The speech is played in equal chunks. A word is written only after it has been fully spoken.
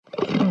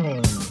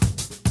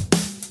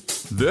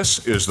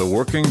This is the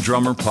Working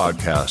Drummer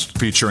Podcast,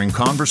 featuring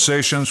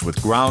conversations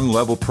with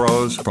ground-level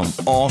pros from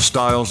all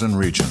styles and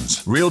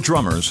regions. Real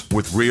drummers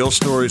with real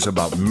stories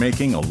about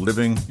making a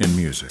living in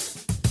music.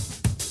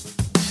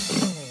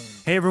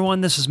 Hey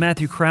everyone, this is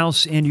Matthew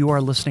Krause, and you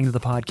are listening to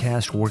the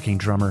podcast Working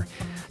Drummer.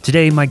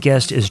 Today, my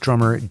guest is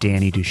drummer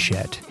Danny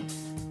Douchette.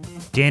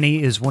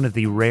 Danny is one of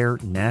the rare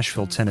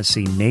Nashville,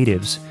 Tennessee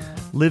natives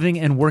living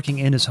and working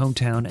in his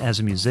hometown as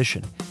a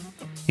musician.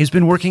 He's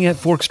been working at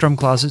Forks Drum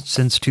Closet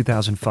since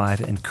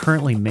 2005 and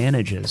currently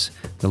manages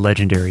the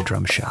legendary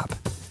drum shop.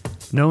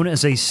 Known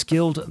as a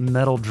skilled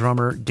metal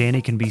drummer,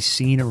 Danny can be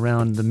seen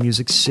around the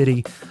Music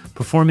City,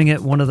 performing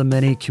at one of the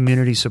many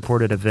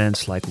community-supported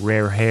events like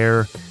Rare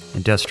Hair,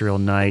 Industrial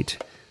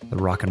Night, the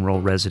Rock and Roll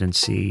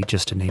Residency,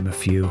 just to name a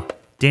few.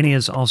 Danny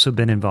has also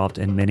been involved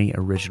in many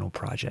original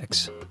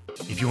projects.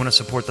 If you want to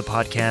support the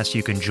podcast,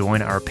 you can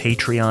join our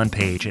Patreon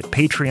page at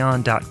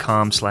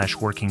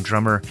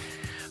patreon.com/workingdrummer.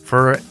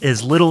 For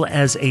as little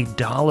as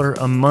 $1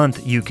 a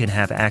month, you can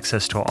have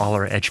access to all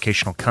our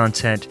educational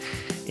content.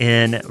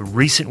 In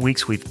recent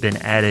weeks, we've been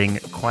adding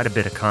quite a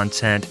bit of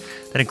content.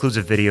 That includes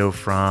a video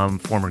from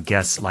former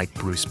guests like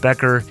Bruce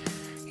Becker.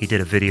 He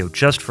did a video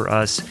just for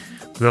us.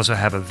 We also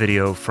have a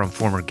video from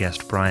former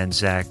guest Brian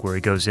Zach, where he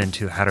goes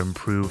into how to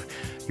improve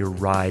your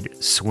ride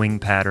swing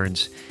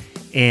patterns.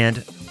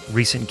 And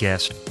recent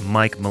guest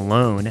Mike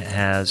Malone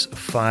has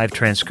 5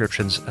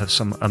 transcriptions of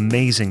some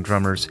amazing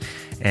drummers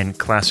and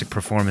classic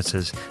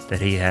performances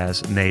that he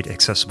has made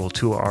accessible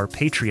to our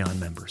Patreon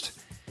members.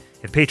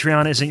 If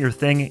Patreon isn't your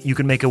thing, you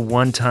can make a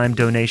one-time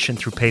donation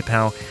through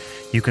PayPal.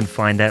 You can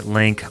find that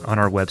link on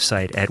our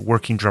website at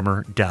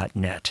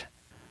workingdrummer.net.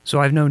 So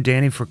I've known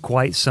Danny for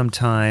quite some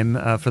time.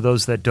 For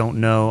those that don't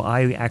know,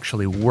 I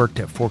actually worked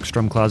at Forks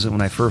Drum Closet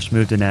when I first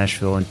moved to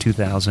Nashville in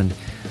 2000.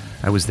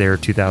 I was there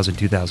 2000,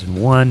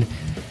 2001.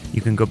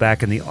 You can go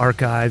back in the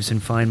archives and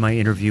find my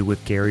interview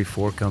with Gary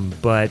Forkum,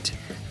 but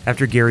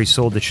after Gary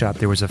sold the shop,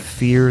 there was a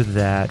fear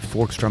that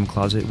Forks Drum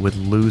Closet would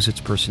lose its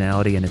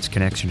personality and its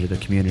connection to the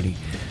community.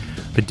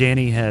 But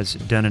Danny has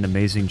done an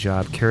amazing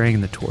job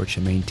carrying the torch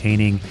and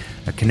maintaining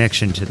a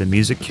connection to the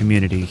music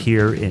community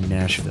here in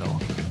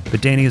Nashville.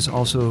 But Danny is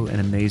also an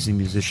amazing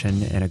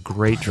musician and a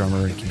great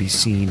drummer and can be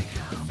seen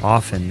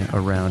often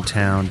around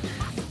town.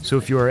 So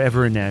if you are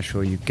ever in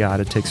Nashville, you've got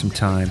to take some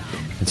time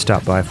and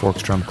stop by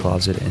Forks Drum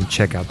Closet and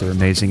check out their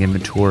amazing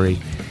inventory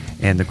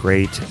and the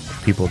great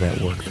people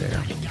that work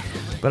there.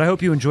 But I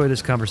hope you enjoy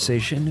this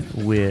conversation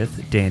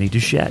with Danny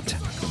Douchette.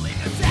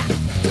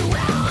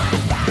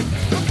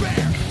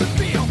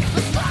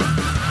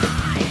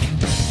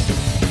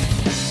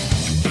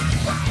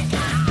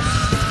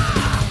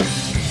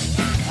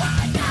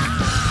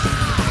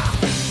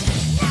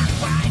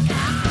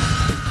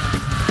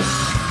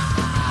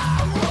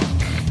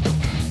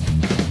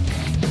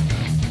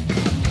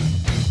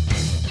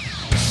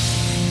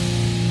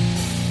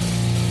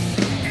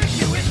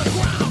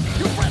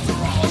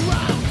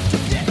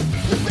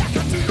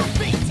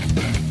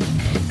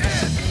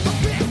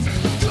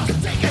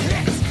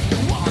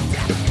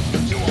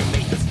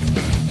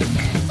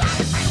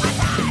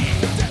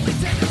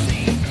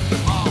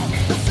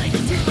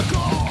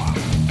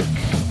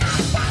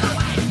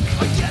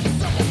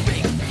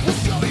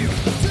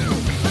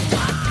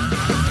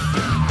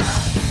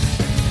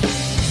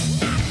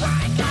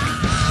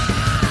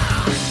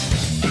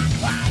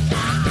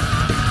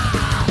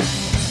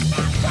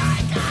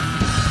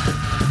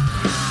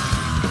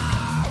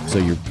 So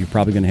you're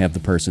probably going to have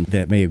the person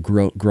that may have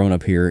grown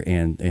up here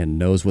and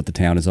knows what the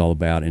town is all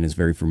about and is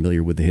very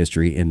familiar with the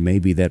history, and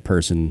maybe that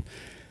person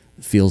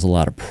feels a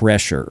lot of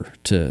pressure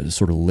to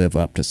sort of live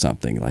up to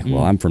something like,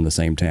 well, I'm from the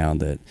same town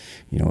that,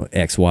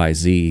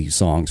 XYZ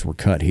songs were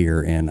cut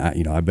here, and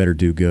I better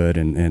do good,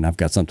 and I've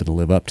got something to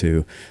live up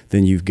to.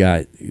 Then you've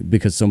got,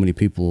 because so many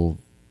people,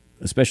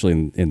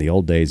 especially in the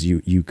old days,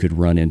 you could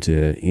run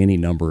into any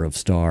number of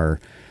star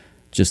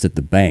just at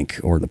the bank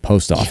or the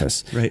post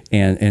office. Yeah, right.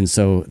 And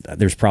so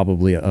there's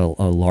probably a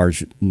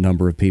large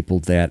number of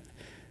people that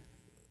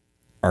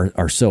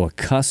are so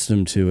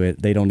accustomed to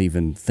it, they don't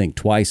even think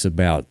twice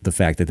about the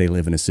fact that they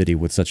live in a city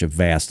with such a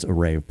vast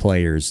array of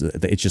players.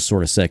 It's just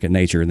sort of second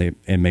nature,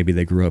 and maybe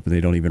they grew up and they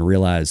don't even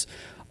realize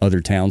other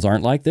towns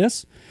aren't like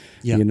this.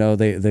 Yeah.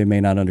 They may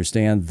not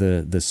understand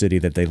the city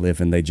that they live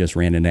in. They just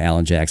ran into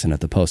Alan Jackson at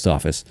the post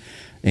office,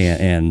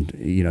 and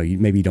you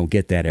maybe don't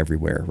get that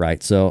everywhere,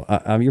 right? So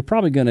you're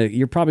probably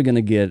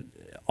gonna get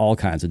all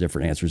kinds of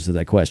different answers to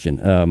that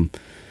question.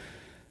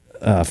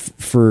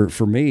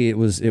 For me, it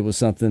was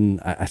something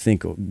I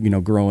think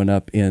growing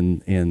up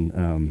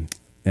in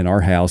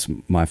our house,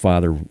 my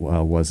father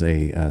was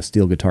a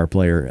steel guitar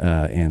player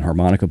and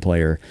harmonica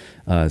player,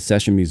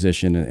 session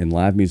musician and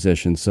live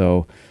musician.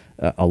 So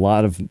a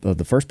lot of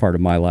the first part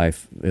of my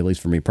life, at least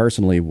for me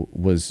personally,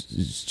 was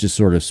just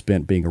sort of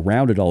spent being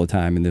around it all the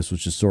time, and this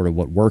was just sort of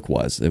what work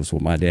was. It was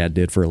what my dad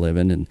did for a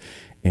living,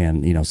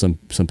 and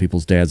some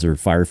people's dads are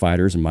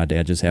firefighters, and my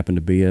dad just happened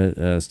to be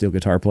a steel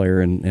guitar player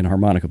and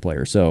harmonica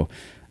player. So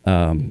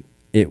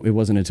it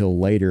wasn't until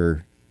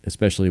later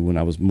especially when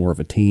I was more of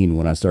a teen,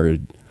 when I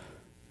started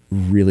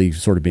really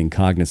sort of being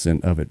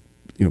cognizant of it,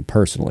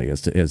 personally,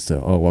 as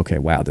to oh, okay,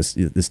 wow,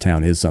 this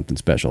town is something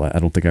special. I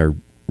don't think I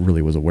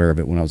really was aware of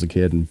it when I was a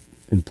kid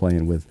and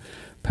playing with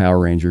Power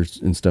Rangers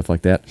and stuff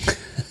like that.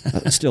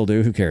 Still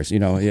do. Who cares?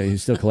 You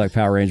still collect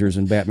Power Rangers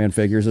and Batman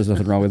figures. There's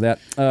nothing wrong with that.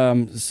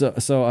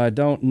 So I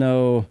don't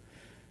know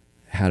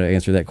how to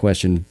answer that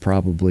question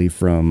probably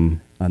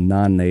from a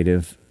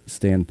non-native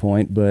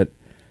standpoint, but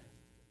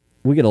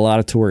we get a lot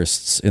of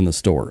tourists in the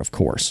store, of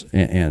course.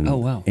 And oh,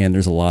 wow. And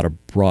there's a lot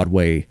of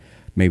Broadway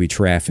maybe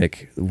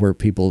traffic where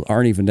people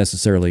aren't even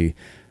necessarily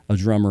a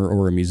drummer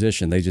or a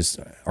musician. They just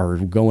are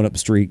going up the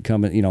street,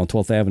 coming, on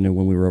 12th Avenue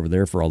when we were over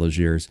there for all those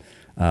years.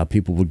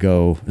 People would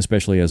go,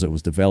 especially as it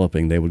was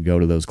developing, they would go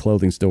to those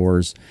clothing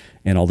stores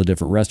and all the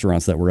different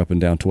restaurants that were up and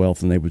down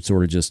 12th, and they would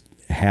sort of just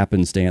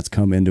happenstance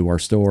come into our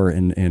store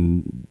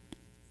and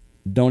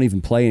don't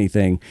even play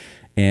anything,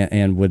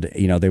 and would,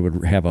 they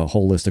would have a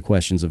whole list of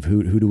questions of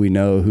who do we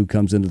know, who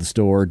comes into the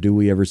store, do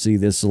we ever see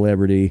this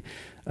celebrity,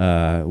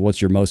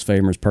 what's your most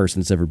famous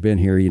person that's ever been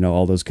here,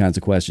 all those kinds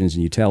of questions,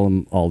 and you tell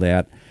them all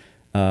that,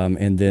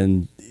 and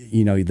then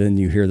then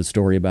you hear the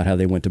story about how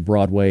they went to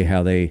Broadway,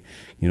 how they,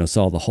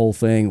 saw the whole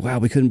thing. Wow,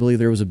 we couldn't believe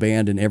there was a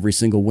band in every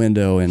single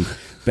window. And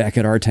back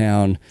at our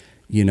town,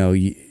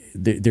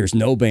 there's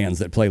no bands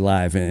that play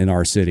live in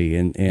our city.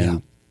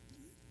 And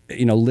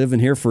living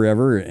here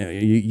forever,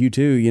 you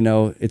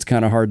too, it's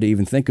kind of hard to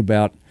even think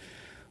about,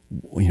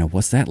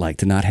 what's that like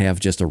to not have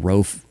just a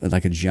row,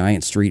 like a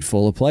giant street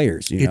full of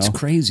players. It's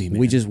crazy, man.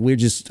 We're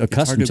just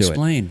accustomed to it. It's hard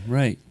to explain,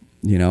 right?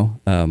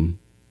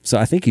 So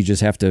I think you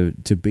just have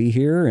to be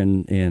here,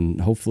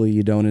 and hopefully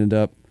you don't end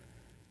up,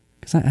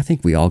 because I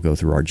think we all go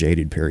through our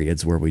jaded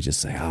periods where we just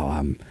say,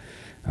 oh,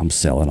 I'm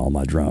selling all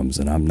my drums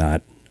and I'm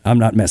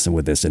not messing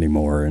with this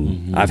anymore,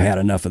 and I've had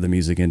enough of the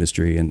music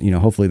industry, and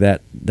hopefully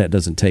that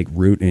doesn't take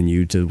root in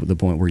you to the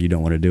point where you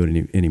don't want to do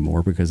it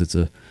anymore, because it's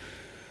a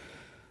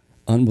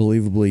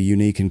unbelievably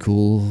unique and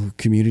cool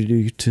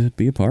community to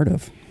be a part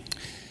of.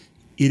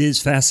 It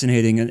is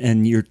fascinating,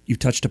 and you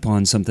touched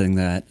upon something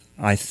that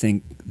I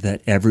think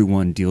that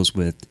everyone deals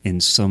with in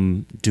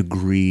some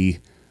degree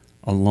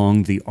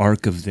along the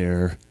arc of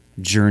their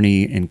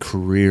journey and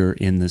career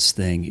in this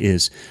thing,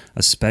 is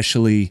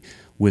especially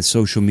with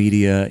social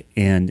media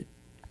and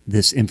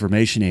this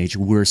information age,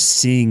 we're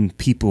seeing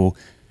people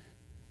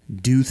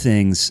do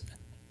things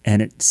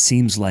and it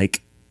seems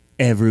like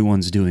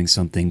everyone's doing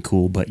something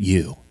cool but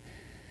you.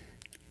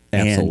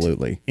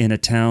 Absolutely. And in a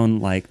town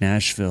like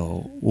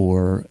Nashville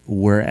or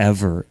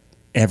wherever,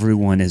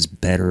 everyone is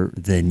better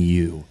than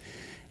you.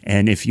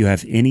 And if you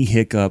have any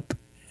hiccup,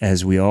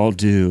 as we all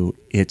do,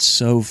 it's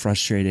so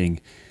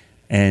frustrating.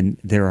 And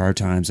there are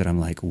times that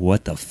I'm like,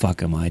 what the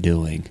fuck am I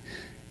doing?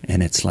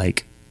 And it's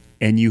like,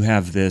 and you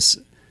have this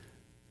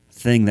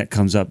thing that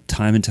comes up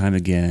time and time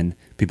again.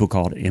 People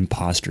call it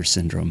imposter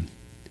syndrome.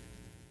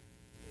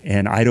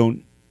 And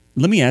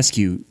let me ask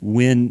you,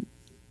 when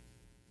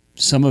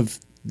some of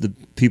the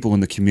people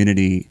in the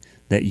community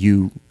that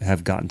you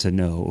have gotten to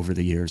know over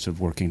the years of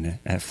working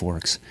at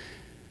Forks,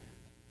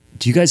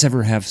 do you guys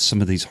ever have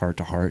some of these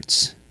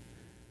heart-to-hearts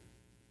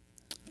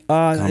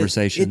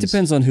conversations? It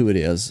depends on who it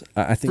is.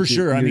 I think for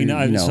sure. I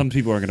mean, some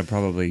people are going to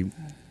probably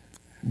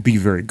be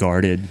very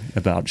guarded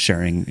about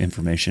sharing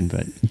information,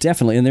 but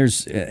definitely. And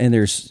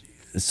there's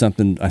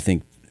something, I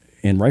think,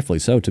 and rightfully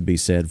so, to be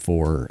said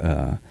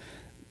for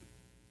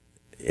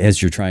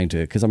as you're trying to,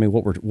 because I mean,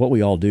 what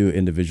we all do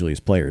individually as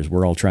players,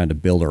 we're all trying to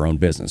build our own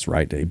business,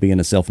 right? Being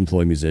a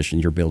self-employed musician,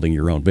 you're building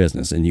your own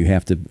business, and you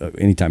have to.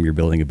 Anytime you're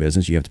building a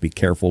business, you have to be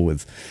careful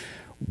with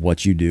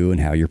what you do and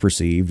how you're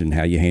perceived and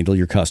how you handle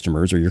your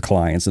customers or your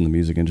clients in the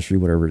music industry,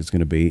 whatever it's going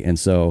to be. And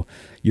so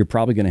you're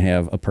probably going to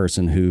have a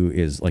person who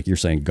is, like you're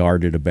saying,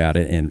 guarded about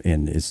it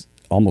and is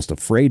almost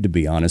afraid to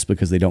be honest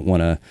because they don't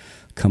want to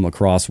come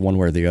across one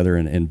way or the other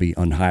and be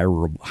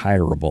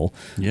unhireable.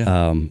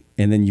 Yeah.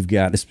 And then you've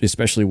got,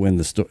 especially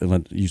when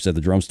you said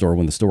the drum store,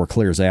 when the store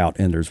clears out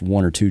and there's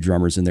one or two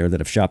drummers in there that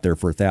have shopped there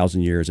for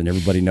 1,000 years and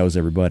everybody knows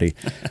everybody,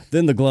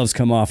 then the gloves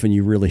come off and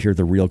you really hear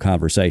the real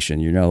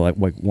conversation. Like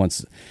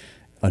once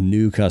a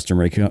new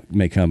customer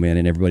may come in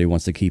and everybody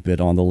wants to keep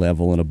it on the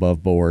level and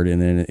above board.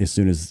 And then as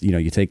soon as,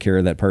 you take care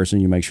of that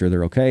person, you make sure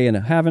they're okay and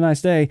have a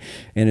nice day.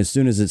 And as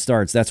soon as it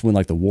starts, that's when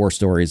like the war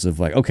stories of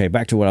like, okay,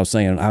 back to what I was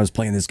saying. I was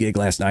playing this gig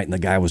last night and the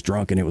guy was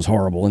drunk and it was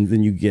horrible. And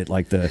then you get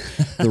like the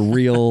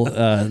real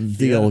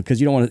deal, because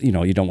you don't want to,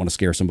 you don't want to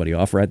scare somebody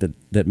off, right?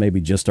 That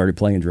maybe just started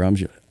playing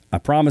drums. I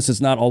promise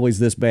it's not always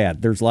this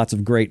bad. There's lots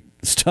of great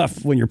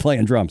stuff when you're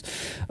playing drums.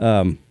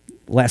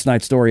 Last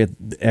night's story at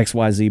the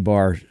XYZ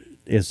bar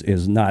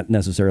is not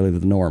necessarily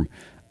the norm.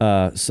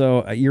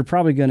 So you're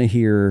probably going to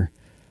hear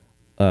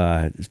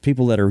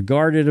people that are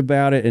guarded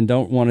about it and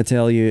don't want to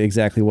tell you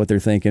exactly what they're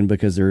thinking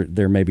because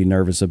they're maybe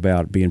nervous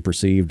about being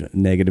perceived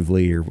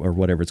negatively or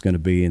whatever it's going to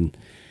be. And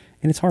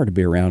it's hard to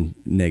be around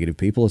negative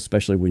people,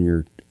 especially when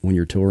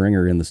you're touring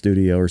or in the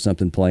studio or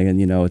something playing.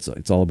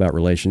 It's all about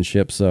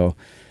relationships. So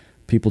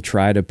people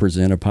try to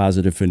present a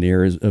positive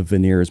veneer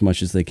as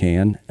much as they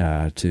can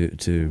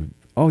to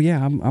oh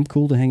yeah, I'm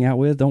cool to hang out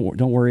with. Don't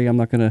worry, I'm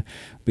not going to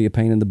be a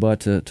pain in the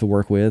butt to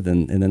work with.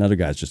 And then other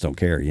guys just don't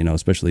care,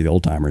 especially the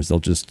old timers. They'll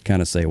just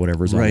kind of say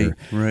whatever's on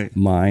their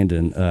mind.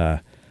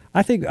 And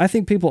I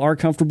think people are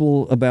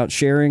comfortable about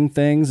sharing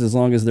things as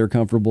long as they're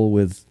comfortable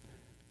with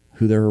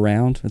who they're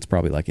around. That's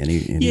probably like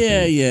anything.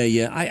 Yeah.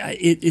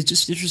 It's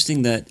just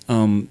interesting that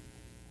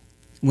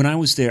when I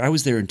was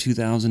there in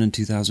 2000 and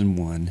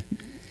 2001.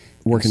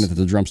 Working at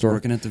the drum store?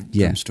 Working at the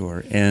drum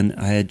store. And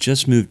I had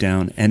just moved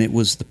down, and it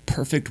was the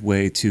perfect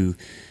way to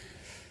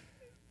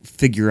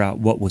figure out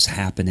what was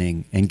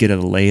happening and get a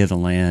lay of the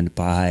land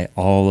by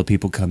all the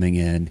people coming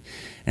in.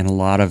 And a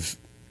lot of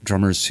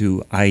drummers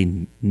who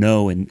I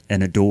know and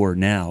adore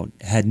now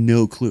had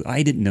no clue.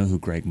 I didn't know who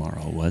Greg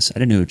Morrow was. I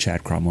didn't know who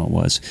Chad Cromwell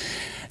was.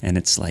 And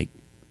it's like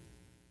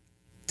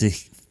to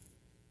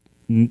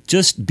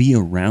just be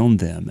around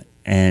them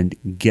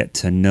and get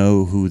to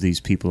know who these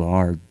people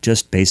are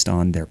just based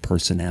on their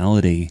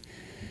personality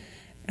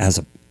as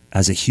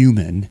a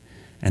human,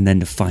 and then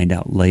to find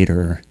out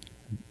later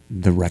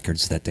the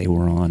records that they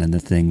were on and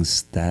the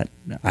things that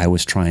I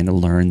was trying to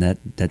learn that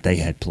they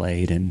had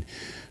played, and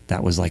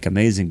that was like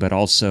amazing. But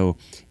also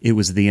it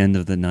was the end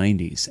of the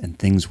 90s and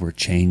things were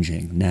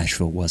changing.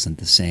 Nashville wasn't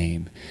the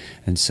same.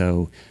 And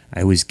so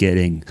I was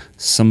getting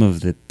some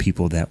of the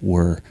people that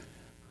were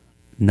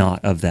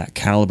not of that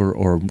caliber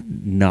or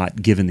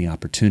not given the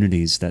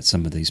opportunities that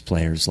some of these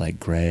players like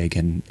Greg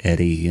and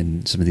Eddie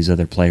and some of these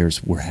other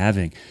players were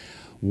having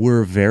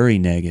were very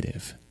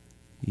negative.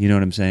 You know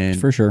what I'm saying?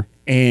 For sure.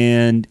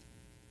 And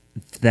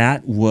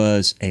that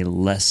was a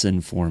lesson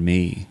for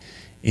me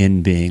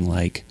in being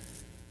like,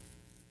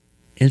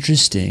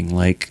 interesting,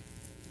 like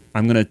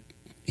I'm going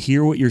to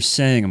hear what you're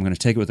saying. I'm going to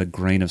take it with a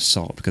grain of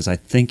salt because I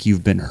think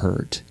you've been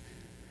hurt,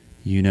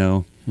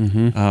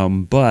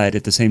 Mm-hmm. But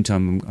at the same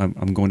time,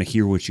 I'm going to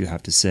hear what you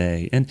have to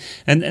say. And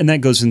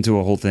that goes into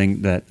a whole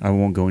thing that I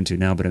won't go into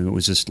now, but it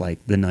was just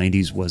like the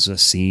 90s was a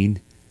scene.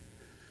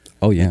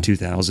 Oh, yeah. The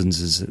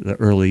 2000s is the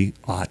early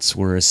aughts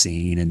were a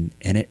scene,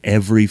 and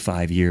every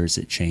 5 years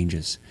it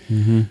changes.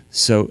 Mm-hmm.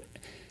 So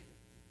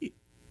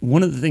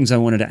one of the things I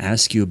wanted to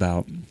ask you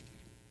about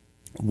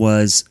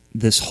was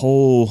this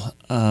whole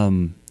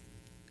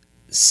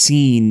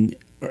scene,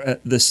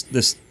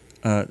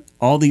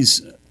 all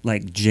these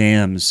like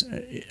jams,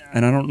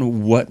 and I don't know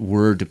what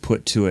word to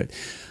put to it,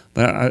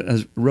 but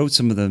I wrote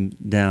some of them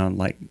down.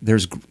 Like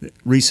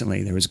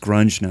recently there was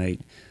Grunge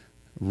Night,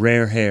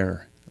 Rare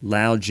Hair,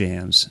 Loud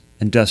Jams,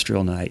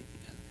 Industrial Night,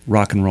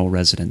 Rock and Roll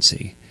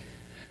Residency.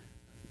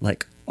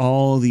 Like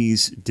all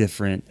these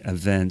different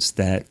events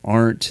that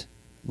aren't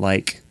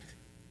like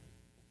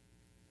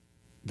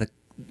the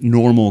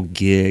normal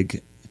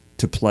gig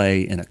to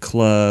play in a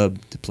club,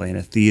 to play in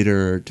a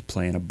theater, to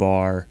play in a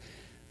bar.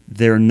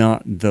 They're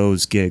not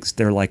those gigs.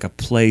 They're like a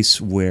place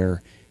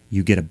where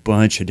you get a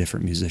bunch of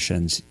different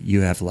musicians.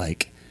 You have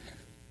like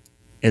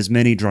as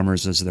many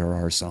drummers as there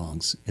are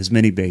songs, as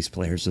many bass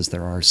players as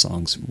there are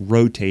songs,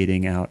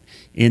 rotating out,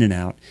 in and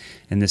out,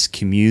 in this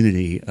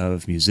community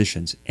of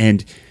musicians.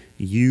 And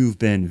you've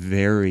been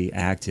very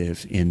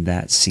active in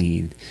that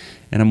scene.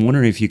 And I'm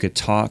wondering if you could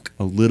talk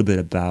a little bit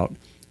about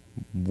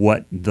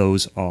what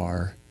those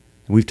are.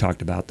 We've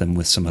talked about them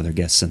with some other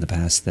guests in the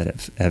past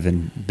that have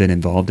been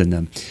involved in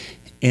them.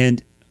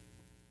 And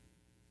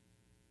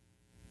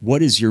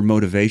what is your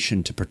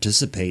motivation to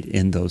participate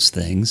in those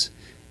things?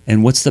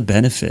 And what's the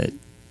benefit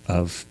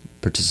of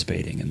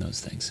participating in those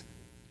things?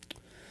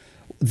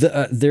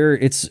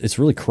 It's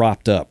really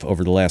cropped up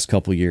over the last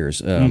couple of years.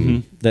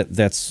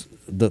 That's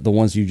the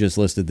ones you just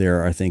listed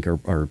there. I think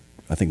are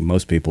I think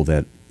most people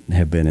that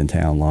have been in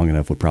town long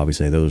enough would probably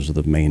say those are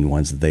the main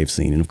ones that they've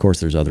seen. And of course,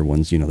 there's other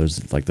ones.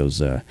 There's like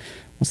those.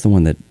 What's the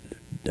one that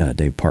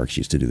Dave Parks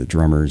used to do, the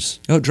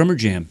drummers? Oh, Drummer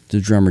Jam. The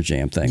Drummer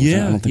Jam thing.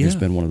 Yeah, I don't think there's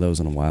been one of those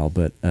in a while,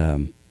 but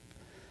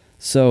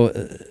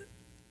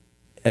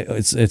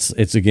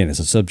it's again, it's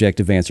a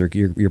subjective answer.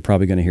 You're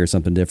probably going to hear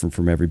something different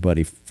from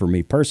everybody. For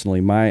me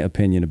personally, my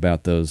opinion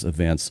about those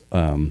events.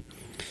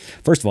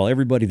 First of all,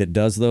 everybody that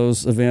does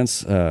those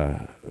events,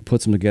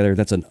 puts them together,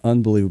 that's an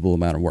unbelievable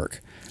amount of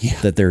work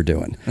that they're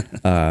doing.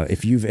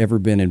 If you've ever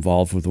been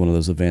involved with one of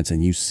those events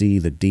and you see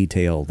the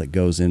detail that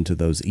goes into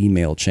those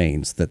email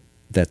chains that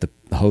the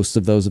hosts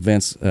of those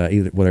events,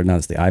 either whether or not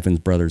it's the Ivins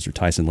brothers or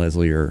Tyson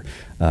Leslie or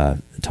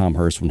Tom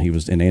Hurst when he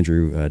was, and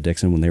Andrew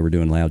Dixon when they were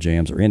doing Loud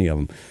Jams, or any of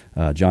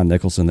them, John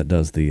Nicholson that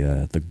does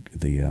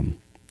the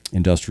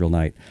Industrial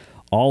Night,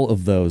 all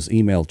of those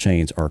email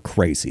chains are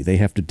crazy. They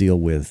have to deal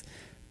with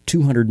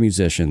 200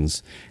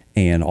 musicians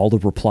and all the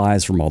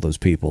replies from all those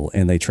people,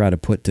 and they do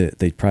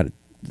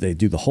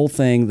the whole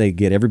thing. They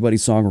get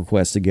everybody's song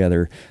requests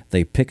together.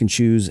 They pick and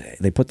choose.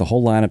 They put the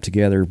whole lineup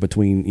together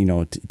between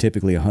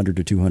typically 100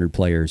 to 200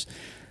 players.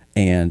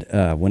 And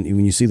when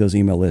you see those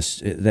email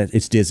lists,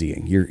 it's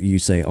dizzying. You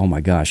say, oh my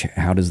gosh,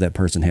 how does that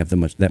person have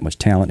that much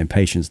talent and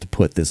patience to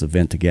put this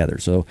event together?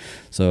 So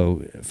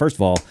first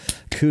of all,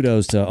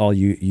 kudos to all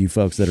you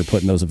folks that are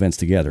putting those events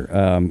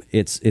together.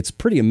 It's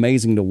pretty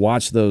amazing to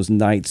watch those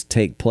nights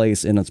take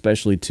place, and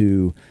especially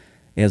to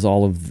as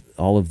all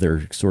of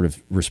their sort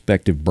of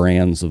respective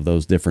brands of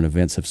those different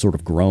events have sort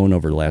of grown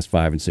over the last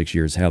 5 and 6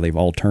 years, how they've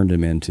all turned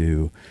them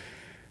into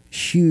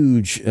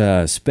huge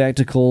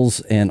spectacles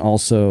and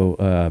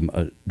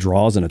also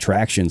draws and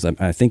attractions.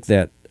 I think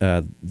that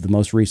the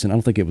most recent, I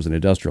don't think it was an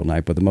industrial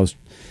night, but the most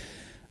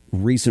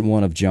recent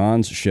one of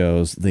John's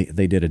shows,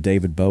 they did a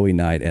David Bowie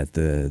night at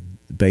the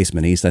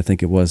Basement East. I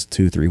think it was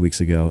 2-3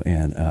 weeks ago,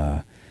 and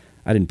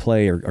I didn't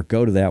play or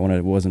go to that one.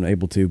 I wasn't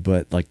able to,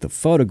 but like the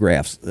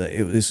photographs,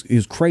 it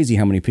was crazy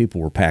how many people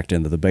were packed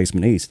into the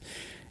Basement East.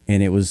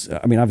 And it was,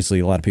 I mean, obviously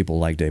a lot of people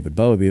like David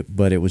Bowie,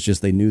 but it was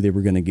just they knew they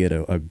were going to get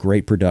a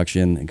great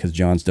production because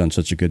John's done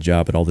such a good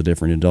job at all the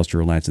different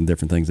industrial nights and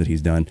different things that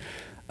he's done.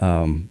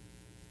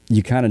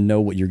 You kind of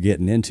know what you're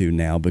getting into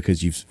now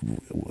because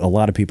a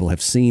lot of people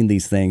have seen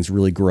these things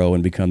really grow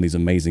and become these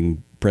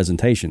amazing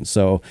presentations.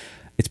 So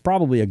it's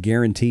probably a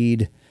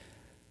guaranteed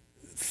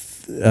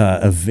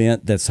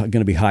event that's going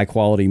to be high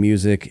quality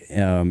music,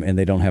 and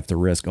they don't have to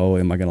risk, oh,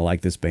 am I going to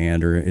like this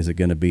band, or is it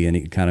going to be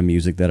any kind of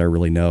music that I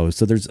really know?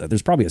 So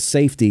there's probably a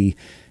safety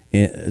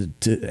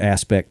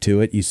aspect to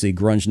it. You see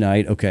Grunge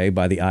Night, okay,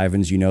 by the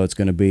Ivans, you know it's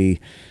going to be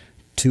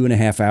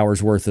 2.5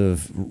 hours worth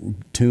of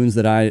tunes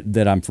that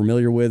I'm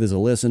familiar with as a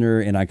listener,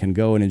 and I can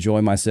go and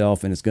enjoy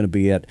myself, and it's going to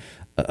be at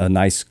a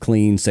nice,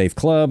 clean, safe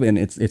club, and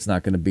it's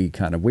not going to be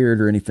kind of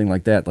weird or anything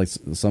like that, like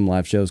some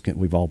live shows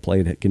we've all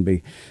played it can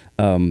be.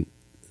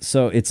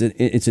 So it's an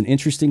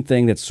interesting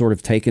thing that's sort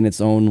of taken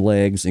its own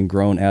legs and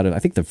grown out of. I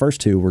think the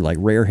first two were like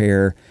Rare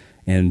Hair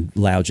and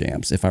Loud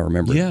Jams, if I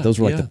remember. Yeah, those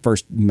were like the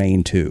first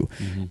main two,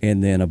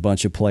 and then a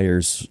bunch of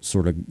players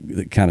sort of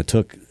kind of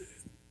took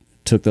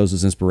those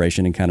as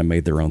inspiration and kind of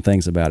made their own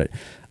things about it.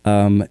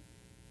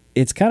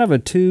 It's kind of a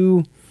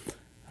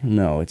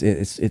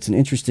it's an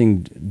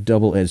interesting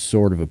double-edged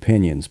sword of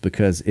opinions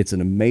because it's an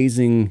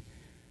amazing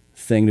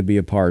thing to be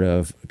a part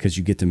of because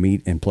you get to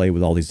meet and play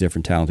with all these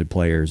different talented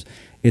players.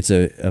 It's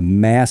a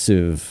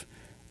massive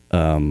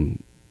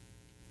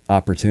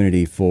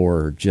opportunity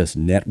for just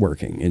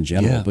networking in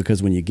general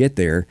because when you get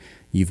there,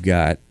 you've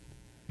got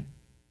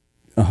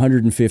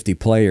 150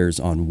 players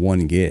on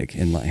one gig,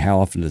 and like, how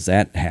often does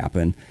that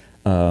happen?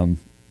 An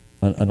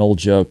old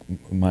joke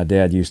my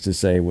dad used to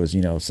say was,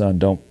 son,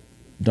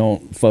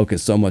 don't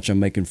focus so much on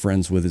making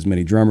friends with as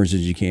many drummers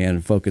as you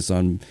can. Focus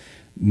on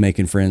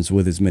making friends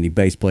with as many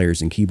bass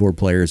players and keyboard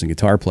players and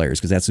guitar players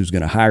because that's who's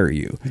going to hire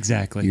you.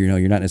 Exactly.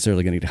 You're not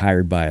necessarily going to get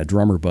hired by a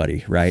drummer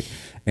buddy, right?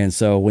 And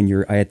so when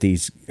you're at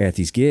these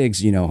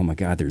gigs, oh my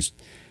God, there's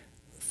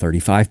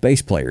 35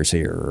 bass players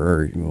here,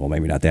 or well,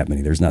 maybe not that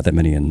many. There's not that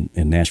many in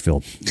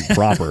Nashville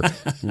proper.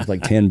 There's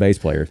like 10 bass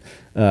players.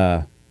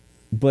 But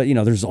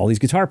there's all these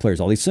guitar players,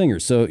 all these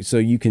singers. So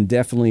you can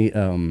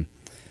definitely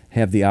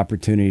have the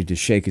opportunity to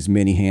shake as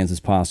many hands as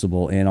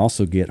possible and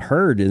also get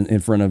heard in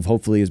front of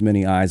hopefully as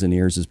many eyes and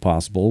ears as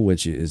possible,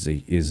 which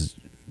is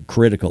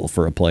critical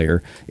for a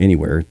player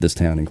anywhere, this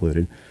town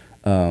included.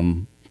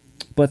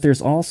 But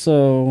there's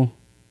also,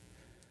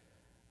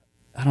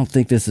 I don't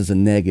think this is a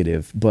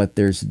negative, but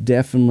there's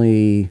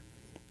definitely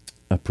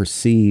a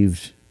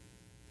perceived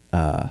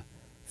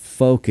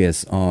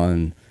focus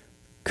on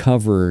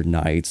cover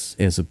nights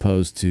as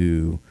opposed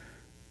to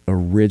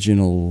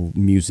original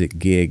music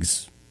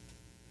gigs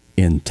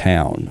in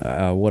town.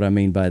 What I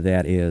mean by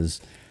that is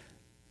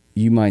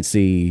you might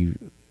see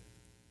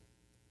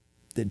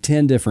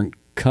 10 different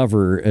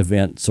cover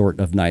event sort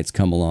of nights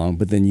come along,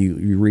 but then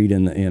you read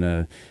in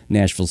a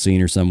Nashville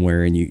scene or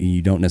somewhere and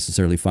you don't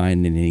necessarily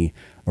find any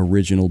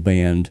original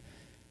band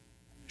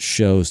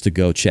shows to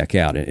go check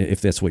out if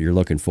that's what you're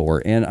looking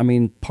for. And I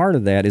mean, part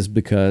of that is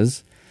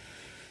because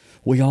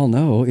we all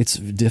know it's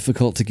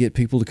difficult to get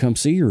people to come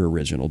see your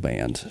original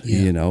band.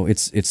 Yeah.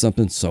 It's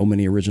something so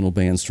many original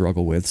bands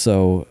struggle with.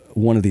 So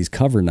one of these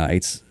cover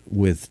nights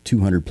with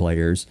 200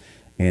 players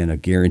and a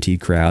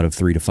guaranteed crowd of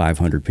 300 to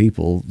 500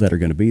 people that are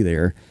going to be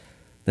there,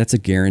 that's a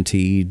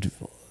guaranteed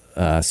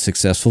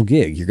successful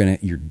gig.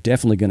 You're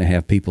definitely going to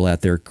have people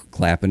out there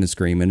clapping and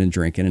screaming and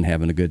drinking and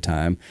having a good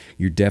time.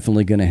 You're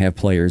definitely going to have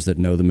players that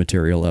know the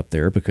material up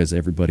there because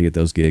everybody at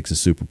those gigs is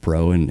super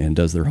pro and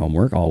does their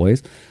homework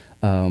always.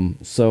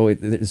 So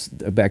it's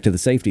back to the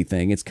safety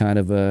thing. It's kind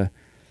of a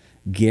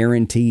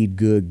guaranteed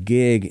good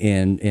gig,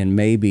 and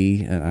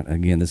maybe,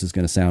 again, this is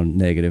going to sound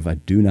negative. I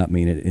do not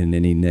mean it in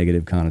any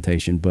negative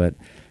connotation, but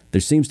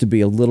there seems to be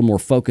a little more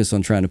focus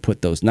on trying to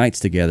put those nights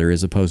together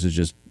as opposed to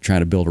just trying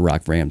to build a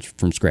rock band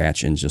from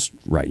scratch and just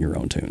writing your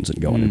own tunes and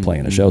going and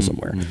playing a show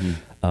somewhere.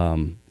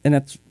 And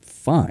that's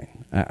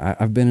fine.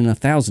 I've been in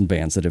 1,000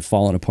 bands that have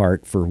fallen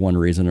apart for one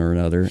reason or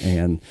another,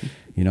 and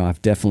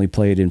I've definitely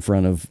played in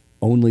front of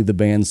only the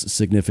band's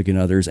significant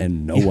others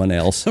and no one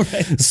else.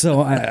 Right.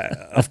 So,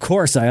 of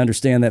course, I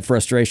understand that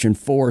frustration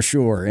for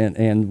sure.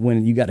 And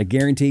when you got a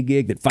guaranteed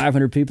gig that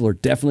 500 people are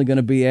definitely going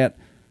to be at,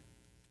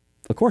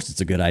 of course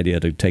it's a good idea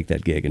to take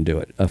that gig and do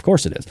it. Of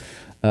course it is.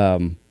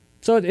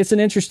 So it's an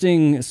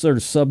interesting sort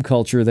of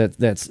subculture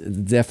that's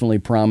definitely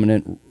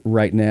prominent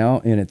right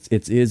now, and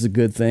it is a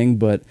good thing,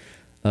 but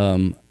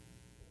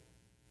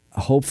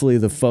hopefully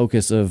the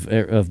focus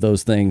of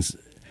those things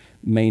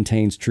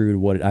maintains true to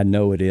what I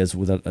know it is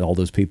with all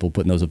those people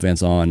putting those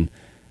events on.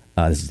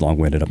 This is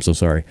long-winded. I'm so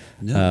sorry.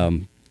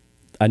 No.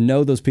 I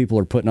know those people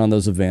are putting on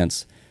those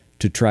events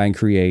to try and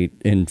create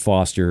and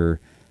foster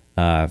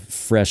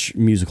fresh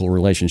musical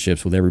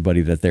relationships with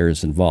everybody that there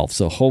is involved.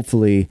 So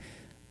hopefully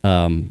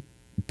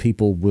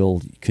people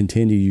will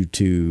continue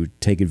to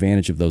take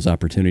advantage of those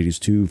opportunities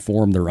to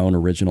form their own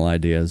original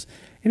ideas.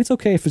 And it's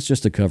okay if it's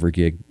just a cover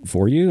gig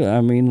for you.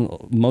 I mean,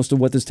 most of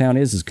what this town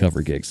is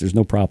cover gigs. There's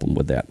no problem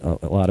with that.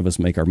 A lot of us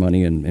make our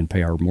money and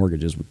pay our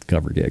mortgages with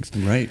cover gigs.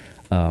 Right.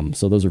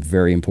 So those are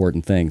very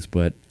important things.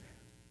 But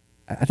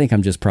I think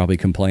I'm just probably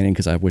complaining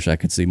because I wish I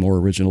could see more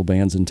original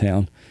bands in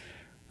town.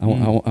 I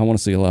want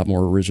to see a lot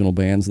more original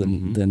bands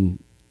than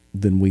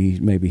we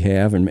maybe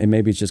have, and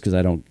maybe it's just because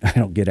I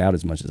don't get out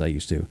as much as I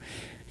used to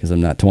because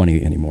I'm not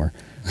 20 anymore.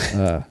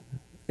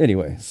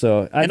 Anyway,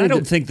 so I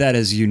don't think that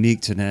is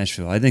unique to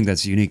Nashville. I think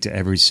that's unique to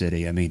every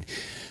city. I mean,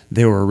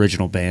 there were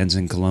original bands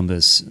in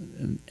Columbus,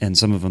 and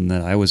some of them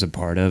that I was a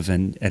part of,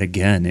 and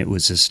again, it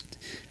was just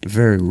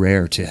very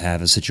rare to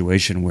have a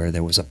situation where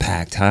there was a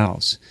packed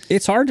house.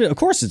 It's hard to, of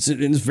course, it's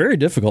very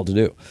difficult to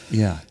do.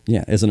 Yeah,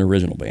 as an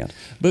original band.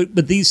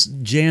 But these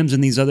jams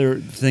and these other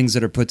things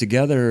that are put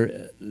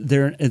together,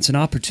 it's an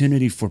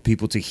opportunity for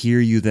people to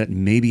hear you that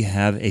maybe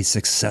have a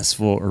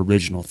successful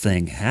original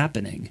thing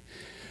happening,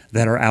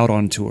 that are out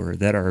on tour,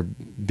 that are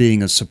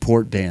being a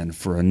support band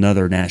for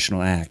another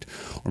national act.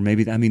 Or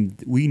maybe, I mean,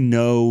 we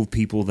know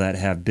people that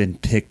have been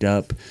picked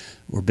up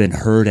or been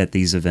heard at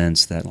these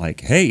events that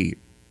like, hey,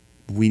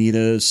 we need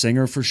a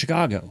singer for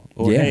Chicago.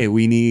 Or, hey,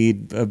 we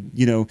need,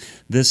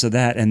 this or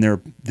that. And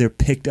they're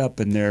picked up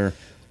and they're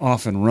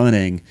off and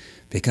running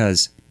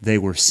because they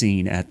were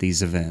seen at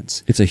these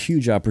events. It's a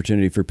huge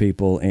opportunity for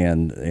people,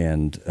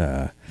 and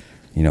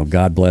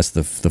God bless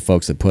the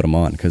folks that put them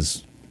on,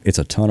 because it's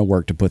a ton of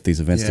work to put these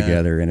events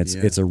together, and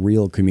it's a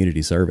real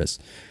community service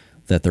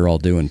that they're all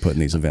doing, putting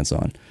these events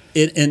on.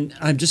 And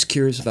I'm just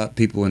curious about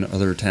people in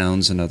other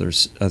towns and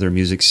other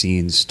music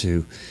scenes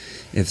too,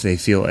 if they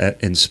feel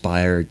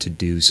inspired to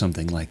do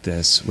something like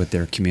this with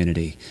their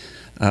community.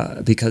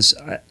 Because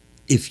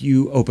if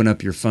you open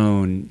up your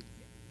phone,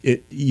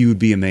 you would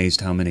be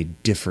amazed how many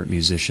different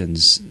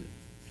musicians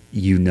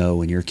you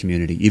know in your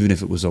community, even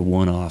if it was a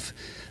one-off,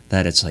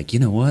 that it's like, you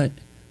know what?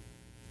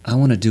 I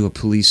want to do a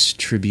Police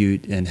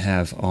tribute and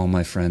have all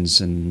my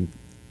friends and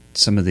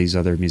some of these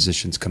other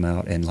musicians come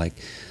out and like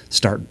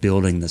start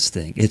building this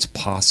thing. It's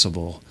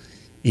possible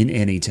in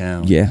any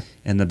town. Yeah.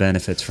 And the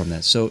benefits from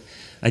that. So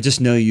I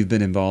just know you've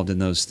been involved in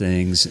those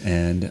things,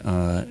 and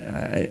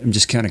I'm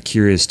just kind of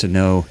curious to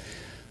know.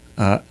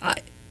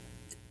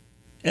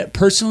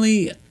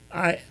 Personally,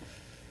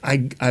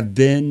 I've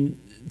been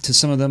to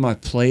some of them.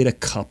 I've played a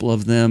couple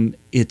of them.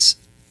 It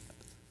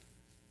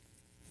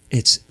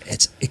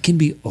can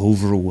be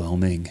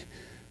overwhelming,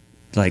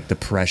 like the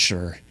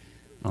pressure,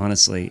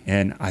 honestly.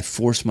 And I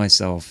force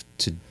myself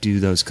to do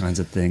those kinds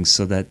of things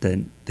so that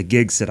then the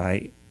gigs that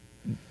I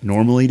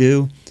normally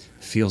do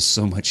feel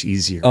so much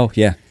easier. Oh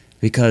yeah,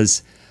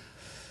 because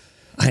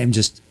I'm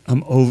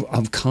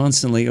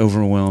constantly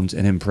overwhelmed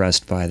and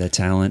impressed by the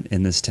talent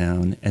in this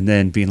town, and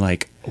then being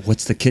like,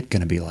 what's the kit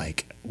going to be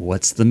like?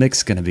 What's the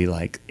mix going to be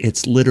like?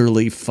 It's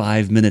literally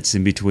 5 minutes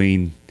in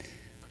between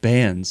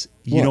bands.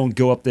 You don't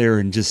go up there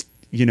and just,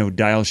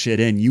 dial shit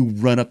in. You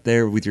run up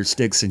there with your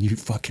sticks and you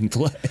fucking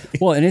play.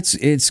 Well, and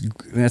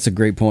that's a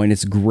great point.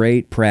 It's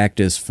great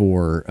practice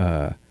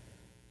for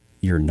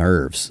your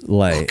nerves.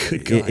 Like,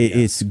 good God,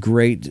 it's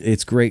great.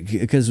 It's great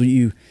because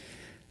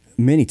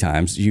many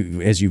times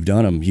as you've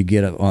done them, you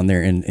get up on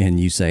there and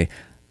you say,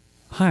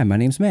 "Hi, my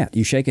name's Matt."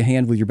 You shake a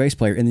hand with your bass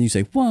player, and then you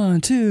say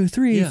 1, 2,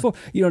 3, 4.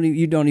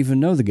 You don't even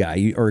know the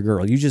guy or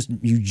girl. You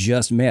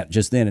just met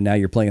just then, and now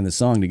you're playing the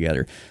song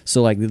together.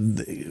 So like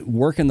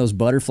working those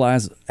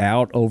butterflies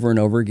out over and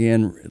over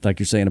again, like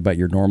you're saying about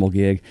your normal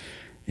gig,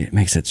 it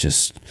makes it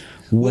just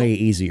way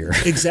easier.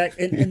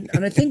 Exactly,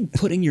 and I think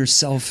putting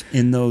yourself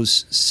in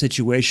those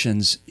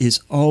situations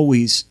is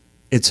always,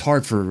 it's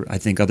hard for, I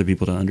think, other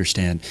people to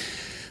understand.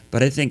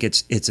 But I think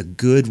it's a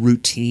good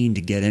routine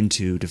to get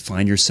into to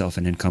find yourself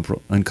in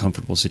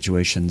uncomfortable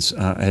situations.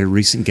 I had a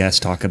recent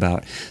guest talk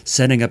about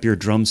setting up your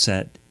drum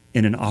set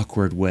in an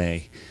awkward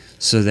way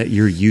so that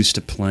you're used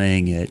to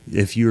playing it.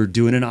 If you're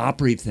doing an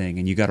Opry thing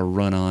and you got to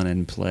run on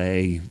and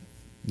play,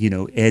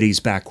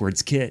 Eddie's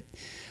backwards kit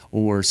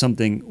or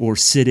something, or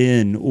sit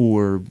in,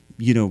 or,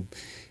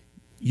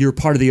 you're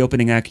part of the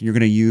opening act and you're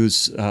going to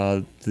use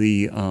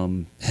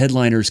the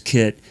headliner's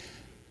kit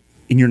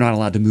and you're not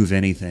allowed to move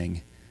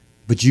anything,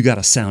 but you got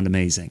to sound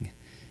amazing.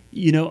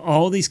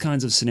 All these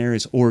kinds of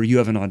scenarios, or you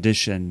have an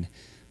audition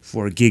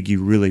for a gig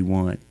you really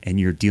want and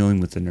you're dealing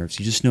with the nerves.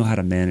 You just know how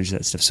to manage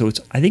that stuff. So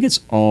I think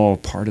it's all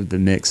part of the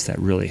mix that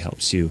really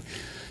helps you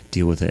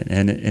deal with it.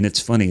 And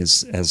it's funny,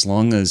 as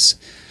long as,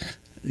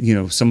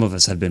 some of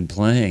us have been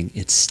playing,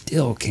 it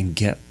still can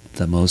get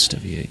the most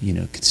of you,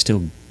 can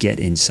still get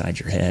inside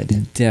your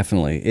head.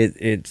 Definitely.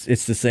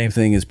 It's the same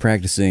thing as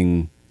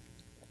practicing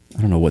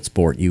I don't know what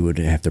sport you would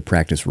have to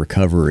practice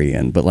recovery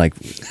in, but like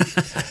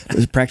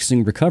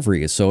practicing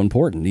recovery is so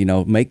important.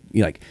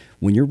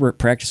 When you're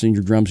practicing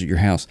your drums at your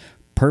house,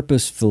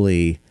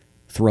 purposefully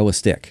throw a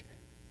stick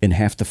and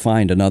have to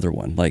find another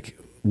one. Like,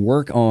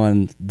 work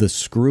on the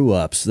screw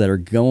ups that are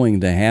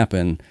going to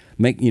happen.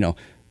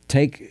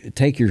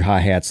 Take your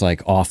hi-hats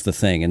like off the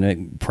thing and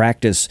then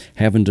practice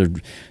having to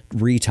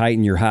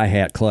retighten your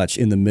hi-hat clutch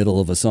in the middle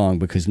of a song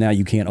because now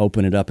you can't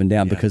open it up and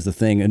down because the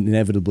thing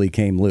inevitably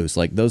came loose.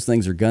 Like, those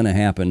things are going to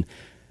happen.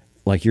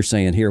 Like you're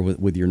saying here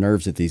with your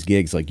nerves at these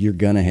gigs, like, you're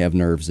going to have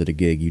nerves at a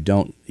gig.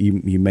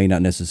 You may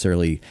not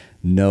necessarily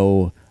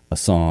know a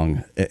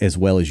song as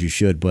well as you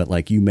should, but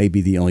like, you may be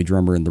the only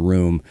drummer in the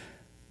room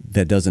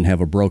that doesn't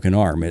have a broken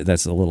arm.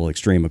 That's a little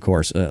extreme, of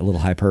course, a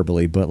little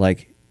hyperbole, but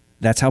like,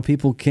 that's how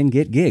people can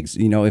get gigs.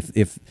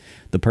 If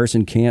the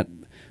person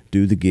can't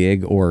do the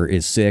gig or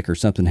is sick or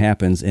something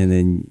happens, and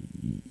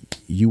then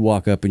you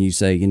walk up and you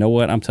say, you know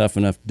what, I'm tough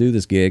enough to do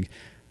this gig,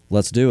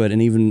 let's do it.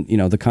 And even,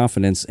 the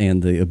confidence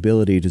and the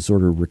ability to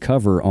sort of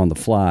recover on the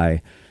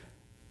fly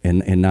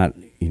and not,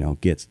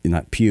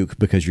 not puke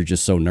because you're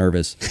just so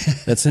nervous.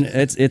 It's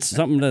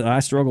something that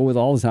I struggle with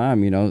all the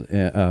time. I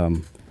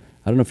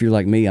don't know if you're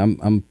like me.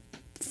 I'm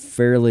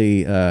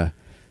fairly,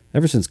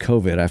 ever since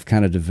COVID, I've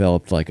kind of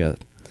developed like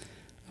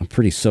I'm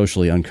pretty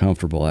socially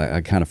uncomfortable. I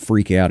kind of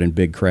freak out in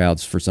big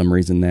crowds for some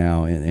reason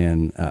now,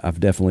 and I've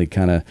definitely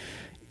kind of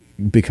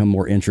become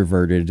more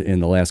introverted in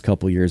the last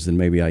couple of years than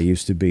maybe I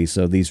used to be.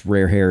 So these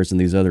Rare Hairs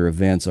and these other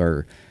events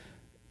are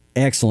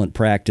excellent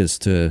practice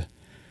to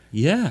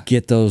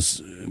get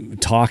those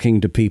talking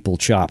to people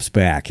chops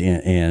back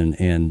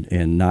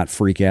and not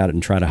freak out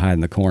and try to hide in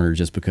the corner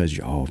just because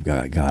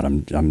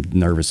I'm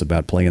nervous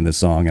about playing this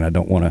song and I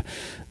don't want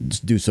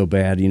to do so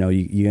bad.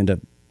 You end up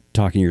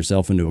talking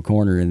yourself into a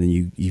corner, and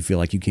then you feel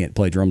like you can't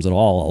play drums at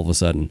all of a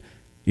sudden.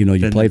 You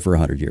played for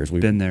 100 years.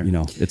 We've been there.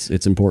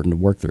 It's important to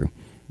work through.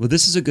 Well,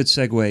 this is a good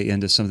segue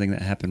into something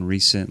that happened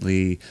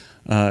recently.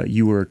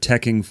 You were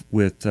teching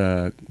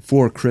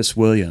for Chris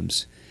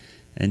Williams,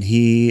 and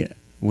he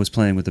was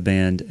playing with the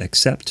band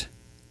Accept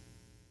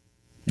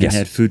and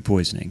had food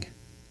poisoning.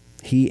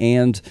 He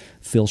and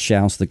Phil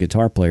Schaus, the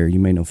guitar player, you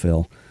may know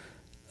Phil,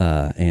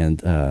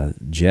 and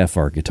Jeff,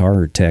 our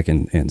guitar tech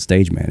and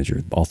stage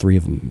manager, all three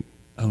of them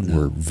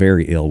were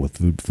very ill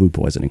with food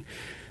poisoning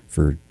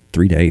for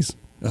 3 days.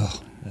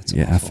 Oh, that's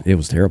awful. It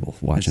was terrible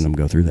watching them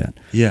go through that.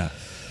 Yeah.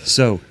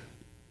 So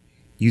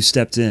you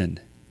stepped in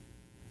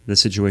the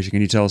situation. Can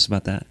you tell us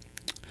about that?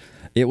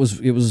 It was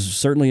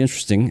certainly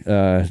interesting.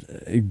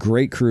 A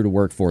great crew to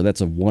work for.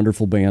 That's a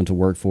wonderful band to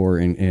work for.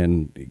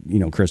 And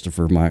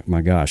Christopher,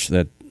 my gosh,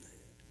 that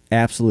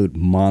absolute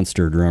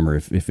monster drummer.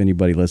 If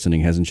anybody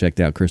listening hasn't checked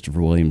out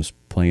Christopher Williams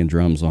playing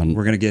drums on,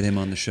 we're going to get him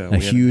on the show. We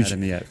haven't had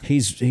him yet.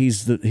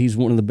 He's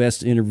one of the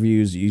best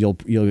interviews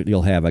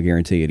you'll have. I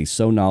guarantee it. He's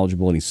so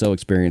knowledgeable and he's so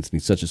experienced and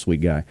he's such a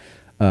sweet guy.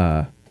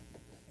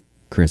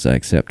 Chris, I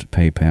accept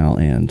PayPal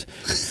and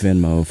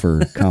Venmo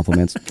for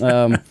compliments.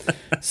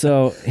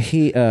 So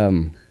he,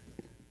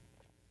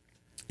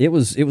 it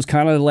was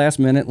kind of last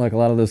minute, like a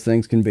lot of those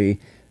things can be.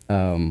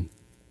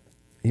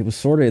 It was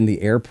sort of in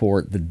the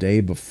airport the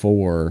day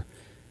before.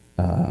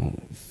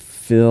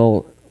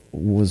 Phil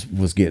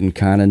was getting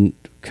kind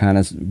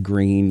of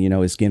green,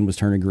 his skin was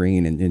turning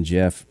green, and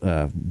Jeff,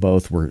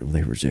 both were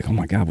like, oh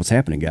my God, what's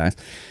happening, guys?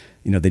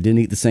 They didn't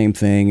eat the same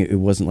thing. It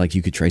wasn't like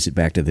you could trace it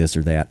back to this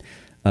or that.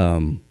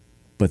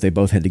 But they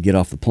both had to get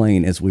off the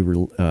plane as we were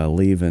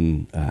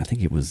leaving. I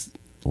think it was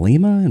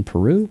Lima in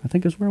Peru, I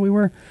think is where we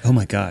were. Oh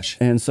my gosh.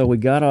 And so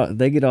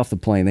they get off the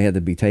plane. They had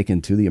to be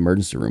taken to the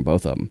emergency room,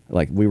 both of them.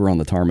 Like, we were on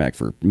the tarmac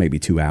for maybe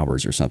 2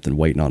 hours or something,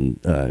 waiting on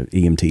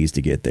EMTs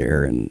to get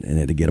there and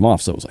had to get them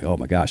off. So it was like, oh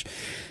my gosh.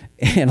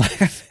 And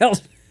like, I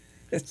felt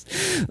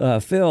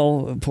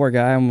Phil, poor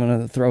guy, I'm going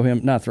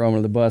to not throw him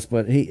under the bus,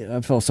 but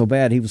I felt so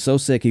bad. He was so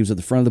sick. He was at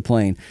the front of the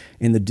plane,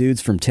 and the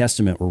dudes from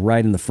Testament were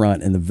right in the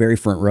front, in the very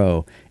front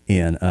row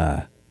in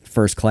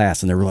first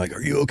class, and they were like,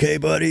 "Are you okay,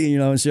 buddy?"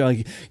 And so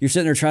like, you're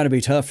sitting there trying to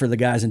be tough for the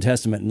guys in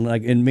Testament,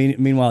 and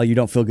meanwhile you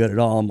don't feel good at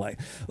all. I'm like,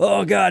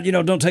 "Oh God,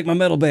 don't take my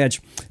medal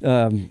badge.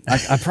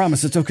 I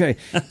promise it's okay."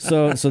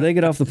 So they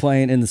get off the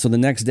plane, and so the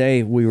next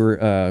day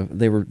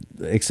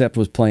Accept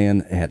was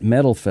playing at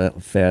Metal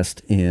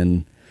Fest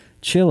in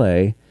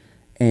Chile,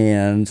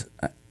 and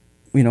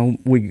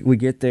we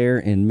get there,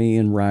 and me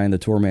and Ryan, the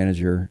tour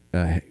manager,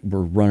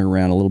 were running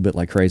around a little bit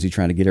like crazy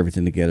trying to get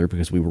everything together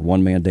because we were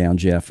one man down.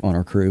 Jeff on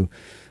our crew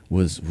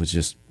was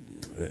just,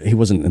 he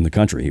wasn't in the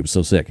country. He was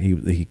so sick.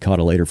 He caught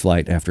a later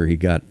flight after he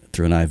got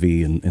through an IV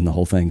and the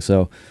whole thing.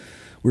 So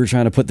we were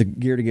trying to put the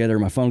gear together.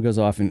 My phone goes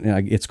off, and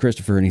it's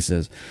Christopher, and he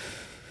says,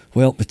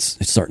 well, it's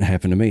starting to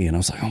happen to me. And I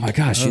was like, oh my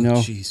gosh,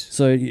 Geez.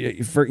 So,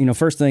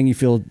 first thing, you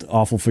feel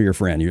awful for your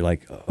friend. You're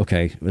like,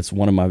 okay, it's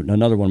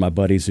another one of my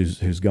buddies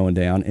who's going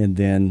down. And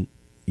then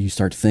you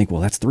start to think,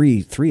 well, that's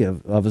three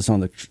of us on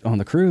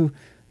the crew.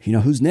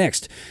 who's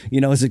next?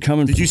 Is it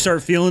coming? Did you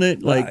start feeling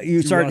it? Like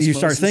you start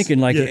thinking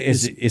like,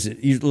 is it?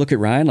 You look at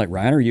Ryan, like,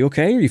 Ryan, are you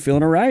okay? Are you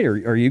feeling all right?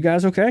 Are you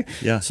guys okay?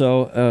 Yeah.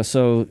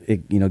 So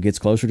it gets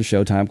closer to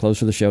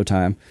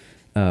showtime,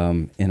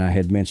 and I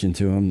had mentioned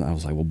to him, I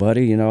was like, well,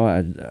 buddy,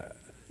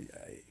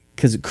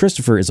 because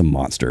Christopher is a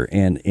monster,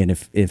 and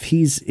if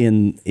he's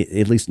in,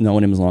 at least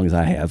knowing him as long as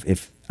I have,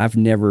 if I've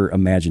never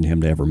imagined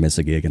him to ever miss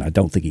a gig, and I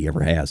don't think he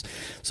ever has.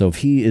 So if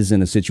he is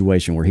in a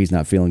situation where he's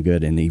not feeling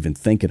good and even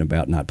thinking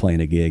about not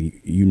playing a gig,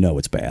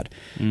 it's bad,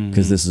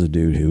 because this is a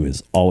dude who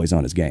is always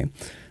on his game.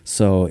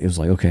 So it was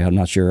like, okay, I'm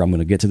not sure. I'm going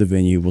to get to the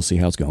venue. We'll see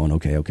how it's going.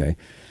 Okay.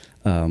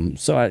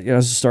 So I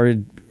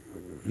started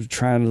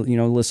trying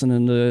to,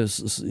 listening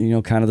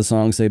to, kind of the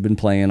songs they've been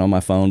playing on my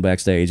phone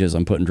backstage as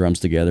I'm putting drums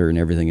together and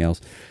everything else.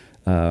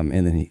 And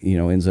then,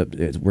 ends up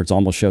where it's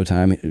almost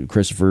showtime.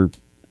 Christopher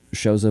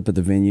shows up at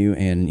the venue,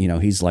 and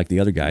he's like the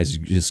other guys,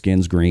 his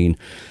skin's green,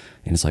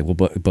 and it's like, well,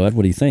 bud,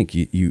 what do you think?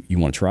 You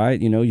want to try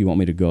it? You want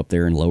me to go up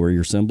there and lower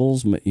your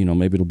cymbals? Maybe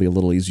it'll be a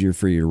little easier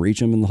for you to reach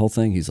them and the whole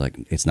thing. He's like,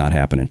 it's not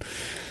happening.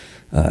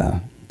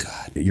 God,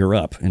 you're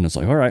up. And it's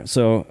like, all right.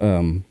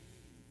 So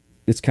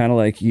it's kind of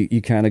like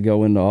you kind of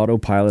go into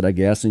autopilot, I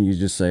guess, and you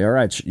just say, all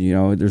right,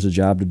 there's a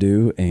job to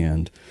do,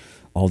 and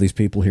all these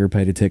people here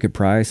paid a ticket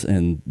price,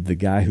 and the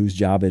guy whose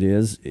job it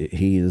is,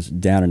 he is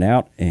down and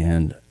out,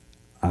 and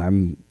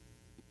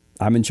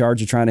I'm in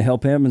charge of trying to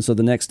help him. And so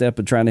the next step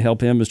of trying to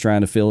help him is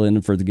trying to fill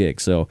in for the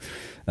gig. So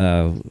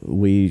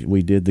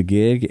we did the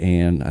gig,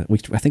 and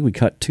I think we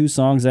cut 2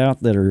 songs out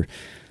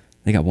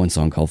they got one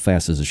song called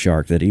Fast as a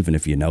Shark that even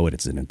if you know it,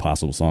 it's an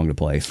impossible song to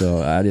play.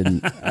 So I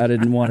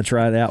didn't want to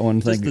try that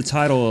one. Just the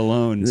title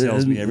alone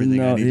tells me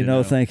everything I need to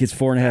know. Think it's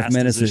 4.5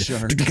 minutes.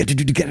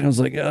 And I was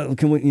like, oh,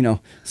 can we,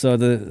 So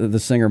the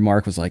singer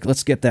Mark was like, let's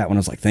skip that one. I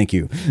was like, thank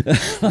you.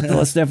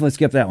 Let's definitely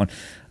skip that one.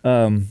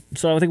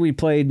 So I think we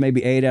played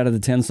maybe 8 out of the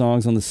 10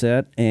 songs on the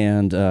set,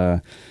 and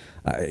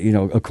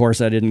of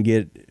course I didn't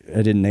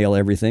nail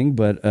everything,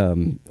 but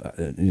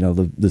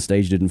the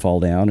stage didn't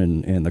fall down,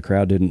 and the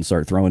crowd didn't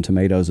start throwing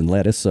tomatoes and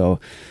lettuce. So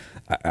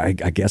I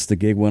guess the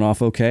gig went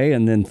off okay,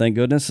 and then thank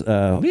goodness.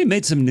 We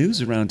made some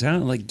news around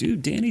town, like,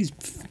 dude, Danny's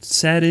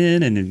sat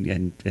in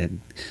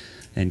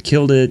and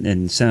killed it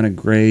and sounded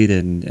great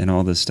and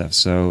all this stuff.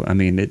 So I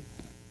mean,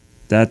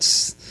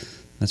 that's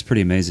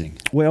pretty amazing.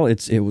 Well,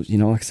 it was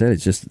like I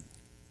said,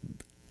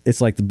 it's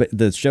like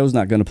the show's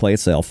not going to play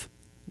itself.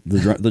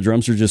 The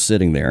drums are just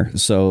sitting there,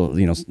 so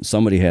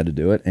somebody had to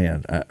do it,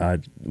 and I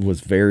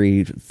was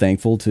very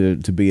thankful to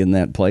be in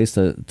that place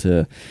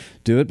to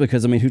do it,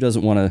 because I mean, who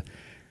doesn't want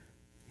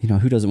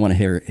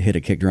to hit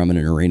a kick drum in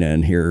an arena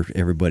and hear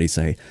everybody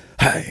say,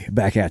 "Hey,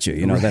 back at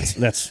you"? Right.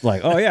 That's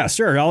like, oh yeah,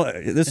 sure.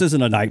 This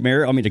isn't a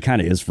nightmare. I mean, it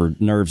kind of is for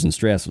nerves and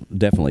stress,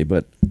 definitely,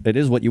 but it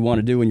is what you want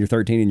to do when you're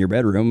 13 in your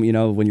bedroom.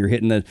 When you're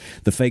hitting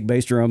the fake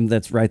bass drum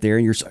that's right there,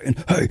 and you're saying,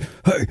 "Hey,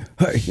 hey,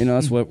 hey,"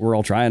 that's what we're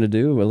all trying to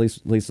do. At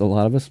least a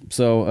lot of us.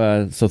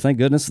 So thank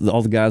goodness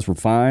all the guys were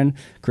fine.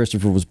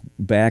 Christopher was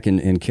back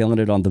and killing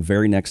it on the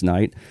very next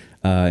night,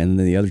 and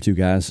then the other 2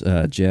 guys,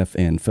 Jeff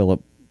and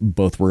Philip,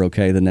 both were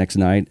okay the next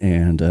night,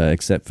 and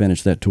except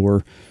finished that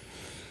tour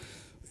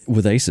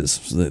with aces.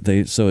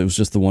 So it was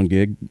just the one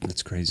gig.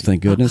 That's crazy.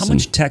 Thank goodness. How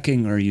much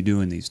teching are you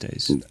doing these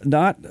days?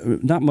 Not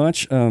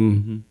much.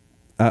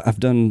 I've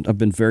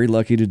been very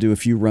lucky to do a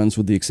few runs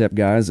with the Accept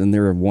guys, and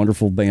they're a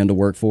wonderful band to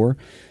work for.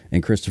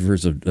 And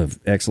Christopher's an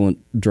excellent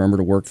drummer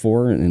to work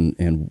for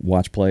and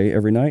watch play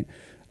every night.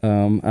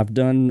 I've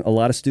done a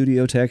lot of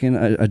studio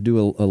teching. I do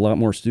a lot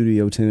more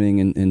studio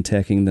tuning and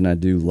teching than I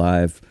do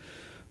live.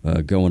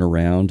 Going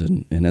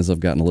around, and as I've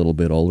gotten a little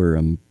bit older,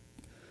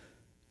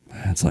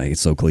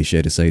 it's so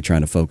cliche to say, trying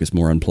to focus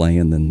more on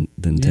playing than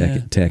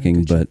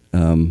teching. But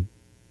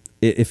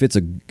if it's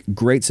a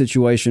great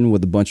situation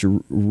with a bunch of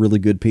really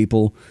good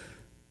people,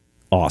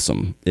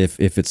 awesome. If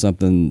it's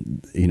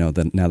something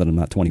that now that I'm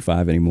not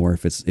 25 anymore,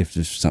 if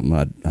it's something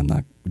I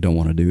don't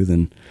want to do,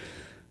 then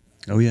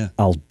oh yeah,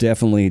 I'll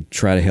definitely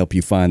try to help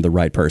you find the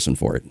right person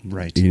for it.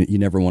 Right. You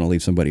never want to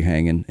leave somebody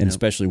hanging, and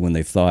especially when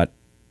they've thought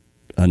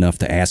enough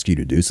to ask you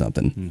to do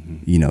something.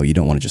 Mm-hmm. You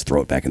don't want to just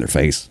throw it back in their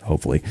face,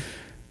 hopefully.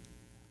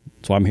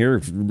 So I'm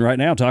here right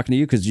now talking to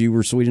you because you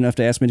were sweet enough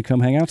to ask me to come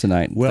hang out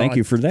tonight. Well, thank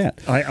you for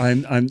that.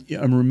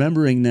 I'm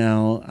remembering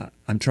now.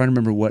 I'm trying to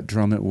remember what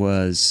drum it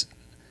was.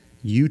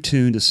 You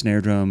tuned a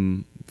snare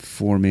drum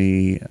for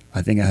me.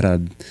 I think I had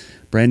a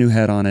brand new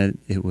head on it.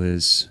 It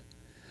was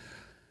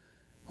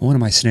one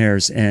of my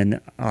snares, and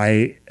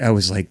I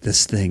was like,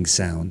 this thing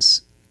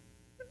sounds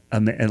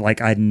like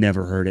I'd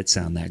never heard it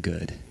sound that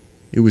good.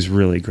 It was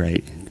really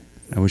great.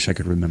 I wish I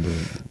could remember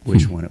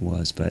which one it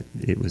was, but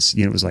it was,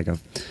 it was like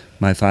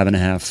my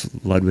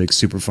 5.5 Ludwig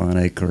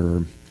Superphonic,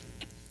 or,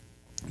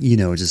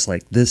 just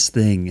like this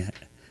thing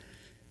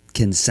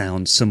can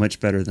sound so much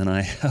better than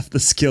I have the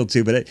skill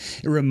to, but it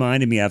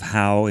reminded me of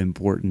how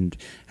important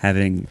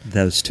having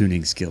those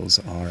tuning skills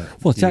are.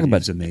 Well,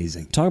 it's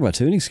amazing. Talk about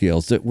tuning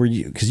skills.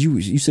 Because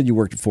you said you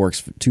worked at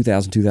Forks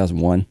 2000,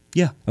 2001?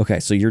 Yeah. Okay,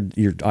 so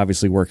you're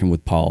obviously working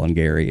with Paul and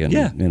Gary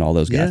and all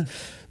those guys. Yeah.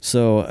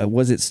 So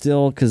was it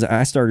still, because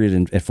I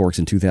started at Forks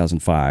in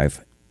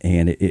 2005,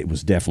 and it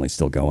was definitely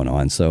still going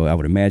on. So I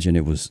would imagine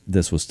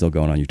this was still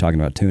going on. You're talking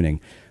about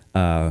tuning.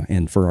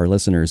 And for our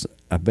listeners,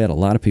 I bet a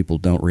lot of people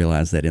don't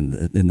realize that in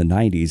the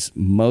 90s,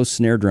 most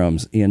snare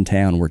drums in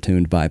town were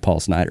tuned by Paul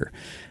Snyder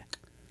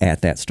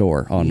at that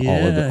store on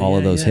all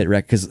of those hit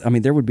records. Because I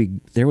mean, there would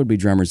be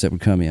drummers that would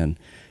come in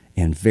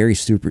and very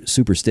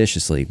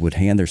superstitiously would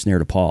hand their snare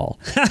to Paul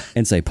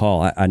and say,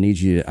 "Paul, I need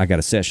you. I got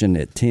a session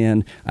at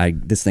 10.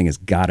 This thing has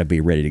got to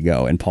be ready to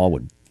go." And Paul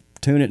would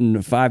tune it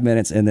in 5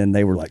 minutes, and then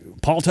they were like,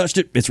 "Paul touched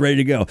it, it's ready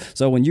to go."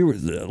 So when you were,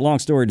 long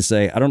story to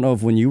say, I don't know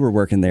if when you were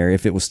working there,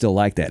 if it was still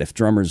like that, if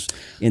drummers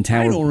in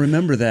town. I don't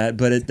remember that,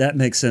 but that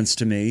makes sense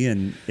to me.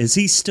 And is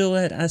he still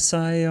at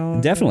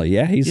SIR? Definitely,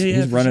 yeah.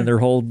 He's running their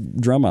whole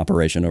drum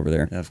operation over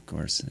there. Of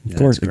course.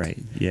 That's great.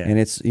 Yeah. And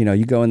it's,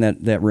 you go in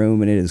that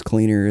room and it is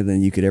cleaner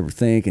than you could ever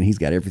think, and he's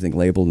got everything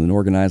labeled and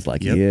organized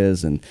like he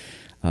is. And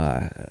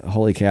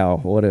holy cow,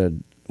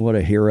 what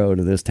a hero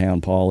to this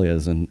town Paul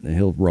is, and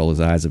he'll roll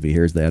his eyes if he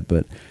hears that,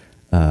 but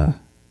I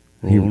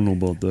don't know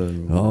about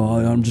that.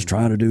 Oh, I'm just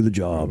trying to do the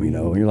job, And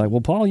you're like,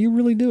 well, Paul, you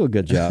really do a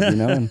good job,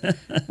 And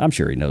I'm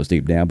sure he knows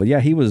deep down, but yeah,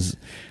 he was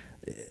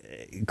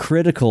a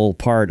critical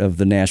part of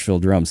the Nashville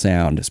drum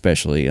sound,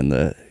 especially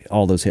in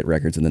all those hit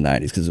records in the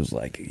 90s, because it was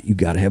like, you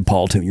got to have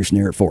Paul tune your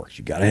snare at Forks.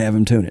 You got to have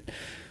him tune it.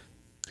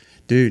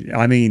 Dude,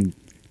 I mean,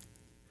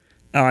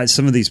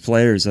 some of these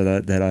players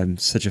that I'm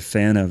such a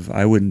fan of,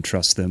 I wouldn't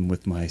trust them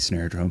with my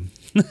snare drum.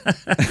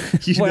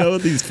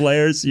 These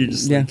players, you're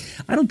just like,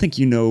 I don't think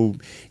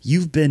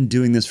you've been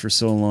doing this for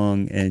so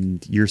long,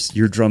 and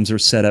your drums are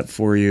set up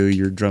for you,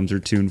 your drums are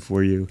tuned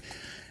for you.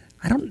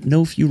 I don't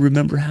know if you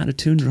remember how to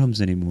tune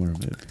drums anymore,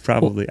 but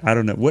probably. I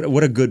don't know.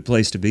 What a good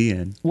place to be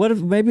in. What if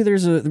maybe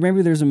there's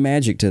a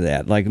magic to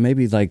that?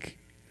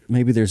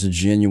 Maybe there's a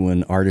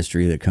genuine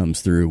artistry that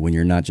comes through when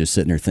you're not just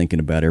sitting there thinking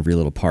about every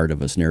little part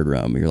of a snare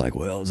drum. You're like,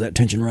 well, is that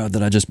tension rod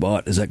that I just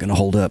bought, is that going to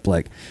hold up?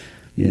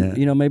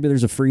 Maybe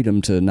there's a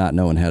freedom to not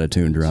knowing how to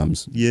tune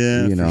drums.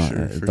 Yeah,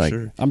 for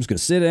sure. I'm just going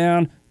to sit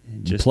down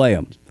and play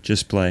them.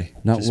 Just play.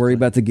 Not worry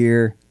about the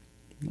gear.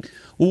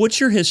 Well, what's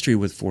your history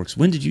with Forks?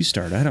 When did you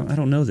start? I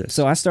don't know this.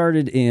 So I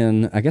started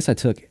I guess I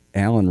took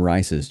Alan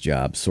Rice's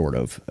job, sort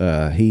of.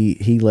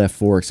 He left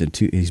Forks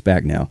he's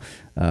back now.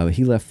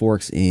 He left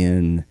Forks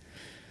in,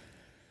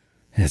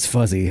 it's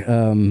fuzzy,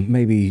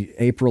 maybe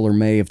April or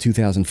May of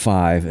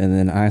 2005, and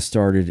then I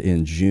started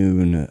in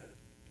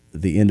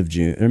the end of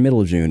June, or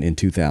middle of June in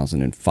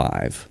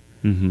 2005.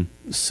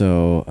 Mm-hmm.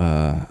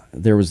 So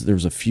there was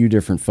a few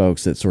different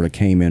folks that sort of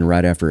came in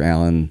right after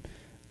Alan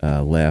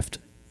left,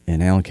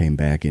 and Alan came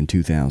back in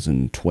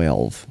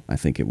 2012, I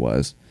think it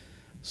was.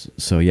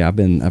 So yeah, I've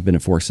been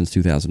at Forks since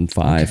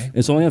 2005. Okay.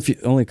 It's only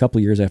a couple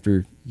of years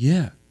after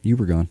you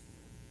were gone.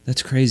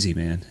 That's crazy,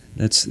 man.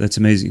 That's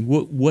amazing.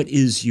 What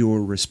is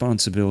your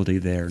responsibility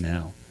there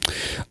now?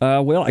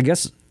 Well, I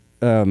guess.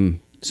 So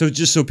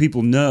just so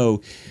people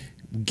know,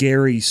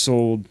 Gary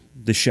sold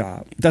the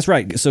shop. That's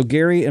right. So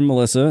Gary and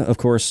Melissa, of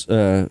course,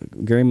 Gary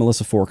and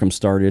Melissa Forkham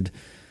started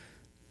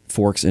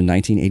Forks in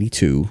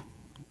 1982.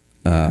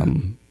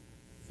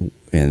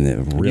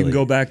 And really, you can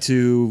go back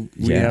to,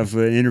 we have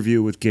an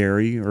interview with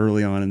Gary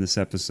early on in this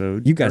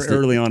episode. You guys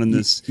early on in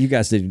this you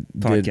guys did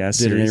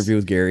an interview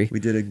with Gary. We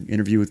did an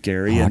interview with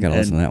Gary. I got to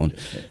listen to that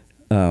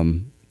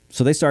one.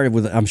 So they started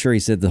with, I'm sure he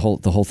said the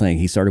whole thing.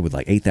 He started with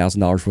like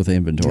 $8,000 worth of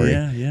inventory.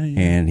 Yeah.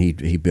 And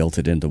he built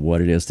it into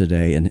what it is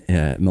today. And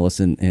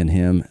Melissa and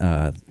him,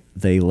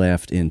 they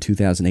left in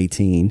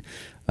 2018.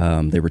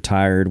 They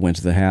retired, went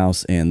to the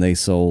house, and they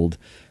sold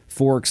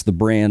Forks, the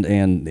brand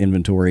and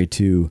inventory,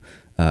 to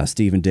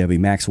Steve and Debbie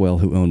Maxwell,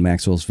 who own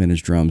Maxwell's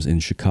Vintage Drums in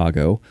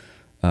Chicago.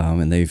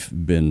 And they've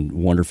been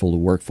wonderful to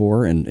work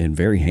for and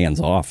very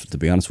hands-off, to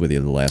be honest with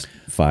you, the last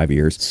 5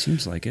 years.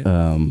 Seems like it.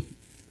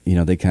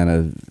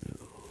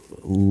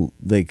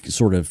 They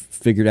sort of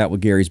figured out what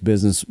Gary's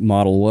business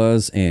model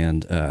was,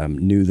 and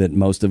knew that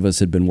most of us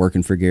had been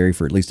working for Gary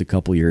for at least a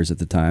couple years at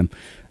the time.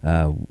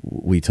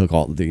 We took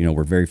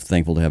we're very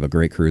thankful to have a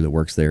great crew that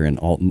works there, and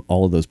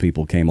all of those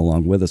people came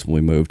along with us when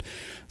we moved.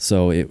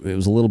 So it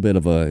was a little bit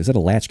of is that a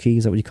latchkey?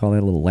 Is that what you call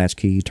that? A little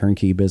latchkey,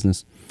 turnkey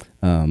business?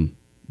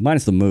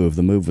 Minus the move.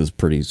 The move was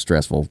pretty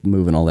stressful,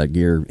 moving all that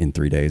gear in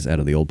 3 days out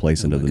of the old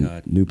place into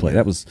the new place. Yeah.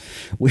 That was,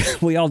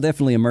 we all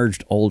definitely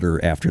emerged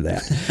older after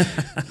that.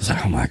 It's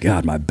like, oh my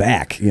God, my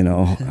back,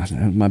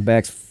 my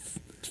back's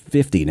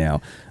 50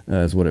 now,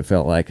 is what it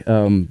felt like.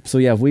 So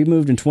yeah, we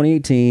moved in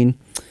 2018,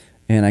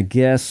 and I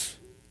guess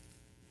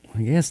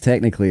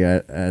technically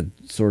I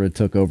sort of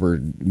took over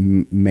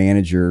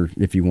manager,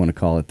 if you want to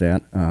call it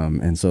that.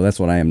 And so that's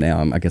what I am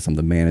now. I guess I'm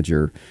the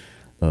manager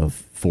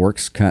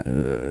Forks,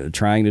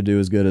 trying to do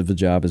as good of a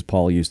job as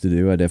Paul used to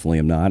do. I definitely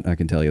am not. I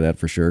can tell you that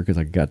for sure because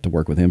I got to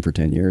work with him for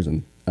 10 years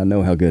and I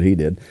know how good he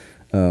did.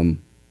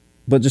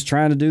 But just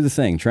trying to do the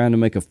thing, trying to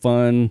make a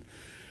fun,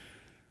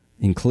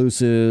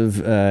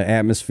 inclusive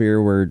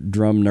atmosphere where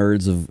drum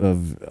nerds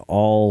of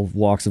all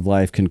walks of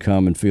life can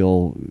come and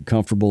feel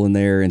comfortable in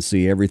there and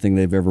see everything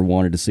they've ever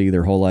wanted to see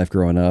their whole life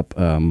growing up.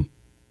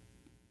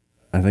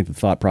 I think the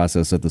thought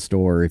process at the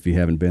store, if you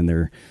haven't been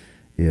there,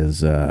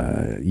 is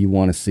you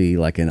want to see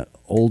like an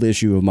old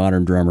issue of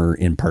Modern Drummer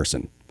in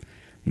person.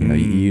 You know,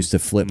 you used to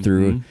flip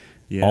through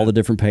all the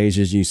different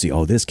pages. You see,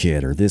 oh, this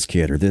kid or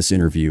this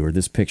interview or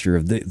this picture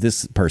of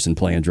this person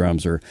playing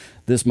drums or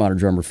this Modern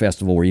Drummer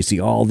festival where you see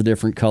all the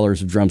different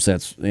colors of drum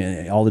sets,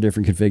 all the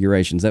different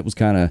configurations. That was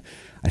kind of,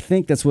 I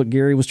think that's what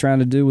Gary was trying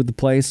to do with the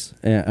place,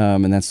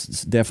 and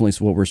that's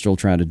definitely what we're still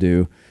trying to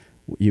do.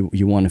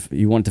 You want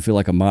it to feel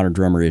like a Modern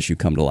Drummer issue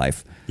come to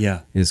life.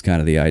 Yeah, is kind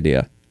of the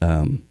idea.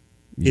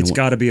 It's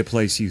got to be a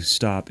place you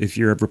stop if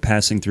you're ever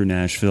passing through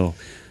Nashville.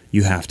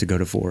 You have to go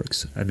to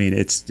Forks. I mean,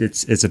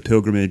 it's a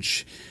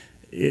pilgrimage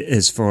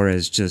as far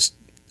as just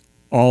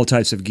all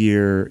types of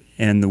gear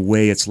and the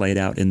way it's laid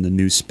out in the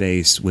new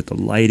space with the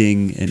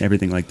lighting and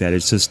everything like that.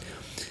 It's just,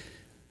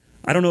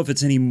 I don't know if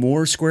it's any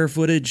more square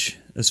footage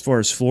as far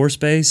as floor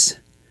space,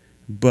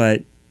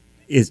 but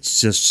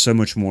it's just so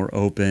much more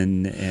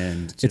open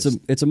and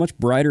it's a much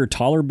brighter,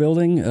 taller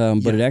building,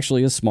 but it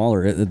actually is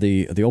smaller.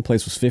 The old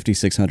place was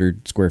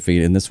 5,600 square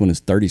feet, and this one is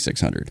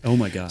 3,600. Oh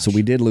my gosh! So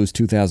we did lose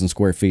 2,000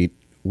 square feet.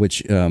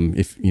 Which,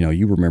 if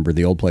you remember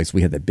the old place,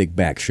 we had that big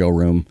back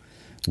showroom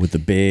with the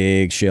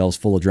big shelves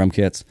full of drum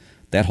kits.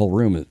 That whole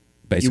room is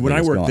basically when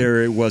I worked gone.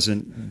 there, it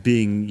wasn't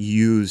being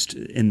used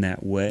in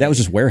that way. That was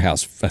just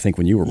warehouse, I think,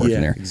 when you were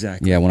working there.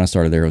 Exactly. Yeah, when I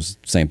started there, it was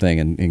the same thing,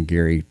 and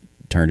Gary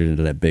turned it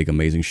into that big,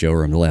 amazing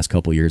showroom the last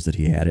couple of years that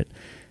he had it.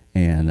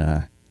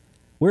 And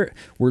we're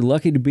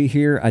lucky to be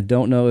here. I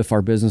don't know if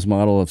our business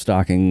model of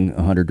stocking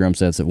 100 drum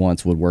sets at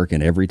once would work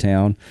in every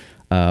town.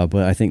 But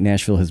I think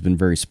Nashville has been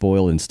very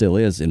spoiled and still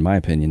is, in my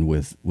opinion,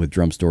 with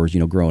drum stores. You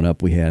know, growing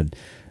up, we had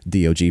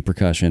DOG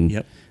Percussion.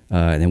 Yep.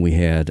 And then we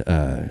had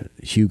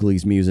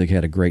Hughley's Music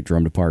had a great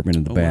drum department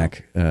in the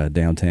back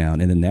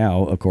downtown. And then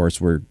now, of course,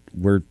 we're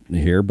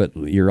here, but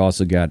you're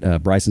also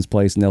got Bryson's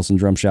Place, Nelson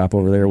Drum Shop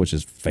over there, which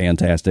is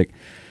fantastic.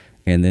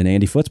 And then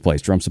Andy Foot's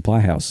place, Drum Supply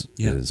House,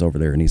 is over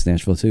there in East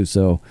Nashville too.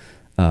 So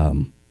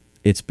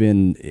it's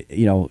been,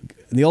 in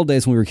the old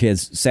days when we were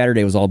kids,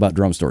 Saturday was all about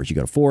drum stores. You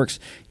go to Forks,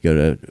 you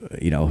go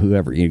to,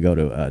 whoever, you go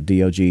to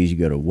DOG's, you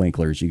go to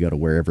Winkler's, you go to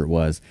wherever it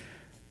was.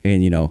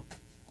 And,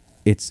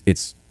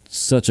 it's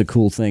such a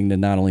cool thing to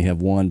not only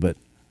have one, but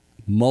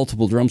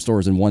multiple drum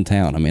stores in one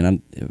town. I mean,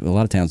 a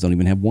lot of towns don't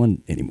even have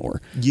one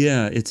anymore.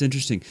 Yeah, it's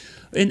interesting.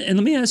 And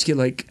let me ask you,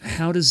 like,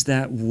 how does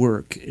that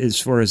work as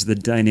far as the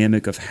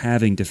dynamic of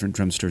having different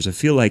drum stores? I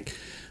feel like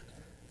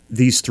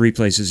these three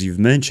places you've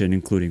mentioned,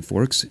 including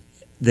Forks,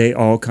 they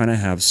all kind of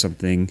have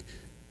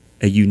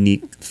a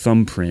unique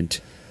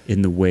thumbprint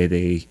in the way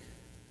the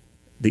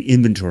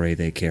inventory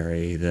they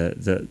carry, the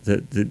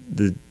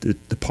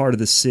part of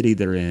the city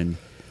they're in.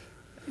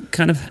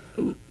 Kind of,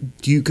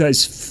 do you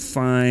guys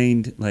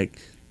find like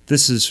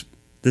this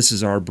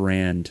is our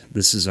brand,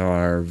 this is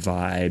our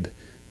vibe,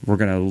 we're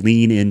gonna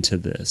lean into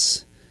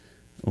this,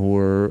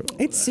 or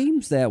it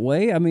seems that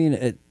way? I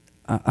mean,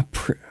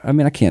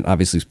 I can't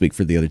obviously speak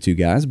for the other two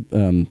guys.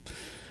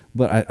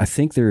 But I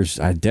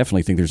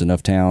definitely think there's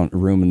enough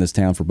room in this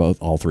town for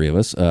all three of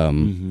us.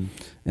 And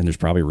there's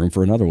probably room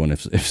for another one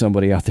if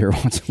somebody out there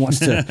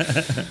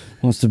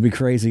wants to be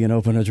crazy and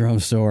open a drum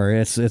store.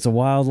 It's a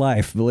wild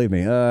life, believe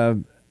me.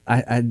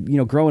 I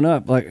growing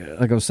up, like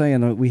I was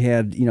saying, we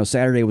had,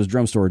 Saturday was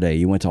drum store day.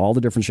 You went to all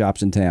the different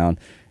shops in town,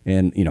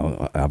 and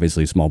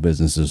obviously small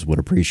businesses would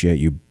appreciate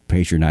you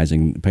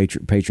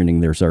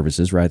patroning their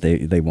services, right?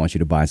 They want you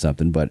to buy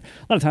something, but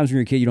a lot of times when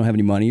you're a kid, you don't have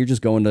any money. You're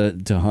just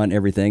going to hunt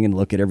everything and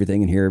look at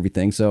everything and hear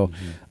everything. So,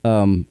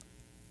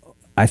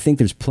 I think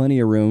there's plenty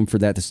of room for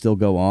that to still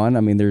go on.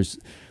 I mean,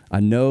 I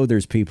know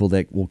there's people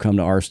that will come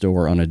to our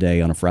store on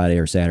a Friday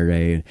or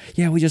Saturday. And,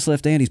 yeah, we just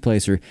left Andy's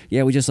place, or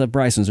yeah, we just left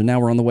Bryson's, or now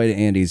we're on the way to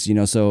Andy's.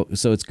 So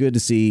it's good to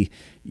see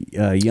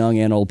young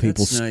and old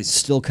people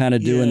still kind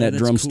of doing that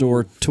drum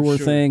store tour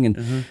thing.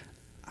 And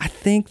I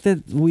think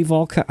that we've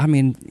all. I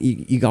mean,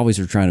 you always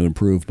are trying to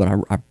improve, but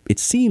it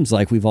seems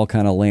like we've all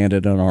kind of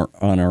landed on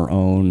our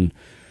own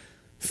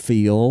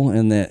feel,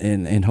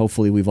 and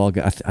hopefully we've all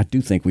got. I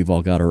do think we've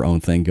all got our own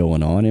thing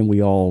going on,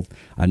 and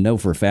I know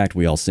for a fact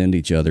we all send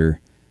each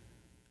other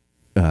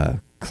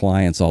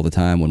clients all the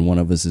time when one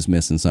of us is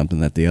missing something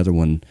that the other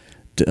one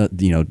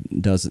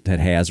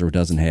has or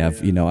doesn't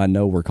have. I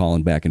know we're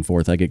calling back and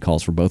forth. I get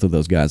calls for both of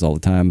those guys all the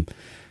time,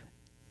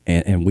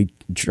 and we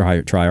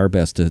try our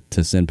best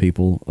to send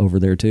people over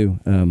there too.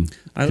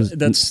 I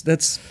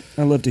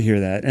love to hear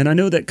that, and I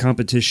know that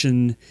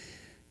competition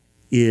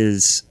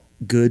is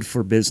good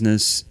for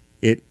business.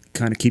 It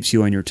kind of keeps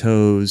you on your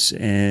toes,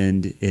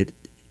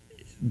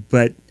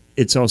 but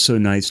it's also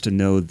nice to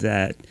know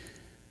that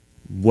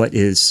what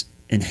is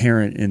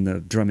inherent in the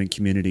drumming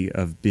community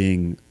of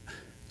being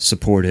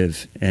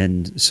supportive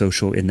and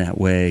social in that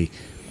way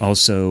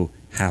also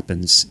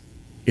happens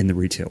in the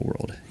retail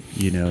world,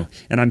 and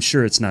I'm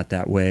sure it's not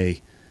that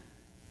way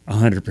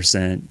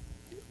 100%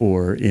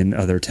 or in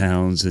other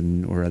towns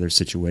or other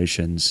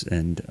situations,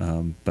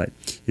 but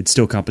it's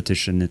still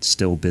competition, it's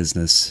still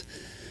business,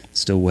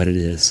 still what it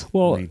is.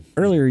 Well,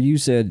 earlier you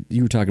said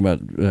you were talking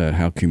about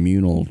how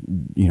communal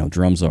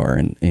drums are,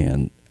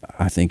 and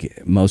I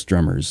think most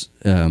drummers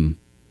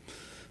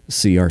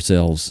see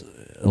ourselves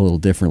a little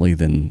differently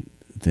than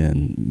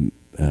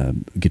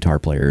guitar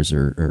players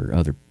or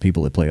other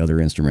people that play other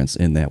instruments,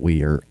 in that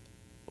we're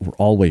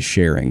always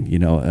sharing.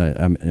 You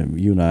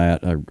and I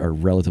are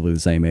relatively the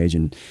same age,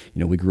 and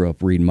we grew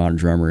up reading Modern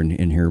Drummer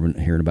and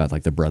hearing about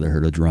like the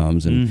Brotherhood of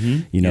Drums,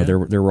 and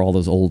there were all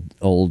those old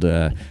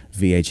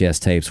VHS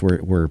tapes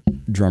where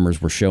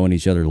drummers were showing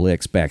each other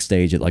licks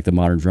backstage at like the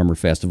Modern Drummer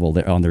Festival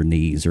on their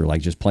knees, or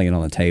like just playing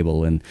on the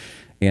table. And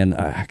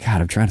God,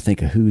 I'm trying to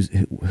think of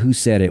who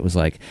said it. It was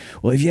like,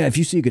 well, if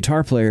you see a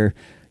guitar player,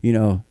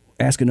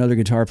 ask another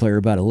guitar player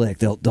about a lick,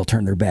 they'll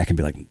turn their back and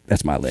be like,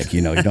 "That's my lick."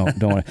 You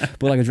don't want to.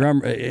 But like a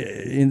drummer,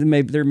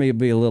 there may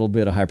be a little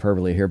bit of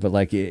hyperbole here, but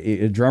like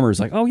a drummer's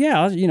like, "Oh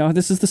yeah,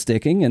 this is the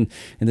sticking, and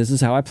this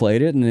is how I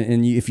played it,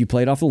 and if you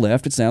played off the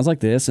left, it sounds like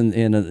this." And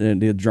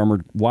the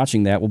drummer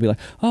watching that will be like,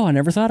 "Oh, I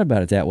never thought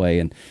about it that way."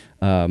 And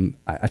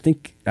I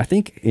think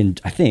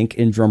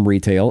in drum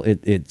retail,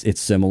 it's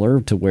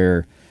similar to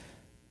where,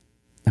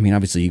 I mean,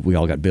 obviously we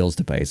all got bills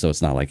to pay, so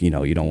it's not like you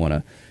don't want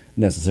to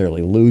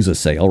necessarily lose a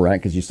sale,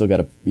 right? Because you still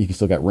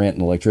got rent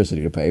and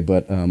electricity to pay.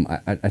 But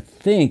I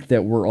think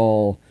that we're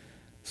all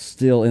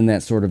still in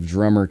that sort of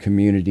drummer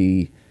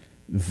community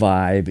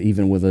vibe,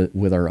 even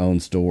with our own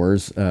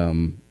stores,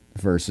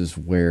 versus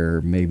where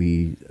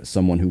maybe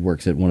someone who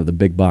works at one of the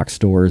big box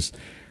stores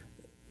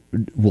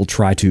will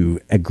try to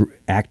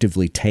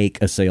actively take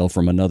a sale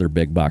from another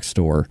big box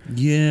store.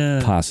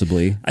 Yeah,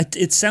 possibly.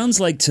 It sounds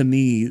like to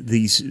me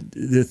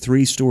the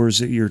three stores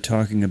that you're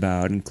talking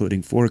about,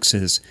 including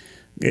Forks,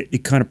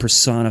 it kind of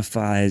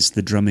personifies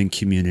the drumming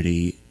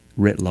community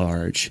writ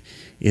large,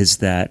 is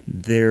that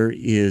there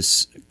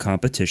is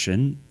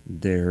competition,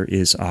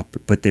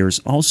 but there's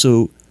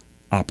also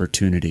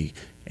opportunity,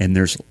 and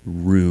there's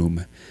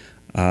room.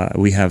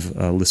 We have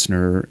a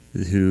listener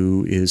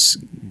who is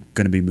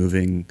going to be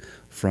moving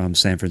from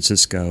San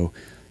Francisco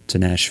to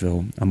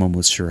Nashville. I'm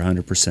almost sure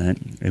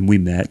 100%. And we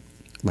met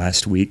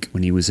last week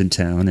when he was in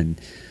town,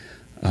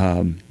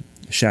 and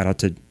shout out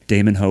to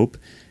Damon Hope.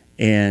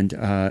 And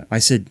I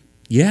said,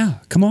 yeah,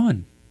 come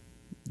on.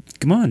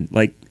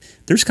 Like,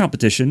 there's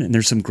competition, and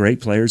there's some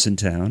great players in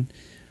town,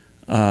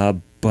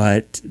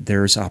 but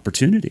there's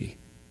opportunity.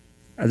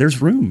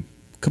 There's room.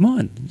 Come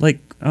on. Like,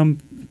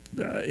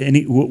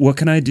 what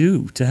can I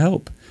do to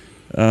help?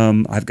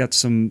 I've got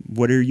some.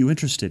 What are you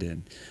interested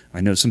in? I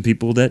know some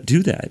people that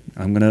do that.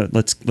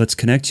 Let's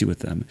connect you with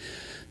them.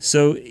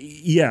 So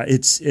yeah,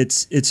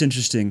 it's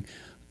interesting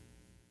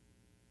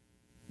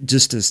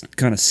just to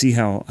kind of see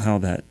how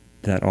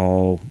that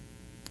all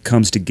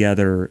comes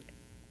together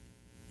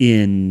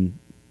in,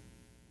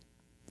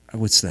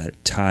 what's that,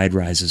 tide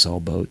rises all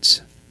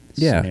boats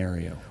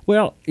scenario.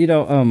 Well, I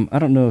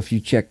don't know if you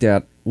checked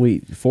out,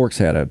 Forks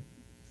had a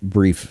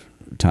brief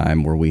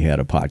time where we had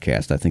a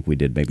podcast. I think we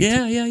did maybe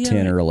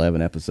 10 or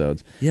 11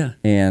 episodes. Yeah.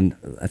 And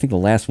I think the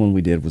last one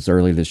we did was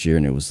early this year,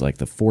 and it was like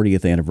the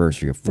 40th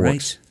anniversary of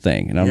Forks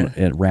thing. And I'm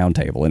at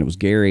Roundtable, and it was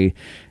Gary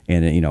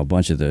and a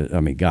bunch of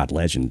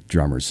legend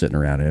drummers sitting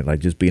around it. Like,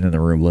 just being in the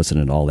room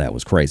listening to all that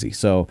was crazy.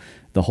 So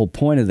the whole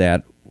point of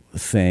that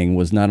thing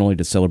was not only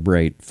to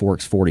celebrate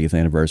Forks' 40th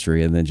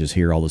anniversary and then just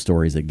hear all the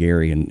stories that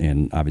Gary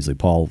and obviously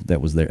Paul that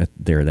was there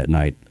that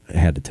night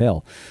had to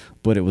tell,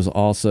 but it was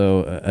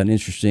also an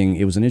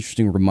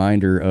interesting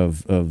reminder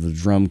of the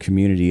drum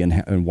community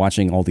and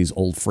watching all these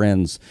old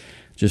friends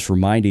just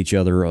remind each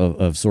other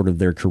of sort of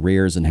their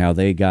careers and how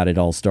they got it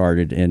all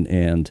started.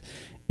 And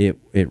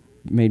it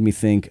made me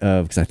think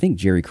of, because I think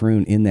Jerry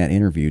Kroon in that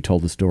interview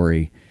told the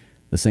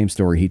same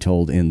story he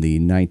told in the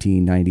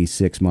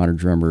 1996 Modern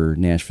Drummer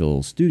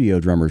Nashville Studio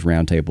Drummers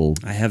Roundtable.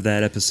 I have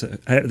that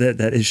episode,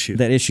 that issue.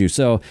 That issue.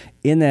 So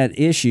in that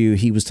issue,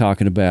 he was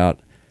talking about,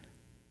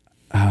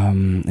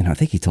 and I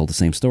think he told the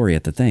same story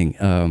at the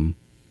thing.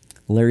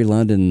 Larry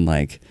London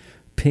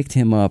picked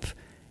him up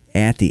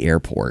at the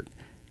airport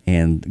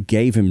and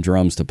gave him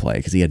drums to play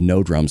because he had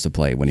no drums to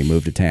play when he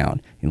moved to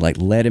town. And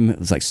let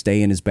him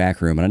stay in his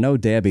back room. And I know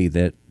Debbie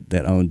that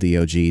owned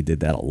DOG did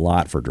that a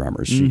lot for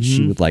drummers.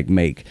 She would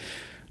make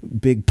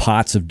big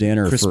pots of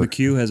dinner. Chris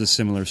McHugh has a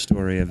similar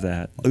story of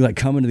that.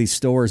 Coming to these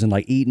stores and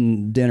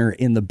eating dinner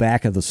in the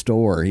back of the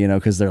store,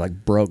 because they're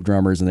broke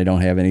drummers and they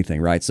don't have anything,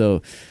 right?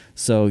 So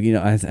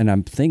I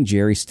think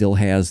Jerry still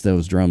has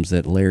those drums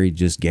that Larry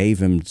just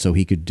gave him so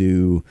he could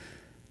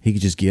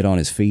just get on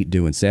his feet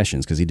doing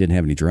sessions because he didn't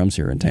have any drums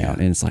here in town.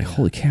 Yeah. And it's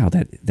holy cow,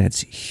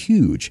 that's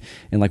huge.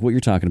 And what you're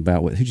talking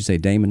about, who'd you say,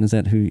 Damon? Is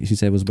that who you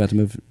said was about to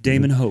move?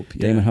 Damon Hope.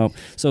 Yeah. Damon Hope.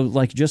 So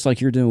just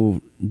like you're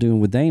doing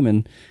with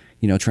Damon,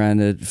 trying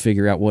to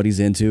figure out what he's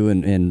into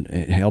and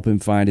help him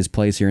find his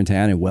place here in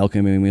town and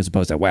welcome him as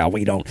opposed to, wow,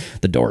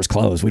 the door's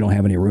closed. We don't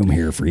have any room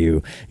here for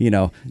you.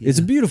 It's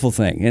a beautiful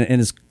thing.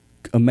 And it's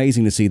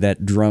amazing to see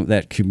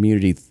that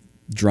community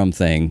drum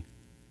thing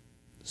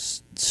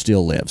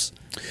still lives.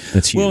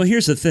 That's huge. Well,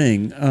 here's the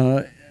thing.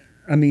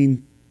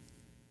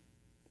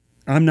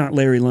 I'm not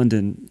Larry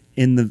London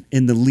in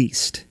the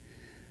least,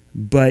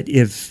 but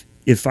if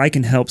I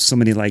can help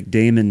somebody like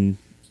Damon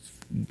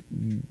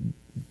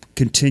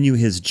continue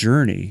his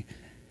journey,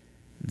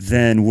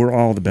 then we're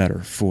all the better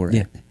for it.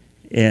 Yeah.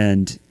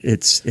 And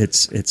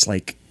it's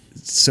like,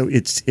 so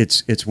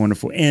it's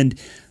wonderful. And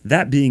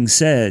that being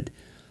said,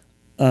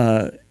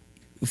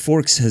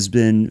 Forks has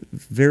been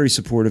very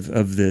supportive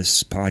of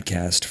this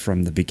podcast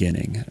from the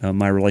beginning.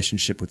 My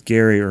relationship with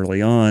Gary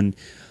early on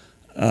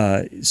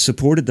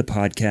supported the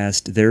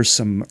podcast. There's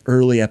some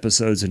early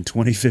episodes in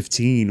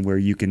 2015 where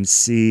you can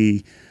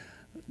see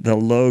the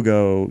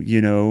logo,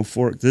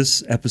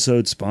 this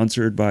episode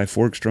sponsored by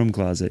Forks Drum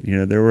Closet.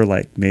 There were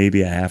like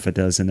maybe a half a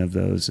dozen of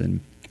those, and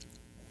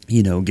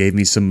gave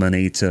me some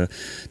money to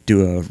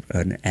do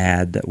an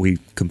ad that we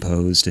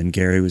composed. And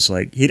Gary was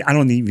like, I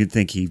don't even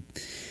think he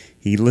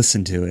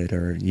listened to it,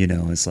 or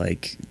it's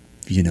like,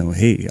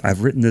 hey,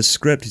 I've written this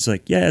script. He's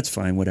like, yeah, it's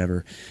fine,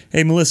 whatever.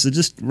 Hey, Melissa,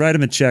 just write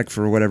him a check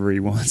for whatever he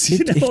wants. He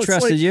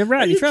trusted you,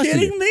 right? He trusted you.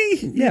 Are you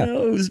kidding me? Yeah,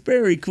 it was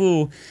very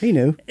cool. He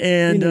knew,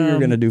 and he knew you were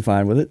going to do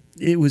fine with it.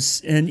 It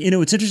was, and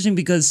it's interesting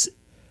because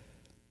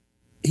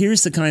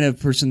here's the kind of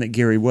person that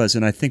Gary was,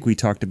 and I think we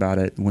talked about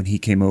it when he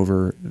came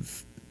over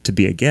to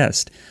be a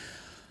guest.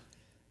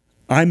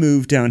 I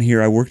moved down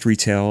here. I worked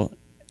retail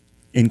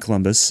in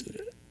Columbus.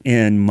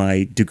 And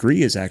my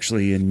degree is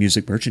actually in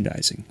music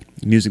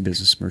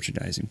business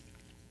merchandising.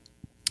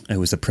 I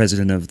was the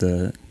president of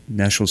the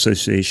Nashville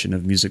Association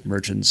of Music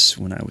Merchants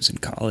when I was in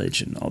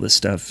college and all this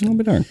stuff. Oh,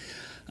 but darn.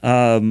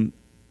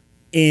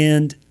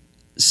 And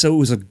so it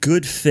was a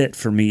good fit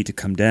for me to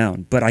come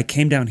down. But I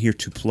came down here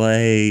to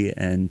play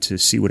and to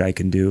see what I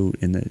can do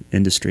in the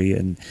industry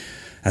and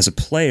as a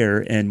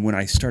player. And when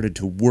I started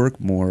to work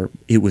more,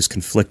 it was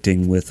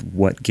conflicting with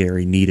what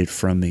Gary needed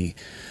from me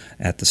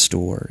at the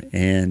store.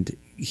 And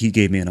he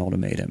gave me an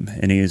ultimatum,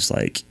 and he was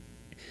like,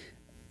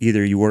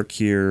 either you work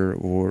here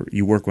or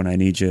you work when I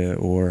need you,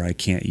 or I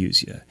can't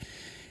use you.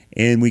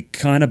 And we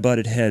kind of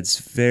butted heads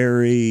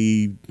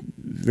very,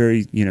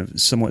 very,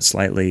 somewhat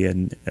slightly.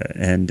 And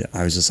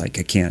I was just like,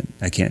 I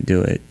can't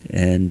do it.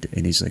 And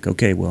he's like,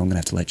 okay, well, I'm going to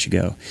have to let you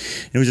go.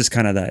 And it was just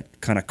kind of that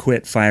kind of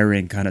quit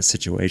firing kind of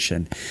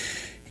situation.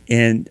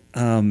 And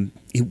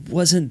it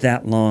wasn't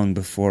that long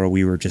before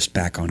we were just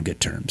back on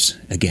good terms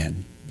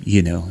again.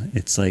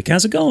 It's like,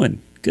 how's it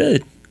going?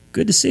 Good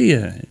to see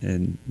you.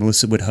 And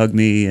Melissa would hug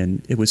me,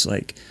 and it was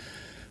like,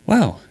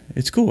 wow,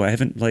 it's cool. I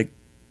haven't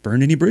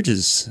burned any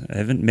bridges. I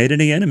haven't made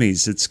any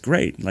enemies. It's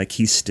great. Like,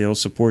 he still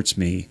supports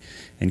me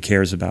and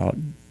cares about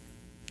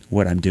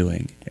what I'm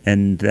doing.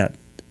 And that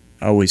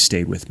always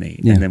stayed with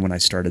me. Yeah. And then when I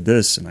started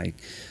this and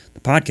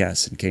the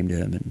podcast and came to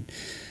him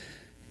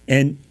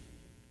and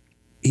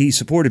he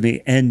supported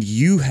me, and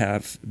you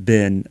have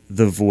been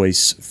the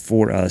voice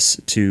for us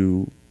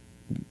to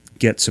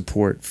get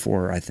support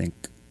for, I think,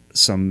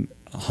 some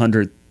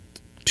 100,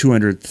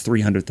 200,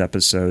 300th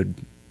episode.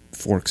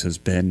 Forks has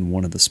been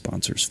one of the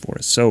sponsors for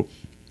us. So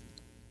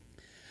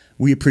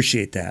we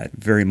appreciate that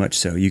very much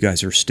so. You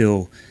guys are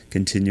still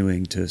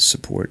continuing to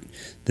support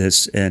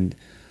this, and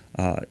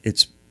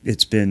it's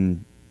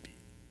been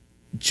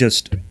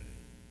just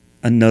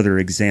another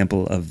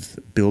example of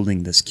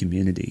building this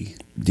community.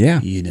 Yeah.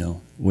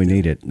 We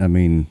need it. I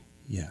mean,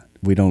 yeah.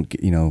 We don't,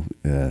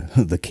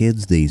 the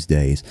kids these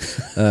days,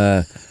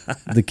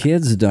 the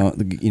kids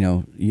don't,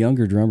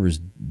 younger drummers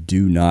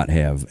do not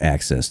have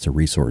access to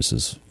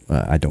resources,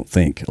 I don't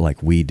think,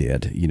 like we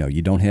did.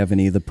 You don't have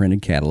any of the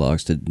printed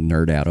catalogs to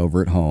nerd out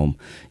over at home.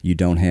 You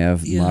don't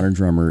have Modern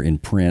Drummer in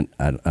print,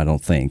 I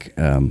don't think.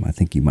 I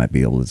think you might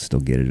be able to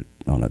still get it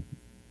on a...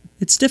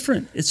 It's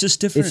different. It's just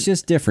different. It's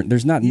just different.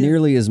 There's not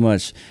nearly as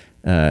much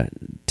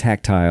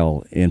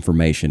tactile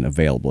information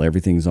available.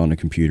 Everything's on a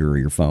computer or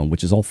your phone,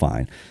 which is all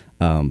fine.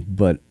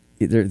 But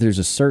there's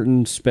a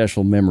certain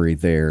special memory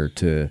there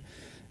to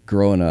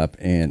growing up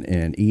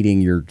and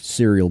eating your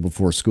cereal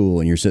before school,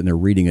 and you're sitting there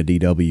reading a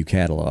DW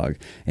catalog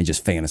and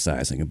just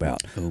fantasizing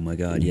about, oh my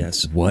God,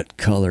 yes, what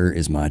color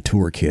is my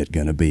tour kit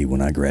going to be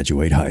when I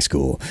graduate high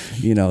school?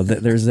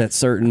 There's that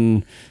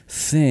certain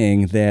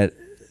thing that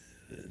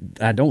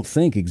I don't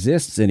think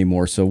exists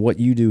anymore. So what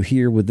you do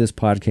here with this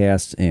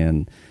podcast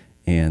and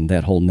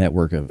that whole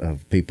network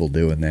of people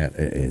doing that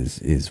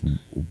is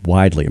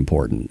widely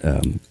important.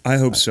 I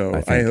hope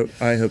so.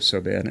 I hope so,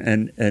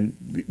 Ben.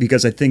 And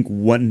because I think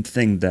one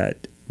thing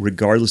that,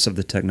 regardless of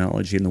the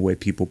technology and the way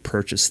people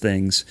purchase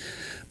things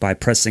by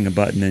pressing a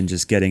button and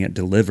just getting it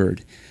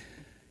delivered,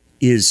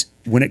 is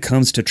when it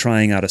comes to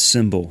trying out a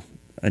cymbal,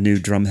 a new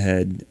drum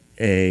head,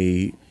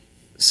 a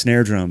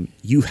snare drum,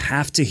 you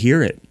have to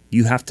hear it.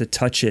 You have to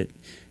touch it.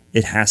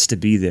 It has to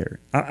be there.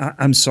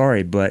 I'm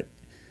sorry, but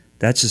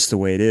that's just the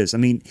way it is. I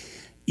mean,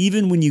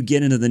 even when you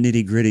get into the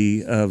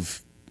nitty-gritty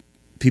of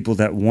people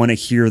that want to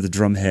hear the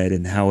drum head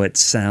and how it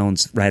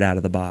sounds right out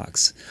of the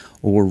box,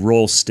 or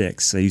roll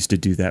sticks. I used to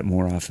do that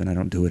more often. I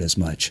don't do it as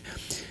much.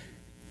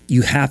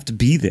 You have to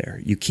be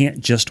there. You can't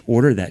just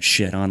order that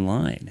shit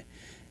online.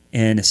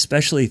 And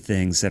especially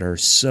things that are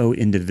so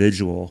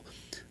individual,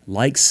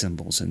 like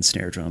cymbals and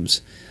snare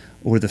drums,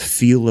 or the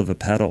feel of a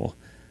pedal.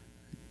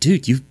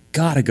 Dude, you've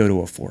got to go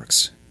to a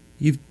Forks.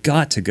 You've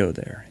got to go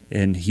there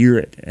and hear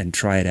it and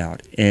try it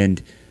out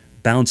and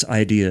bounce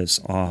ideas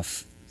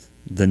off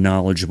the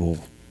knowledgeable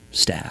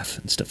staff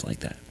and stuff like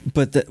that.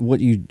 But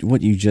what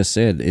you just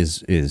said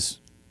is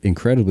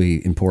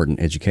incredibly important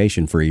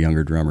education for a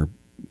younger drummer,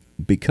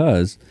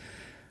 because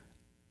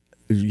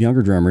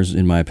younger drummers,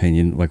 in my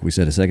opinion, like we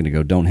said a second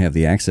ago, don't have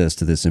the access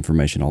to this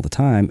information all the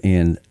time.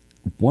 And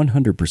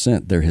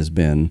 100% there has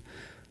been,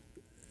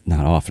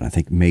 not often, I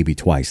think maybe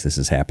twice this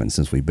has happened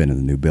since we've been in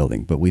the new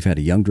building, but we've had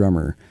a young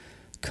drummer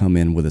come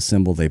in with a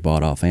cymbal they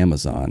bought off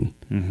Amazon.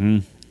 Mm-hmm.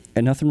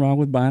 And nothing wrong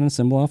with buying a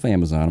cymbal off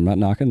Amazon. I'm not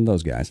knocking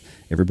those guys.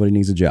 Everybody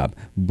needs a job.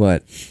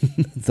 But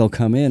they'll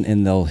come in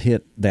and they'll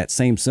hit that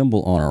same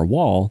cymbal on our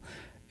wall,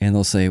 and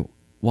they'll say,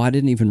 well, I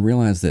didn't even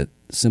realize that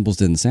cymbals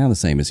didn't sound the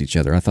same as each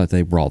other. I thought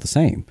they were all the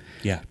same.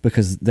 Yeah.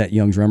 Because that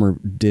young drummer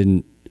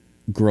didn't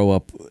grow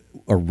up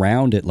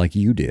around it like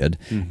you did,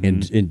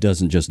 and it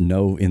doesn't just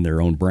know in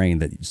their own brain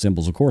that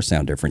cymbals, of course,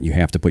 sound different. You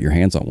have to put your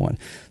hands on one.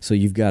 So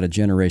you've got a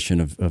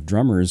generation of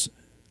drummers.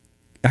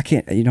 I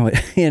can't,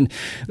 and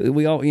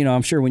we all,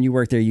 I'm sure when you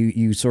worked there,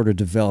 you sort of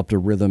developed a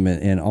rhythm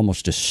and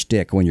almost a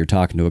shtick when you're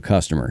talking to a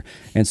customer.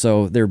 And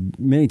so there are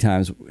many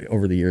times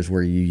over the years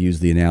where you use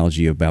the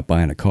analogy about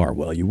buying a car.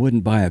 Well, you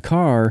wouldn't buy a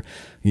car,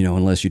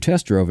 unless you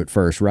test drove it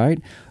first,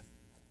 right?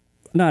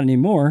 Not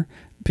anymore.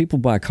 People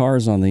buy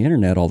cars on the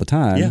internet all the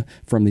time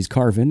from these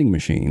car vending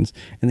machines,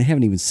 and they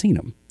haven't even seen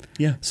them.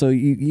 Yeah. So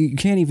you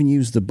can't even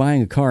use the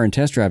buying a car and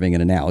test driving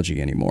an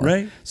analogy anymore.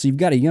 Right. So you've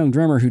got a young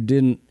drummer who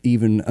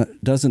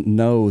doesn't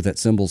know that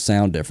cymbals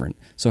sound different.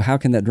 So how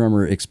can that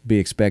drummer be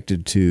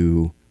expected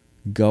to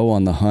go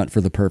on the hunt for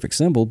the perfect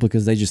cymbal,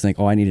 because they just think,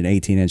 I need an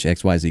 18-inch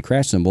XYZ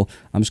crash cymbal.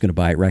 I'm just going to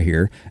buy it right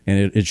here,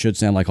 and it should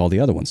sound like all the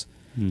other ones.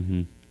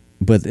 Mm-hmm.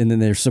 And then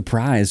they're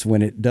surprised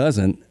when it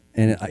doesn't,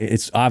 and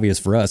it's obvious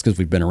for us because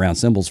we've been around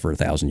cymbals for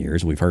 1,000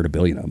 years and we've heard a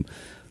billion of them.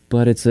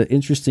 But it's an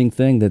interesting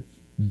thing that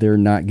they're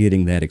not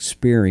getting that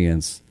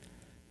experience,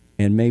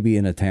 and maybe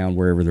in a town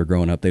wherever they're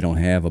growing up, they don't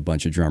have a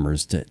bunch of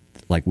drummers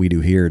like we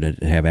do here to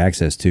have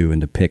access to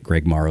and to pick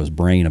Greg Morrow's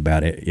brain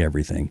about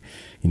everything.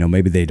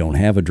 Maybe they don't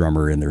have a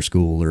drummer in their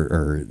school,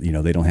 or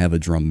they don't have a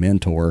drum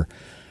mentor,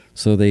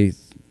 so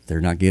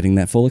they're not getting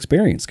that full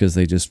experience because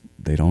they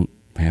don't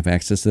have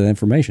access to that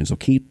information. So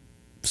keep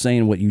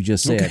saying what you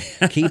just said.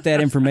 Okay. Keep that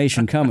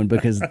information coming,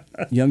 because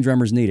young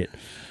drummers need it.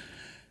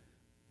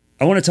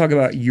 I want to talk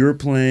about your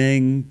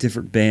playing,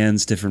 different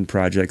bands, different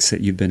projects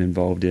that you've been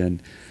involved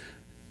in.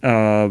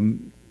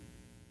 The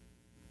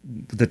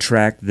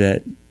track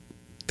that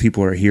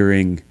people are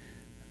hearing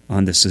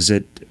on this, is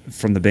it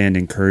from the band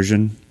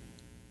Incursion?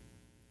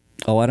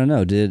 Oh, I don't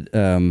know. Did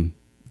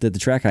the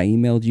track I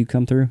emailed you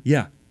come through?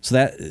 Yeah. So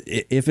that,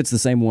 if it's the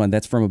same one,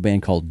 that's from a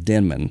band called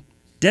Denman.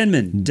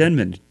 Denman,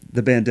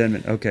 the band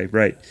Denman. Okay,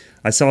 right.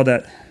 I saw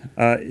that.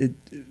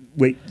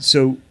 Wait,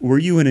 so were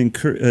you in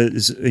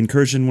is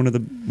Incursion one of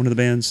the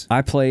bands?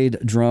 I played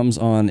drums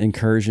on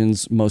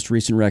Incursion's most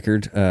recent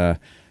record. A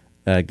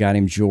guy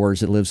named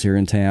George that lives here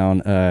in town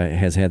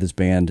has had this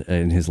band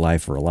in his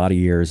life for a lot of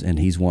years, and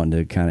he's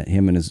wanting to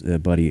him and his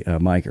buddy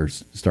Mike are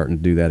starting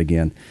to do that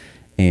again.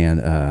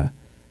 And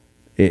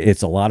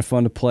it's a lot of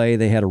fun to play.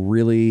 They had a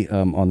really,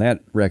 on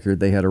that record,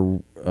 they had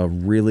a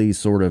really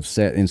sort of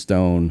set in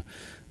stone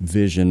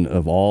vision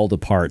of all the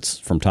parts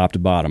from top to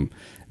bottom.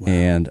 Wow.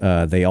 And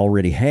they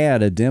already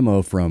had a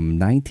demo from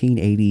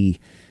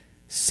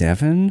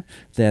 1987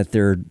 that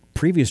their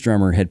previous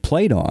drummer had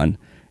played on,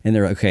 and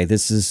they're okay.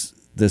 This is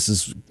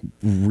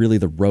really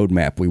the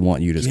roadmap we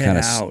want you to kind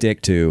of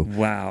stick to.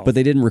 Wow! But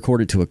they didn't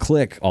record it to a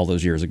click all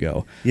those years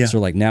ago. Yeah. So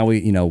like now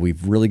we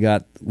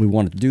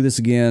wanted to do this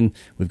again.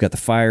 We've got the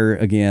fire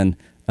again.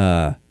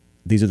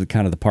 These are the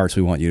kind of the parts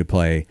we want you to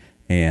play.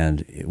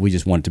 And we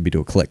just want it to be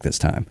to a click this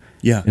time.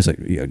 Yeah. It's like,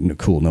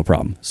 cool, no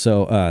problem.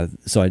 So I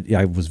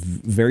was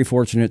very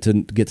fortunate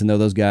to get to know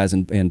those guys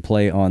and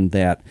play on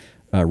that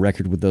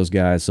record with those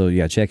guys. So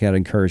yeah, check out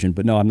Incursion.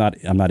 But no, I'm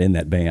not in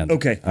that band.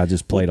 Okay. I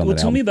just played on that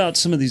tell album. me about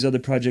some of these other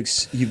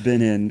projects you've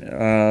been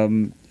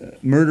in.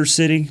 Murder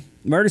City.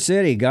 Murder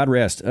City, God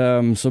rest.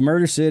 So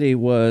Murder City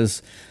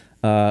was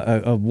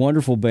a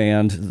wonderful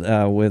band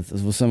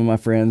with some of my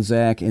friends,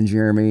 Zach and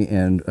Jeremy,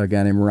 and a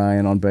guy named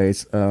Ryan on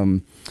bass.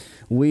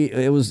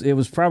 It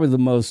was probably the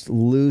most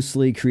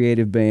loosely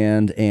creative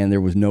band, and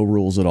there was no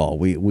rules at all.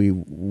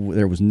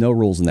 There was no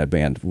rules in that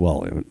band.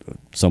 Well,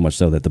 so much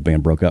so that the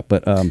band broke up,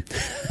 but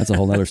that's a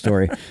whole other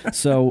story.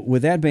 So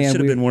with that band,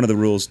 should have been one of the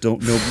rules.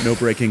 No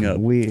breaking up.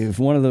 If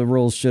one of the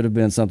rules should have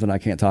been something I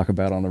can't talk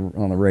about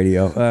on the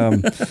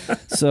radio.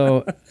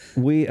 So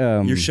we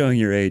you're showing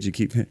your age. You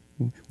keep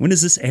When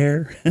does this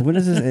air? When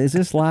is this? Is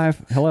this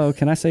live? Hello,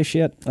 can I say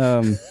shit?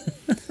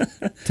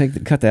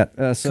 Cut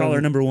that.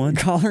 Caller number one.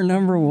 Caller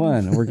number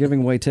one. We're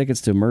giving away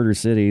tickets to Murder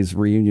City's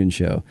reunion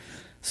show.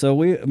 So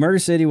Murder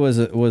City was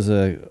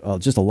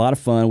just a lot of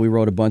fun. We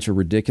wrote a bunch of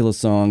ridiculous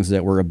songs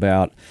that were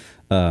about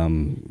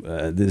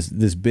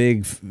this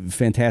big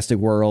fantastic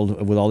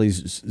world with all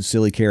these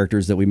silly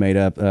characters that we made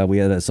up. We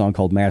had a song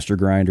called Master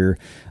Grinder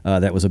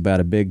that was about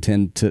a big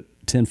 10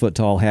 foot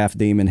tall half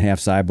demon, half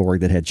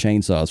cyborg that had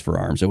chainsaws for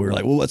arms. So we were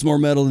like, well, what's more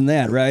metal than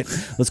that, right?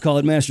 Let's call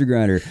it Master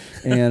Grinder.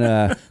 And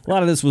a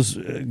lot of this was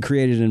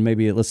created in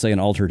maybe, let's say, an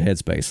altered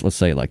headspace. Let's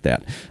say it like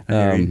that.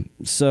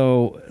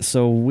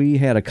 So we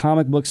had a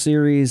comic book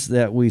series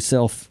that we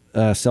self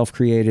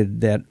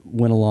created that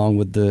went along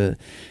with the.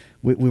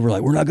 We were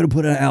like, we're not going to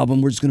put out an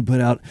album. We're just going to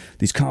put out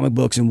these comic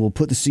books, and we'll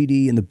put the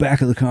CD in the back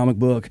of the comic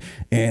book,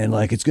 and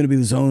like it's going to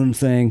be its own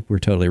thing. We're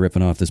totally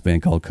ripping off this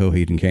band called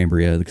Coheed and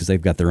Cambria because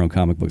they've got their own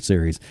comic book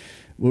series.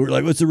 We were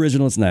like, what's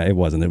original? It's not. It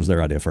wasn't. It was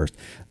their idea first.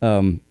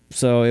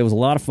 So it was a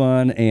lot of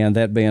fun, and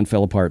that band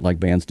fell apart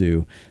like bands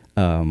do.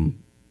 What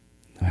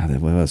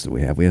else did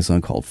we have? We had a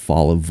song called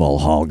Fall of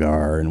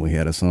Valhalgar, and we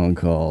had a song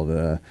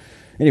called...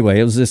 Anyway,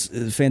 it was this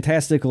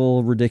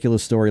fantastical,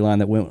 ridiculous storyline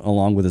that went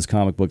along with his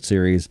comic book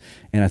series,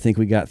 and I think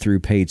we got through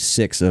page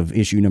 6 of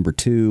issue number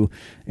 2,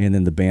 and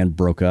then the band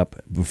broke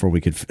up before we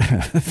could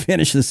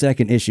finish the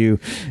second issue,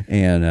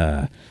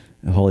 and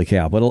holy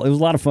cow. But it was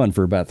a lot of fun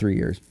for about 3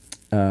 years.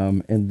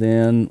 And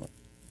then,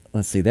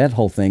 let's see, that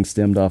whole thing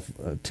stemmed off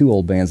 2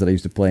 old bands that I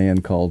used to play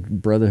in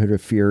called Brotherhood of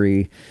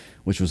Fury,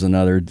 which was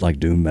another like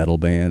doom metal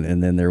band,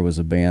 and then there was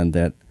a band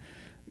that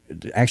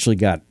actually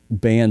got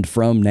banned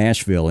from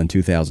Nashville in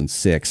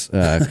 2006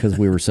 because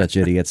we were such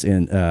idiots.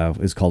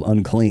 It's called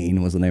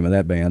Unclean was the name of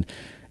that band.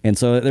 And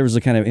so there was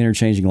a kind of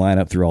interchanging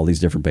lineup through all these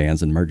different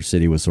bands, and Murder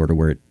City was sort of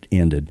where it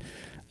ended.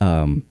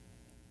 And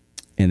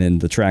then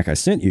the track I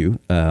sent you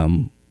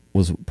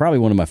was probably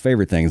one of my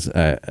favorite things,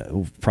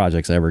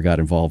 projects I ever got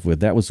involved with.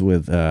 That was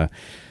with a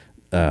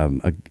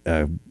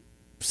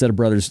set of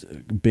brothers,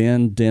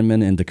 Ben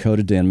Denman and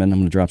Dakota Denman. I'm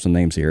going to drop some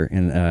names here.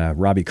 And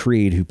Robbie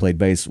Creed, who played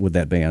bass with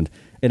that band.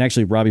 And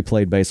actually, Robbie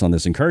played bass on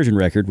this Incursion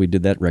record. We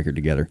did that record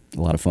together. A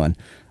lot of fun.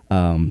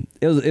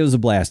 It was a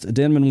blast.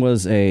 Denman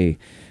was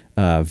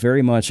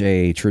very much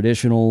a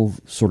traditional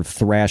sort of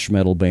thrash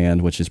metal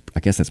band, which is, I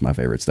guess that's my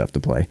favorite stuff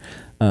to play.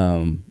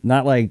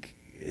 Not like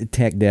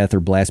tech death or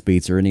blast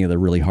beats or any of the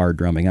really hard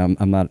drumming.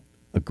 I'm not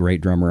a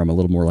great drummer. I'm a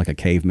little more like a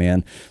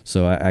caveman.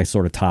 So I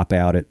sort of top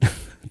out at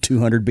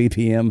 200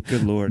 BPM.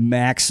 Good Lord.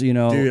 Max, you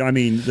know. Dude, I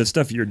mean, the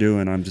stuff you're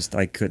doing,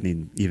 I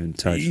couldn't even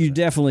touch. You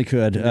definitely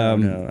could.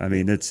 No. I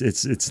mean, it's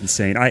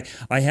insane.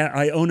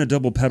 I own a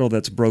double pedal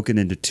that's broken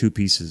into 2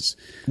 pieces.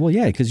 Well,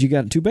 yeah, because you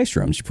got 2 bass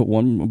drums. You put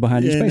one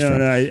behind each bass drum.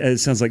 No, it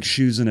sounds like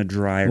shoes in a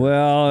dryer.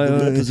 Well, a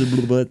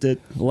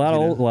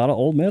lot of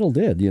old metal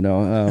did, you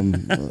know.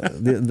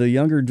 The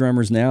younger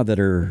drummers now that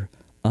are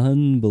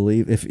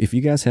unbelievable. If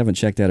you guys haven't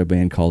checked out a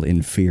band called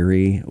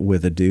Inferi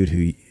with a dude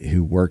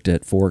who worked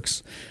at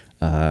Forks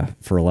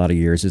for a lot of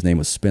years. His name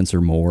was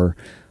Spencer Moore.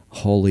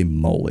 Holy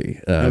moly.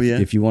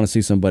 If you want to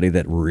see somebody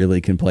that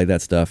really can play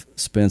that stuff,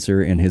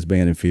 Spencer and his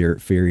band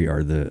Inferi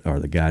are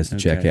the guys to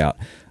check out.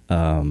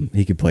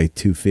 He could play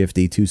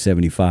 250,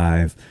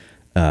 275,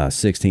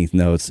 16th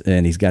notes,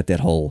 and he's got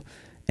that whole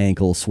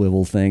ankle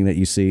swivel thing that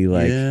you see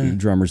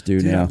drummers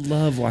do now. I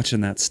love watching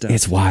that stuff.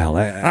 It's wild.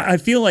 I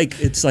feel like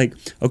it's like,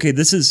 okay,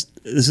 this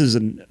is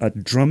a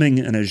drumming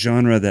and a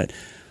genre that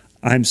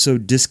I'm so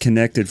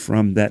disconnected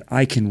from that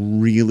I can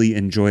really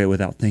enjoy it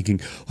without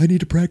thinking, I need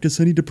to practice.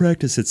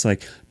 It's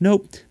like,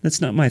 nope,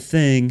 that's not my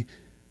thing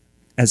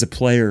as a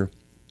player.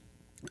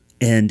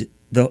 And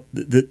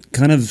the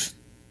kind of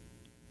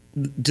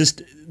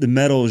just the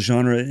metal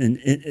genre and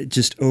it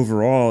just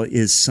overall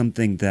is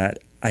something that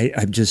I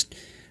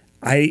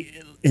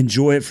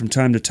enjoy it from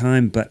time to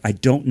time, but I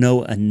don't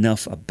know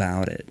enough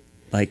about it.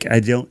 Like I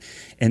don't,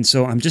 and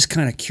so I'm just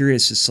kind of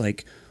curious. It's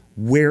like,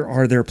 where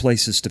are there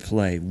places to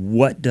play?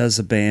 What does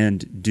a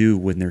band do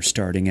when they're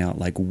starting out?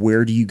 Like,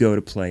 where do you go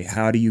to play?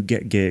 How do you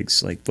get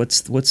gigs? Like,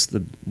 what's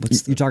the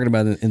you're talking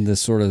about in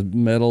this sort of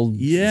metal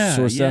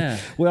sort of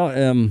stuff?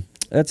 Well,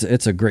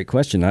 it's a great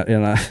question,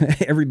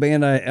 every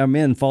band I'm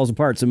in falls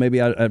apart. So maybe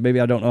I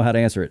don't know how to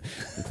answer it.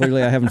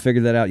 Clearly, I haven't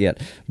figured that out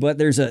yet. But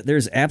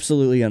there's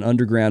absolutely an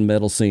underground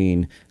metal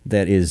scene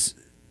that is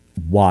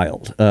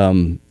wild.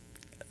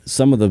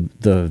 Some of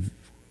the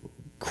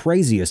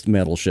craziest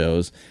metal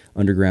shows,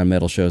 underground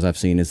metal shows I've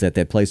seen, is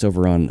that place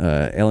over on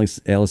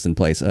Ellison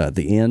Place,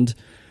 The End.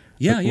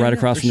 Right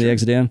across from the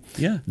Exit Inn.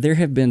 Yeah. There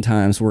have been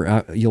times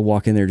where you'll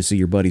walk in there to see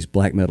your buddy's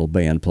black metal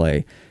band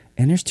play,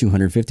 and there's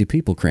 250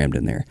 people crammed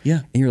in there. Yeah.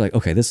 And you're like,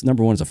 okay, this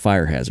number 1 is a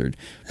fire hazard.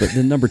 But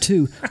then number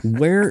 2,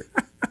 where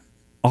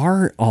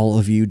are all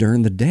of you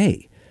during the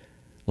day?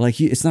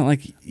 Like, it's not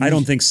like... I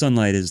don't think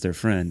sunlight is their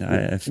friend.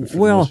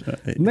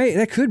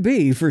 That could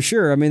be, for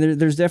sure. I mean,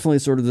 there's definitely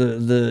sort of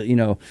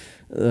the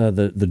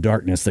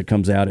darkness that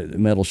comes out at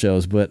metal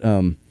shows, but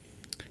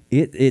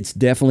it's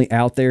definitely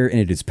out there, and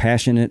it is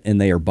passionate,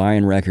 and they are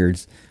buying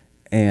records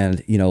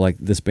And, you know, like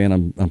this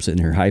band I'm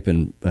sitting here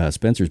hyping,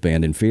 Spencer's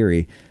band in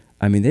Fury.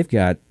 I mean, they've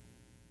got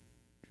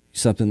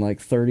something like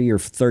 30 or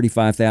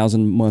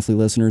 35,000 monthly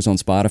listeners on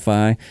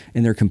Spotify,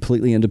 and they're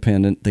completely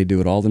independent. They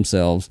do it all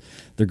themselves.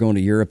 They're going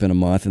to Europe in a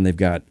month, and they've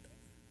got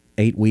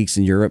 8 weeks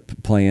in Europe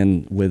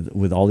playing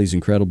with all these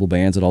incredible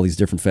bands at all these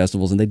different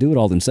festivals, and they do it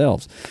all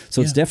themselves.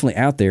 So it's definitely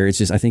out there. It's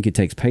just, I think it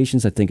takes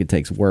patience. I think it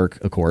takes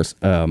work, of course.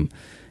 It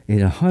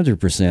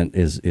 100%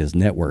 is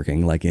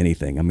networking like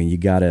anything. I mean, you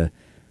got to,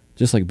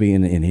 just like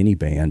being in any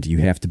band, you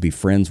have to be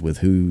friends with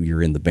who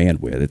you're in the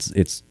band with.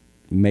 It's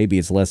maybe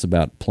it's less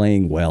about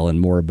playing well and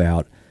more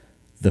about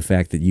the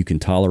fact that you can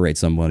tolerate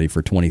somebody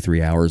for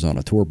 23 hours on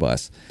a tour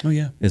bus. Oh,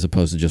 yeah. As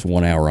opposed to just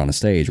 1 hour on a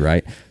stage,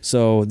 right?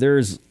 So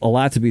there's a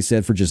lot to be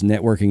said for just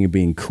networking and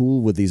being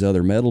cool with these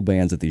other metal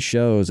bands at these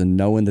shows and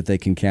knowing that they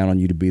can count on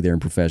you to be there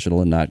and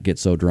professional and not get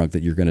so drunk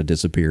that you're going to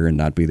disappear and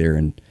not be there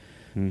and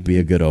be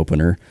a good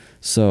opener.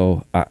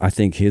 So I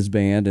think his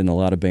band and a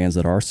lot of bands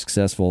that are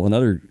successful,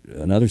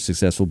 another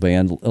successful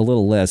band, a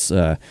little less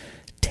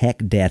tech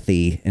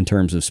deathy in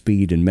terms of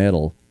speed and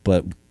metal,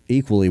 but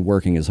equally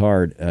working as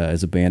hard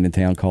as a band in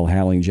town called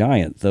Howling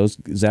Giant.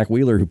 Zach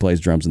Wheeler, who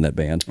plays drums in that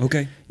band,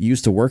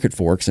 used to work at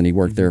Forks, and he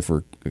worked there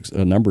for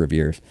a number of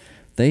years.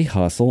 They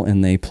hustle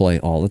and they play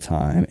all the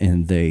time,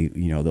 and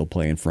they'll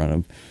play in front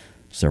of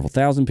several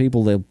thousand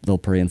people. They'll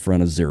play in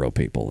front of 0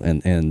 people,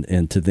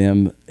 and to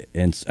them,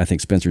 and I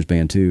think Spencer's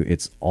band too,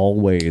 it's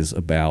always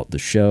about the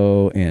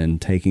show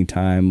and taking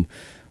time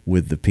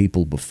with the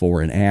people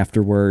before and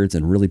afterwards,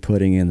 and really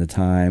putting in the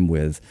time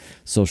with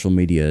social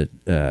media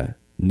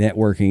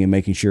networking and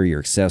making sure you're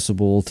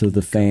accessible to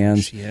the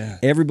fans. Yeah.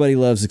 Everybody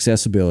loves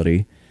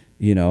accessibility,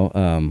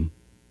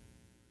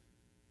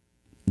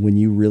 when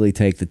you really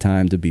take the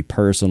time to be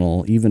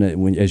personal, even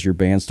as your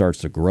band starts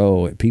to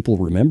grow, people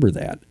remember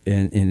that.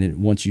 And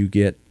once you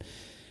get,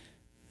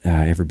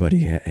 everybody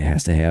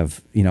has to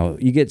have,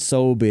 you get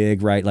so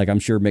big, right? Like I'm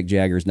sure Mick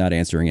Jagger's not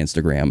answering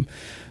Instagram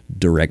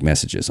direct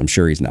messages. I'm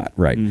sure he's not,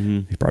 right?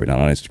 He's probably not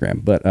on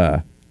Instagram, but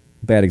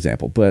bad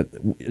example. But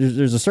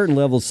there's a certain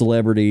level of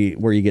celebrity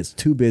where you get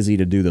too busy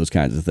to do those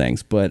kinds of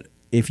things. But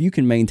if you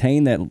can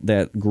maintain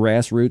that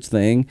grassroots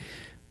thing,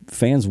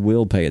 fans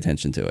will pay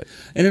attention to it.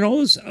 And it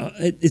always,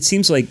 it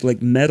seems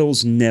like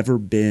metal's never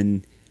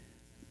been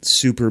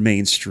super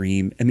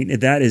mainstream. I mean,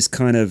 that is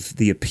kind of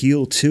the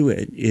appeal to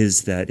it,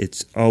 is that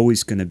it's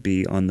always going to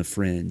be on the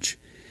fringe.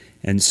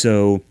 And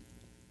so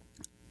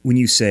when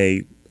you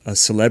say a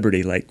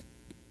celebrity, like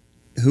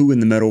who in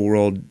the metal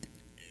world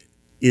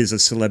is a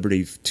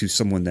celebrity to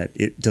someone that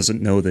it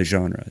doesn't know the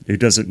genre, who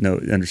doesn't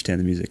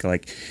understand the music?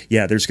 Like,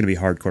 yeah, there's going to be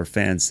hardcore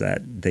fans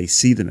that they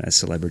see them as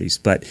celebrities,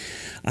 but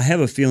I have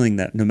a feeling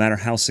that no matter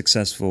how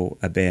successful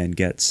a band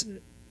gets,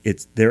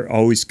 they're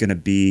always going to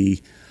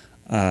be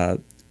a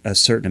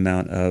certain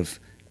amount of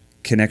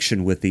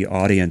connection with the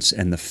audience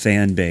and the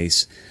fan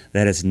base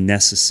that is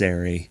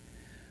necessary,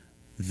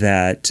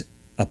 that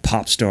a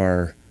pop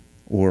star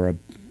or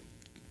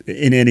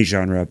in any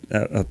genre,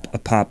 a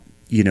pop,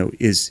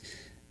 is.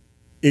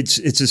 It's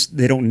just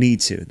they don't need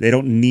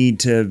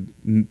to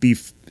be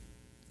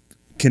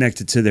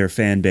connected to their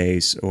fan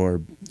base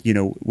or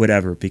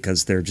whatever,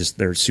 because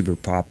they're super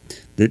pop.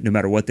 No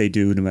matter what they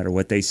do, no matter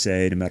what they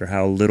say, no matter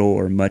how little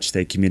or much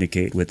they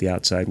communicate with the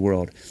outside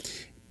world,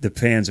 the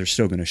fans are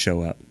still going to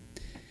show up.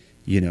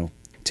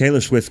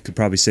 Taylor Swift could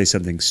probably say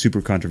something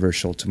super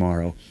controversial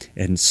tomorrow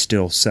and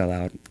still sell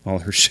out all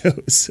her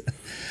shows.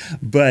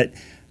 But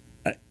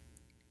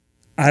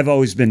I've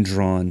always been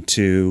drawn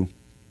to,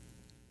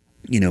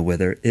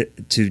 whether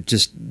to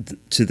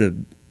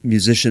the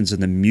musicians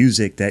and the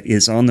music that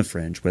is on the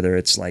fringe, whether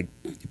it's like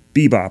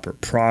bebop or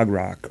prog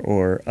rock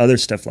or other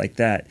stuff like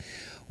that,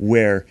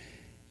 where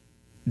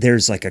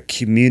there's like a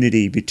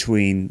community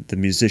between the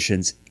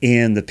musicians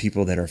and the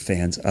people that are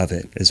fans of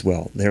it as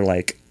well. They're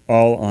like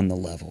all on the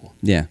level.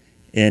 Yeah.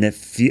 And I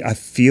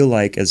feel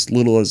like, as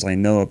little as I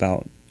know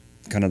about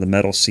kind of the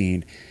metal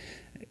scene,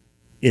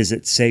 is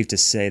it safe to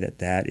say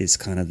that is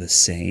kind of the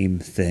same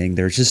thing?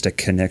 There's just a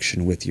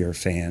connection with your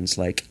fans.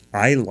 Like,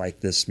 I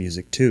like this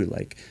music too.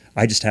 Like,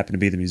 I just happen to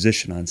be the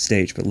musician on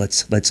stage, but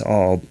let's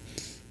all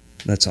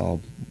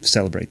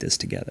celebrate this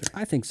together.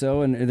 I think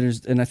so,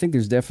 and I think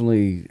there's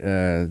definitely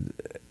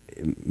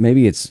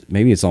maybe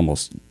it's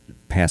almost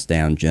passed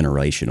down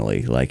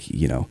generationally. Like,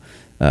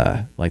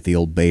 like the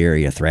old Bay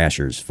Area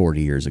Thrashers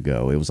 40 years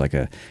ago. It was like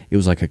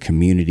a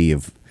community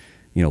of,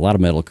 a lot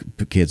of metal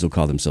kids will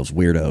call themselves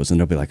weirdos, and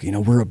they'll be like,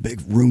 we're a big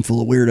room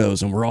full of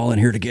weirdos, and we're all in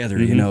here together,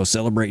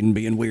 celebrating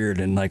being weird,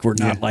 and like we're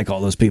not like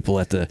all those people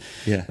at the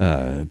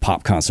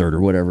pop concert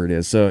or whatever it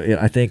is. So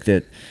I think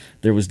that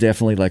there was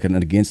definitely like an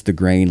against the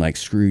grain, like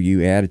screw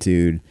you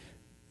attitude.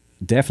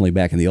 Definitely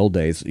back in the old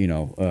days,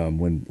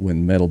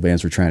 when metal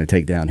bands were trying to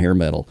take down hair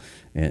metal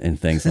and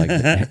things like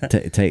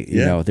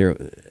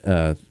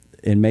that.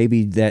 And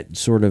maybe that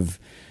sort of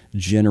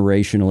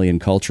generationally and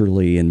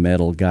culturally in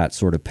metal got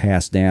sort of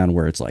passed down,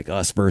 where it's like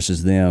us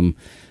versus them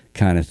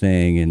kind of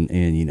thing.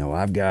 And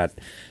I've got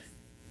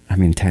I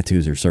mean,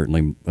 tattoos are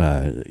certainly,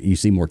 you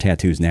see more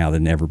tattoos now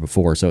than ever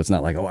before. So it's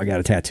not like, oh, I got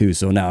a tattoo,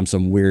 so now I'm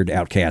some weird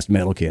outcast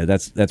metal kid.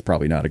 That's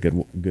probably not a good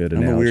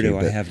analogy. I'm a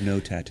weirdo. I have no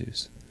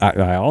tattoos.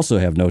 I also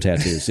have no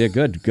tattoos. Yeah,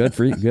 good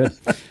for you. Good.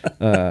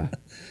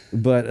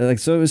 But like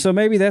so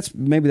maybe that's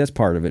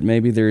part of it.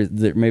 Maybe there's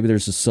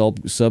a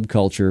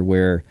subculture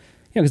where,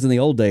 because in the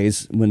old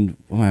days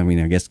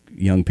I guess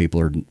young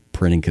people are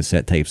printing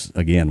cassette tapes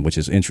again, which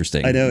is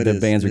interesting. I know the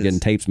bands are getting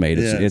tapes made.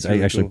 It's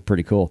really actually cool.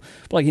 Pretty cool.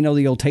 But like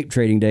the old tape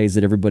trading days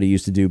that everybody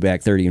used to do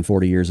back 30 and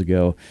 40 years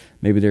ago.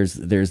 Maybe there's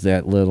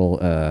that little.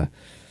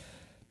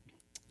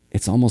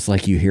 It's almost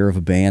like you hear of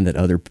a band that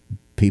other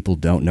people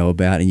don't know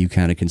about, and you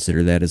kind of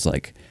consider that as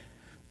like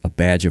a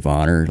badge of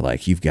honor.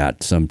 Like you've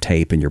got some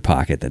tape in your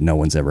pocket that no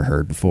one's ever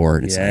heard before,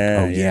 and it's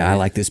I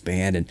like this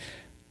band, and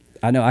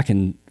I know I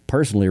can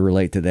personally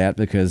relate to that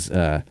because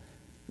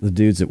the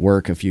dudes at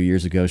work a few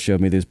years ago showed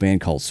me this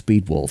band called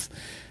Speedwolf,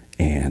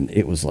 and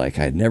it was like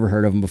I'd never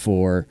heard of them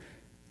before.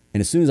 And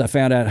as soon as I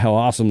found out how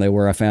awesome they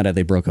were, I found out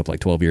they broke up like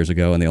 12 years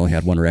ago and they only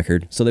had one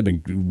record, so they've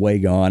been way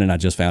gone, and I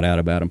just found out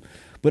about them.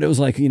 But it was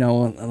like,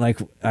 I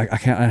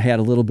had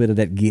a little bit of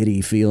that giddy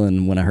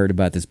feeling when I heard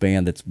about this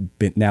band that's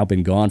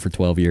been gone for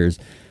 12 years,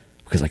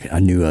 because like I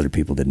knew other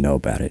people didn't know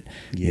about it.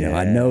 Yes.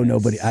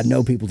 I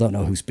know people don't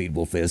know who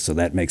Speedwolf is, so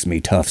that makes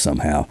me tough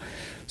somehow.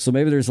 So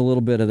maybe there's a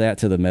little bit of that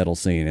to the metal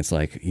scene. It's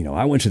like,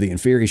 I went to the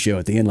Inferi show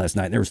at the Inn last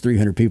night, and there was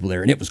 300 people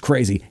there, and it was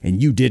crazy,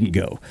 and you didn't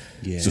go.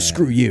 Yeah. So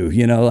screw you,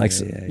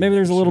 maybe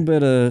there's a little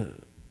bit of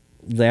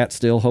that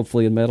still,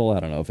 hopefully, in metal.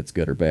 I don't know if it's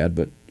good or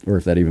bad, or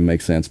if that even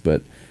makes sense,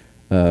 but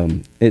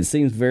it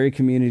seems very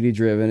community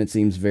driven. It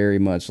seems very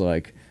much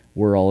like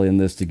we're all in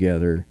this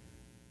together.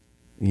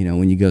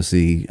 When you go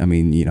see,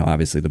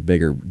 obviously the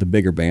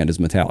bigger band is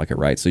Metallica,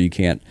 right? So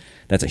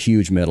that's a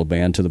huge metal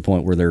band to the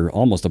point where they're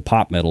almost a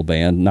pop metal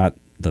band, not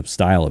the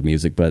style of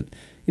music, but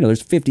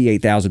there's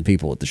 58,000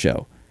 people at the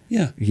show.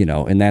 Yeah.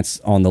 And that's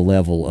on the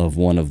level of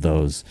one of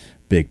those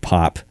big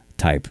pop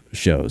type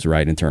shows,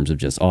 right? In terms of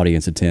just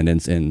audience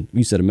attendance. And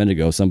you said a minute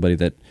ago, somebody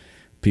that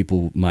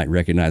people might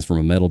recognize from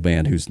a metal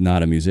band who's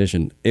not a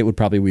musician, it would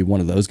probably be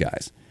one of those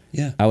guys.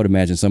 Yeah. I would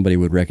imagine somebody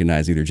would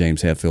recognize either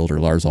James Hetfield or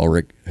Lars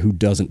Ulrich, who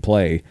doesn't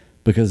play,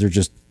 because they're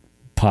just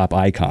pop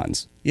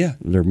icons. Yeah.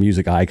 They're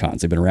music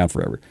icons. They've been around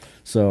forever.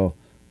 So,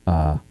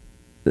 that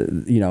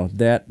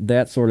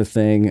sort of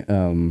thing.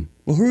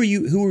 Well, who are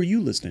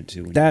you listening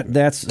to?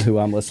 That's who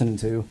I'm listening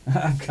to.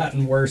 I've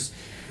gotten worse.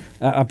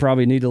 I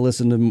probably need to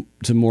listen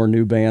to more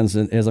new bands,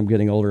 and as I'm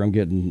getting older, I'm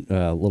getting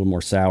a little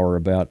more sour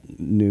about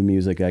new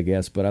music, I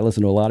guess. But I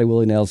listen to a lot of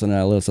Willie Nelson, and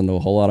I listen to a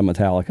whole lot of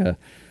Metallica.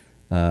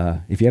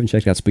 If you haven't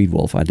checked out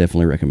Speedwolf, I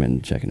definitely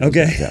recommend checking those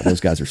guys out.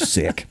 Those guys are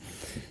sick.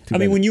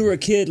 When you were a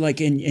kid,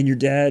 and your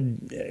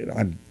dad,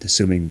 I'm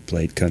assuming,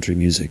 played country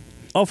music.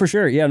 Oh, for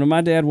sure. Yeah, no, my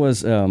dad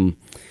was.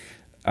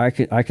 I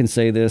can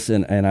say this,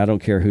 and I don't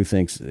care who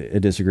thinks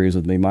it disagrees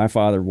with me. My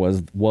father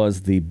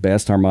was the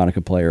best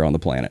harmonica player on the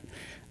planet.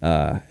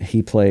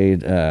 He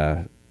played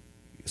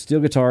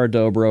steel guitar,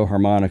 dobro,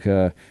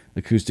 harmonica,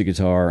 acoustic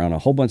guitar on a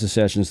whole bunch of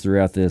sessions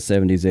throughout the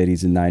 70s,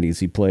 80s, and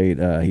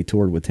 90s. He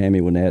toured with Tammy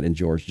Wynette and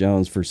George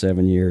Jones for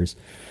 7 years.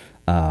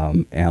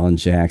 Alan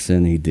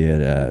Jackson, he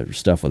did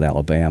stuff with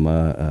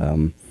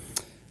Alabama.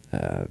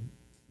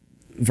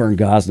 Vern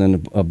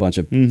Gosdin, a bunch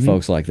of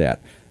folks like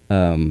that.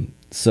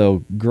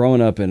 So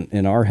growing up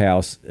in our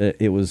house,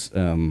 it was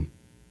kind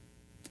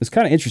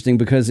of interesting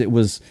because it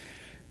was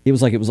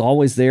like it was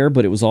always there,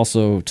 but it was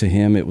also, to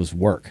him, it was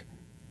work.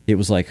 It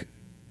was like,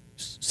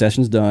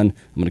 session's done,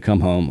 I'm going to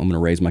come home, I'm going to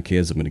raise my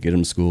kids, I'm going to get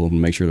them to school, I'm going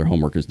to make sure their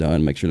homework is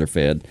done, make sure they're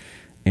fed.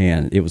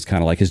 And it was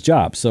kind of like his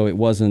job. So it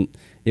wasn't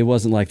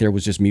like there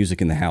was just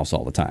music in the house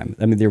all the time.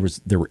 I mean,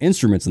 there were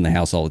instruments in the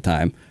house all the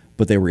time,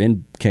 but they were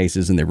in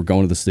cases, and they were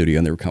going to the studio,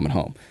 and they were coming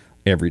home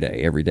every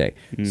day.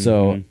 Mm-hmm.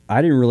 So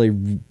I didn't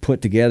really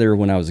put together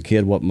when I was a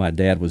kid what my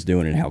dad was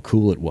doing and how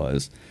cool it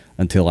was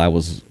until I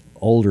was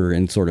older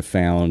and sort of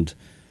found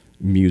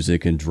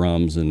music and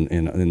drums and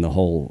the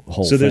whole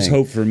so thing. There's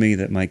hope for me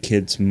that my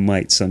kids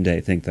might someday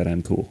think that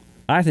I'm cool.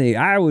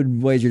 I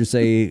would wager to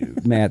say,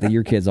 Matt, that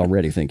your kids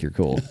already think you're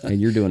cool,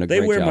 and you're doing a great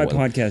job. They wear my with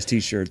podcast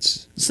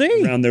T-shirts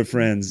See? around their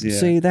friends. Yeah.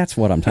 See, that's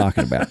what I'm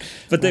talking about.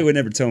 But they would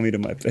never tell me to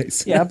my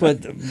face. Yeah, but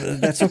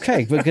that's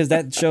okay, because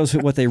that shows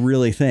what they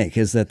really think,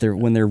 is that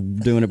when they're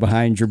doing it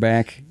behind your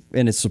back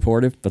and it's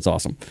supportive. That's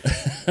awesome.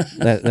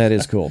 that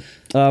is cool.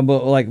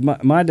 But like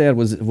my dad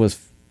was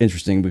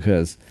interesting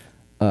because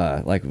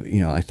I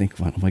think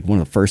like one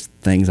of the first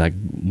things I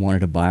wanted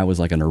to buy was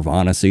like a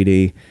Nirvana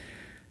CD.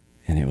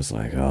 And it was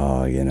like,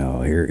 oh,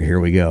 here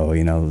we go,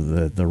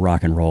 the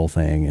rock and roll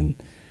thing. And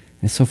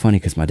it's so funny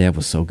because my dad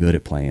was so good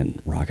at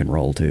playing rock and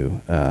roll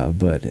too.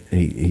 But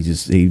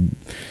he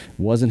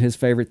wasn't his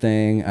favorite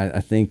thing.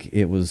 I think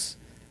it was,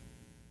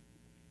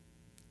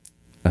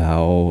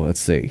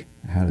 let's see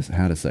how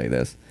to say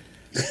this.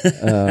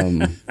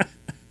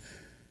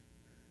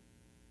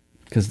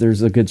 Because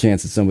there's a good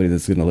chance that somebody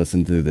that's going to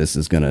listen to this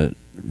is going to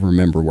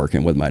remember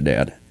working with my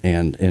dad.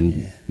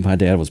 And my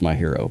dad was my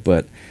hero.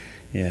 But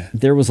yeah,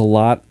 there was a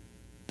lot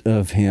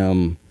of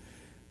him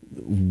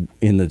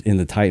in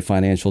the tight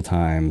financial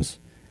times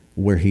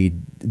where he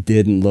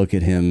didn't look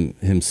at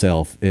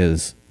himself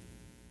as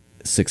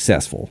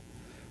successful,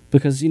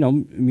 because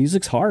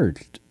music's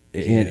hard,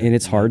 and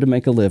it's hard to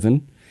make a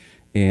living,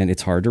 and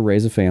it's hard to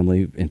raise a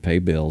family and pay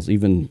bills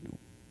even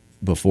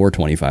before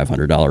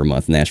 $2,500 a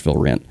month Nashville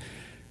rent.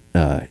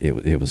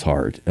 It was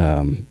hard.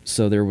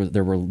 So there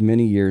were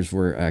many years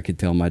where I could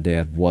tell my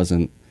dad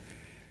wasn't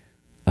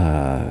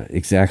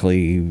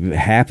exactly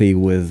happy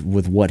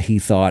with what he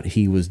thought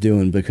he was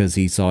doing, because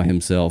he saw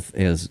himself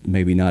as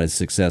maybe not as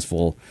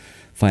successful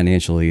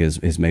financially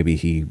as maybe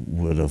he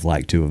would have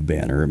liked to have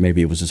been, or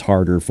maybe it was just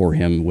harder for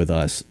him with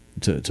us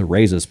to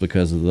raise us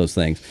because of those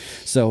things.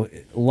 So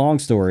long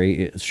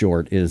story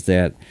short is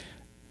that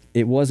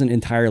it wasn't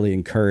entirely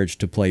encouraged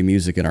to play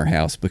music in our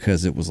house,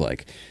 because it was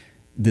like,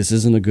 this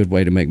isn't a good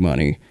way to make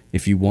money.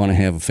 If you want to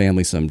have a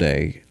family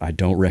someday, I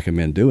don't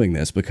recommend doing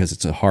this, because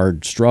it's a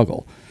hard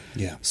struggle.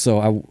 Yeah. So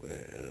I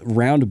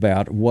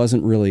roundabout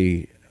wasn't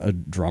really a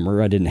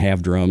drummer. I didn't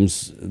have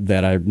drums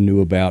that I knew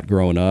about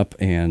growing up,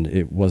 and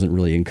it wasn't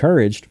really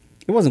encouraged.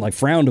 It wasn't like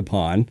frowned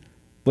upon,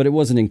 but it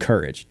wasn't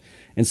encouraged.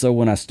 And so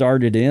when I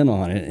started in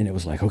on it, and it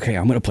was like, okay,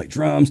 I'm going to play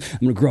drums, I'm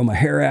going to grow my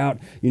hair out,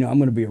 I'm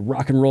going to be a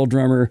rock and roll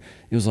drummer.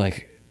 It was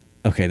like,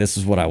 okay, this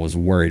is what I was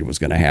worried was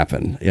going to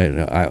happen.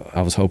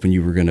 I was hoping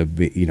you were going to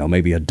be,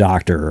 maybe a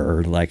doctor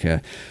or like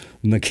a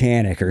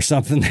mechanic or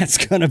something that's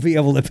going to be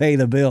able to pay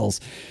the bills.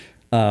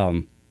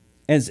 And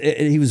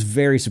he was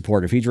very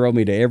supportive. He drove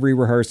me to every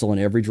rehearsal and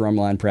every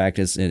drumline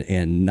practice,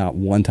 and not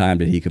one time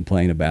did he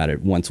complain about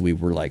it. Once we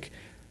were like,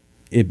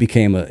 it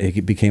became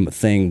a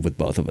thing with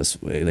both of us.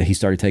 He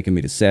started taking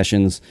me to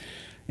sessions,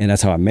 and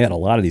that's how I met a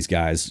lot of these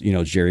guys,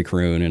 Jerry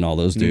Croon and all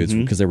those dudes,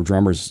 because they were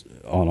drummers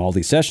on all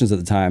these sessions at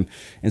the time.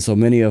 And so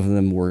many of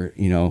them were,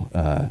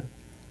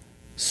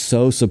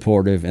 so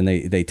supportive, and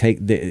they take,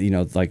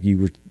 like you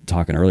were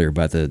talking earlier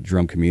about the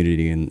drum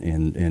community,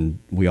 and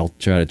we all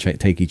try to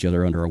take each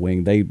other under our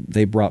wing.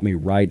 They brought me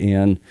right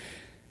in,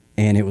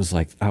 and it was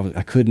like,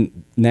 I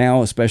couldn't,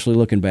 now, especially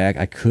looking back,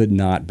 I could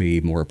not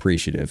be more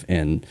appreciative.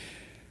 And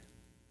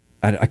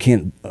I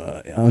can't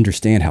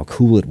understand how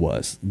cool it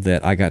was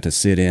that I got to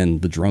sit in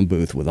the drum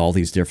booth with all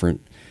these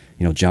different,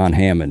 John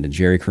Hammond and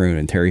Jerry Croon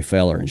and Terry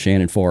Feller and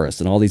Shannon Forrest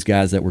and all these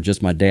guys that were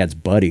just my dad's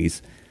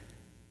buddies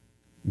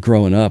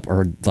growing up,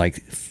 are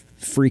like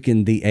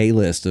freaking the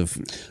A-list of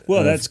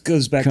that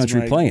goes back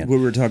country to playing. what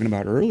we were talking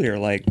about earlier.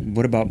 Like,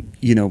 what about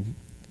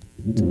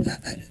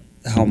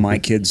how my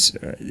kids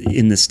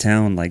in this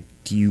town? Like,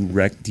 do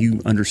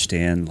you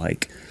understand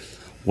like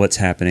what's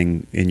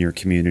happening in your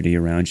community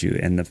around you,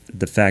 and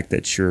the fact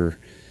that your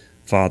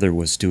father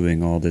was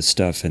doing all this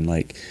stuff, and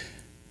like,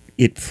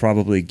 it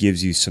probably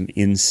gives you some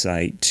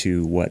insight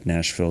to what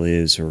Nashville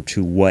is, or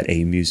to what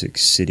a music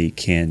city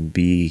can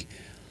be,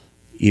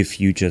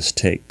 if you just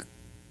take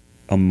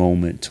a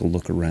moment to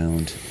look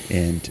around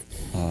and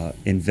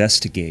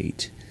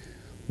investigate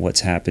what's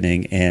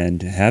happening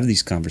and have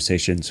these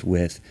conversations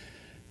with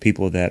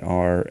people that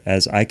are,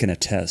 as I can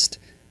attest,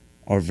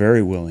 are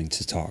very willing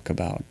to talk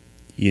about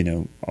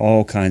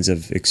all kinds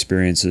of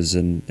experiences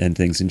and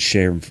things, and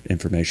share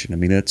information. I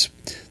mean,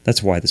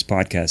 that's why this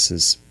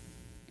podcast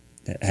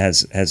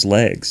has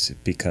legs,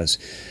 because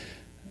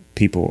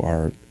people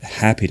are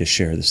happy to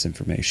share this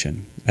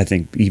information. I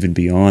think even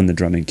beyond the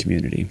drumming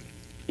community,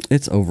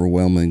 it's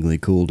overwhelmingly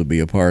cool to be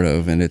a part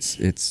of, and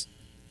it's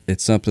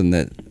something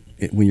that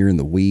when you're in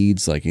the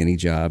weeds, like any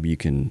job, you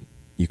can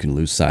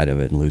lose sight of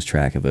it and lose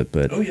track of it.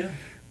 But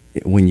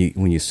when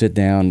you sit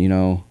down,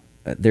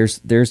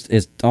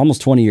 it's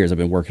almost 20 years I've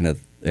been working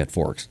at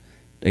Forks,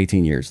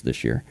 18 years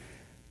this year.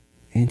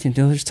 And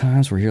there's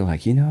times where you're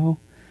like, I'm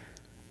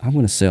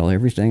going to sell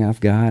everything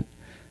I've got,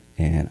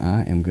 and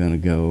I am going to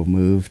go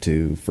move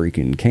to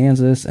freaking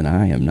Kansas, and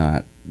I am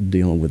not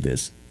dealing with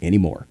this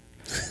anymore.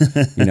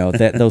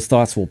 That those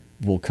thoughts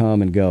will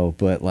come and go,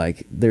 but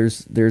like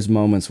there's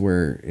moments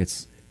where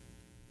it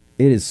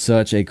is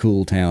such a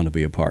cool town to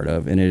be a part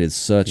of, and it is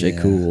such a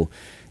cool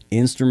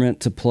instrument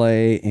to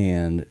play,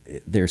 and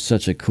there's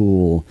such a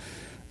cool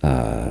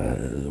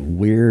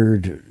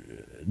weird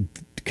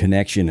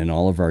connection in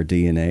all of our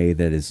DNA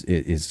that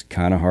is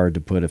kind of hard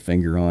to put a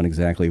finger on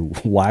exactly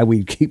why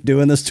we keep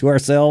doing this to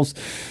ourselves.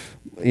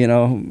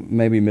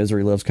 Maybe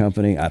misery loves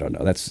company. I don't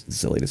know. That's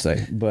silly to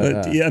say,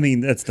 but yeah, I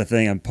mean, that's the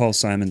thing. Paul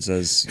Simon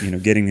says,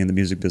 getting in the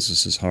music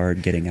business is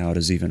hard. Getting out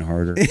is even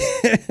harder.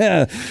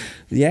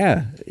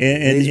 Yeah,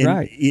 and he's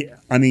right.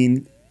 I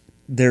mean,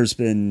 there's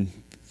been,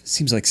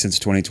 seems like since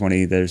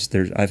 2020,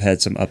 I've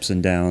had some ups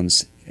and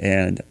downs,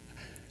 and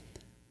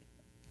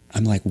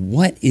I'm like,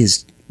 what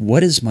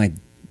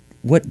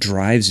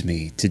drives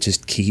me to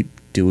just keep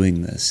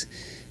doing this?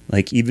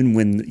 Like, even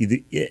when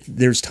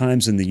there's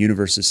times when the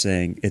universe is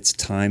saying it's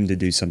time to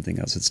do something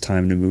else, it's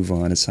time to move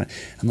on. It's time.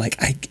 I'm like,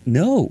 I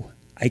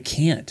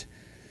can't.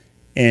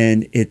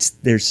 And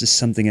there's just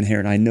something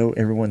inherent. I know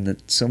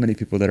so many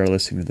people that are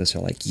listening to this are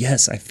like,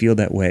 yes, I feel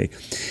that way.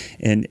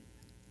 And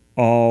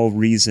all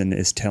reason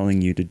is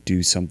telling you to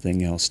do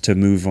something else, to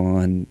move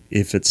on.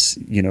 If it's,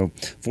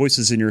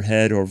 voices in your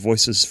head or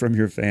voices from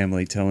your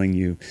family telling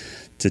you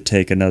to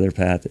take another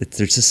path,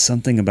 there's just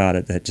something about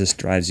it that just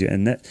drives you.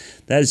 And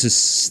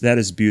that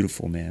is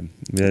beautiful, man.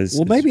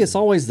 Maybe it's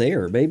always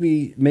there.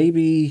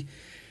 Maybe,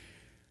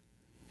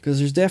 because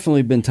there's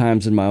definitely been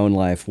times in my own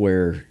life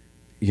where,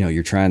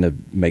 you're trying to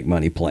make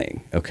money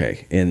playing.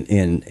 Okay.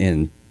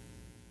 And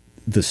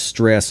the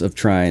stress of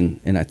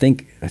trying, and I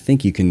think I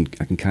can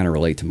kind of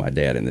relate to my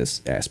dad in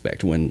this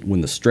aspect.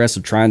 When the stress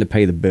of trying to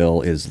pay the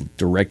bill is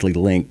directly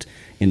linked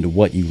into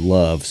what you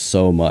love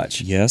so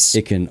much, yes,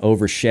 it can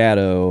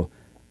overshadow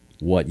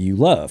what you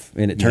love,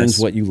 and it turns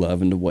what you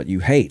love into what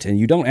you hate. And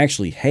you don't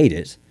actually hate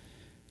it;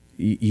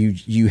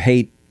 you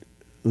hate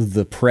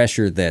the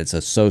pressure that's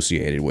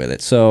associated with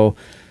it. So,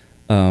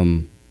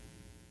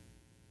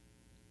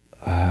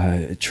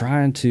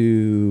 trying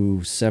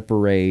to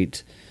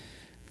separate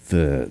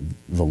the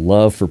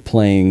love for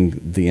playing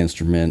the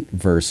instrument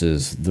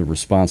versus the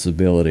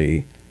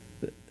responsibility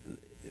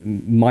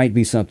might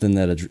be something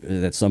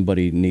that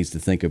somebody needs to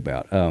think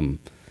about.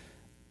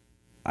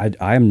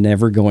 I'm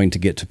never going to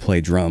get to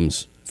play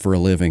drums for a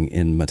living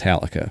in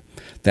Metallica.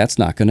 That's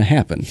not going to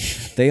happen.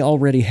 They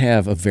already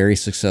have a very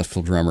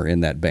successful drummer in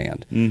that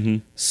band. Mm-hmm.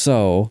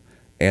 So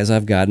as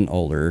I've gotten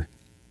older,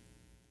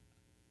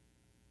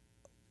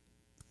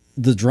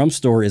 the drum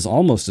store is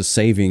almost a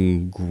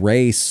saving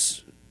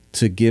grace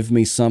to give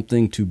me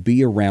something to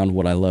be around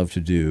what I love to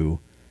do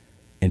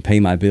and pay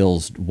my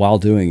bills while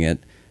doing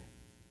it.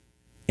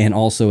 And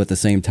also at the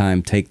same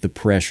time, take the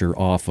pressure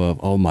off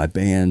of, my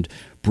band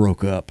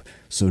broke up,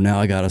 so now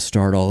I got to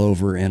start all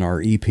over and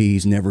our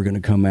EP's never going to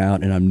come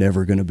out and I'm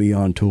never going to be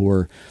on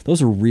tour.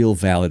 Those are real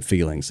valid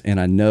feelings. And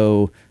I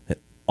know that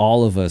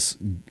all of us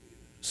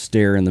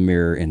stare in the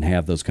mirror and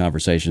have those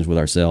conversations with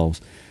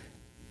ourselves.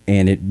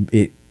 And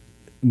it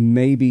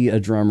maybe a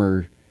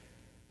drummer,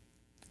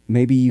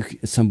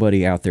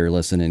 somebody out there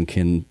listening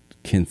can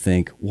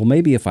think, well,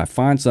 maybe if I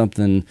find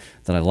something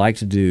that I like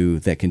to do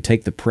that can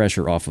take the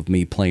pressure off of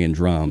me playing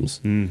drums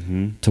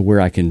to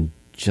where I can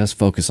just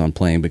focus on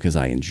playing because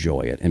I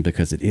enjoy it and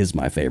because it is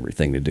my favorite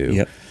thing to do.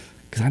 Yep.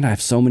 Because I know I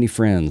have so many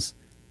friends,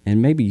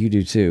 and maybe you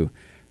do too,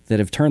 that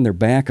have turned their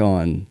back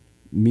on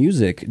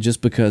music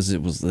just because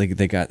it was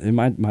they got, and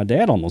my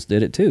dad almost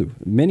did it too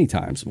many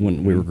times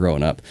when we were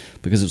growing up,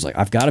 because it was like,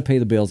 I've got to pay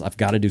the bills, I've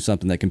got to do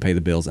something that can pay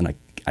the bills, and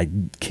I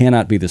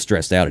cannot be this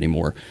stressed out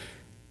anymore.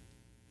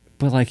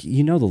 But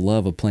the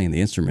love of playing the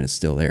instrument is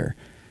still there.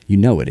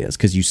 It is,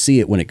 because you see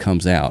it when it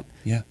comes out.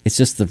 Yeah. It's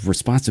just the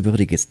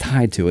responsibility gets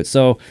tied to it.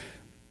 So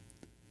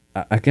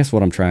I guess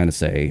what I'm trying to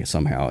say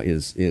somehow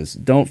is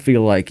don't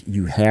feel like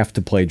you have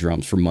to play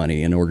drums for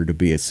money in order to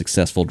be a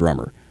successful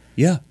drummer.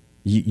 Yeah.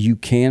 You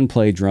can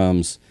play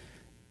drums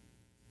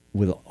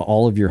with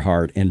all of your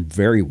heart and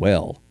very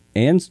well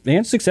and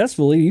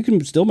successfully. You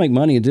can still make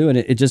money doing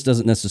it. It just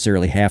doesn't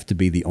necessarily have to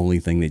be the only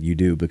thing that you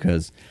do,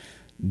 because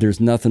there's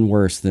nothing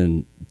worse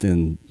than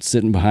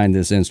sitting behind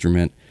this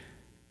instrument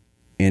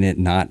and it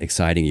not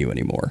exciting you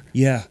anymore.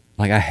 Yeah.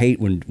 I hate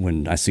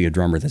when I see a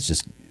drummer that's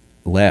just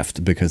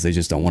left because they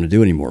just don't want to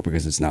do it anymore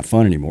because it's not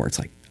fun anymore. It's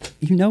like,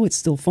 it's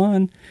still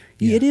fun.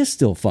 Yeah. It is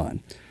still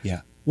fun.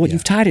 Yeah. What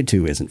you've tied it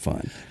to isn't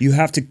fun. You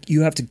have to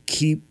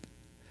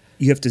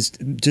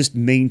just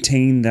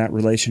maintain that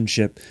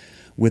relationship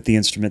with the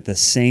instrument, the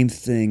same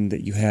thing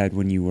that you had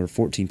when you were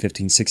 14,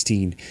 15,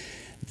 16,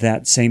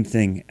 that same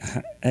thing,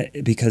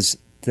 because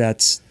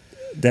that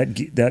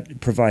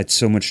provides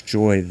so much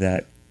joy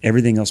that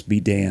everything else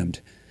be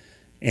damned.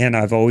 And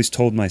I've always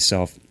told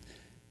myself,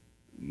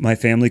 my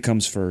family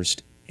comes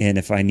first, and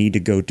if I need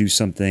to go do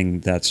something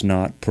that's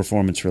not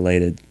performance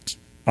related,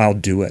 I'll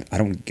do it. I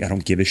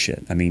don't give a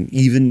shit. I mean,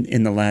 even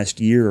in the last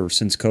year or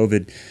since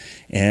COVID,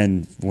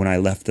 and when I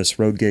left this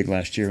road gig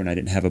last year and I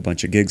didn't have a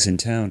bunch of gigs in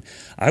town,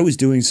 I was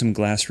doing some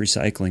glass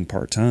recycling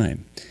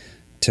part-time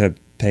to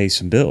pay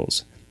some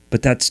bills.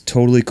 But that's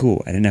totally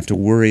cool. I didn't have to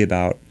worry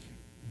about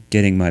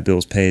getting my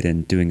bills paid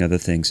and doing other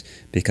things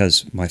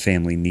because my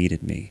family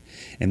needed me.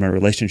 And my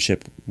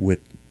relationship with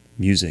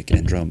music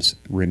and drums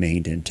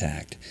remained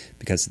intact,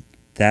 because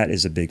that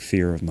is a big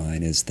fear of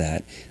mine, is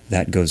that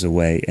goes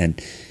away.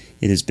 And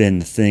it has been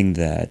the thing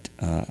that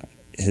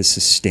has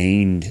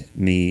sustained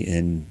me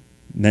in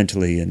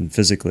mentally and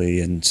physically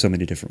in so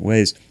many different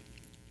ways.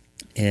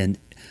 And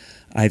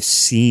I've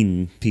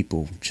seen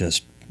people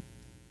just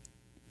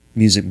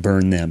music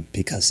burn them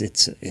because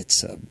it's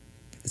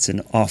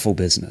an awful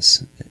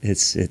business.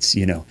 It's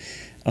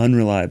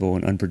unreliable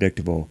and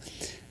unpredictable,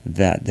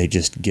 that they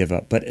just give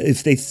up. But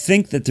if they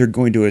think that they're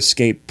going to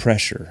escape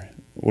pressure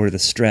or the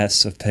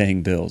stress of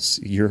paying bills,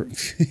 you're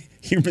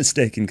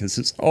mistaken, because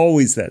there's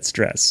always that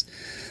stress.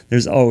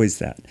 There's always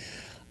that.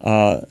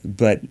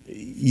 But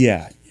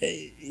yeah,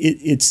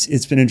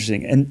 it's been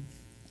interesting. And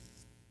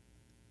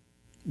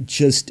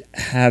just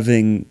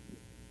having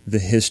the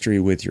history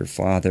with your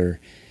father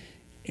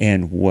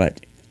and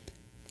what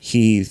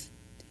he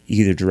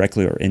either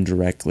directly or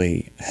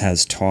indirectly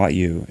has taught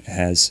you,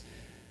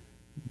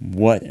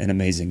 what an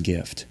amazing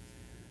gift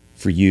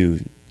for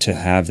you to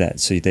have that,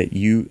 so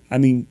that I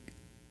mean,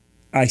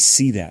 I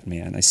see that,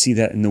 man. I see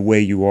that in the way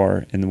you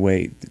are, and the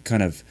way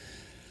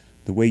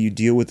you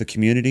deal with the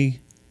community,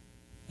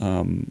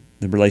 the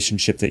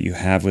relationship that you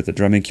have with the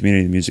drumming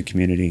community, the music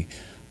community,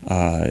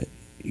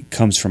 it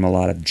comes from a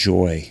lot of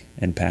joy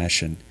and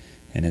passion.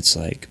 And it's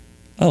like,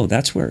 oh,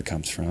 that's where it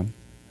comes from.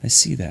 I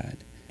see that.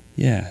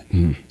 Yeah,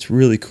 It's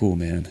really cool,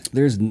 man.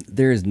 There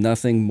is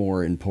nothing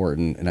more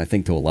important, and I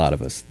think to a lot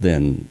of us,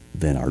 than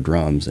our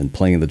drums and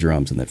playing the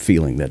drums and that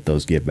feeling that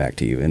those give back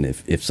to you. And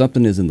if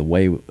something is in the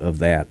way of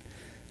that,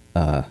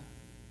 I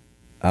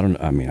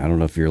don't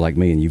know if you're like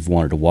me and you've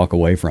wanted to walk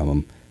away from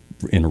them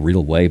in a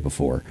real way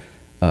before.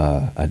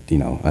 I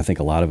think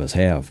a lot of us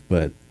have,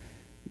 but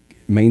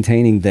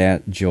maintaining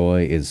that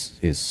joy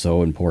is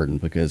so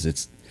important, because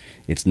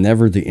it's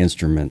never the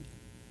instrument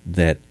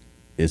that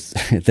is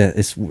that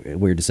it's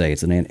weird to say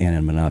it's an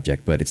inanimate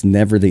object, but it's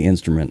never the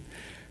instrument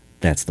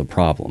that's the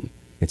problem.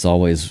 It's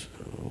always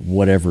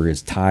whatever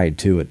is tied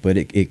to it. But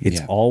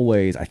it's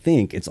always, I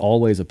think it's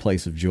always a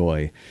place of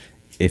joy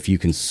if you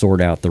can sort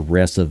out the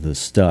rest of the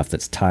stuff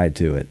that's tied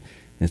to it.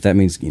 And if that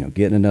means,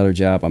 getting another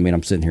job, I mean,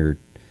 I'm sitting here,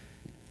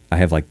 I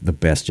have like the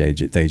best day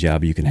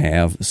job you can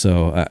have.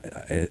 So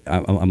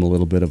I'm a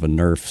little bit of a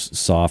nerf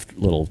soft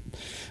little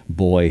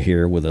boy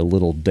here with a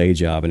little day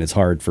job, and it's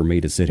hard for me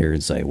to sit here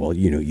and say, well,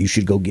 you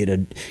should go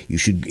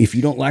if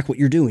you don't like what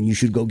you're doing, you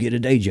should go get a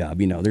day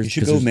job. You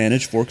should go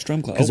manage Forks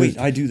Drum Club. Oh wait,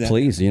 I do that.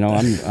 Please,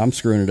 I'm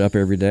screwing it up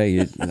every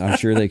day. I'm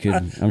sure they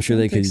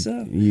could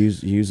so.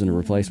 use a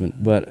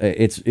replacement, but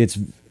it's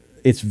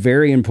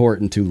very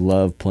important to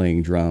love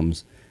playing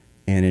drums.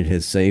 And it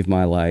has saved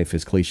my life,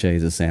 as cliche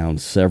as it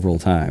sounds, several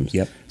times.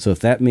 Yep. So if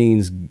that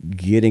means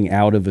getting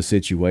out of a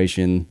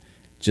situation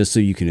just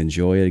so you can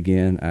enjoy it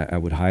again, I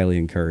would highly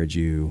encourage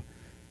you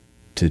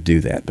to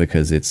do that,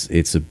 because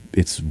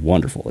it's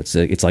wonderful.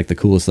 It's like the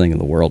coolest thing in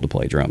the world to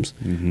play drums.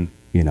 Mm-hmm.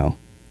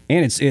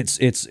 And it's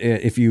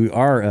if you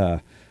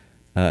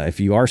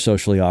are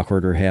socially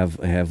awkward or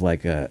have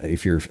like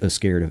if you're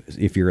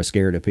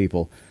scared of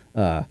people.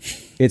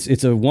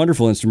 It's a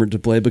wonderful instrument to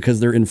play because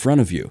they're in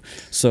front of you.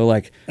 So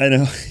like, I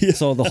know. Yeah.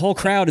 So the whole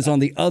crowd is on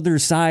the other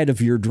side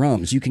of your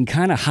drums. You can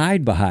kind of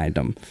hide behind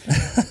them.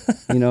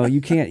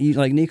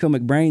 Like Nico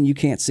McBrain, you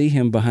can't see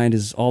him behind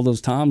all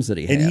those toms that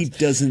he has. And he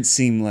doesn't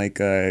seem like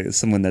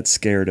someone that's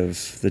scared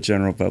of the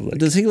general public.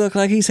 Does he look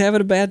like he's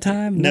having a bad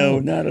time? No,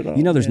 not at all.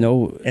 There's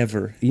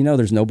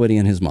there's nobody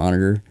in his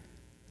monitor.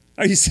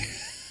 Are you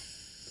serious?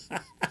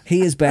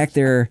 He is back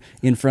there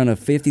in front of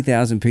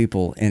 50,000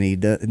 people, and he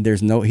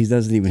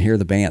doesn't even hear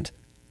the band.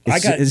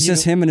 It's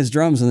just him and his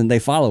drums, and then they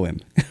follow him.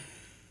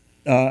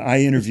 I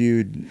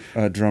interviewed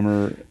a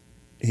drummer.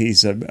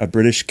 He's a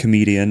British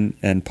comedian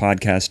and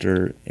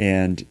podcaster,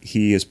 and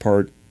he is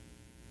part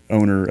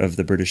owner of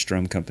the British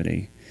drum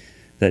company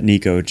that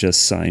Nico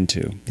just signed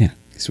to. Yeah,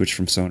 he switched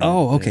from Sonar.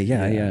 Oh, okay,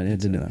 yeah, I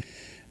didn't know that.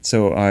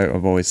 So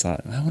I've always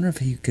thought, I wonder if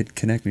he could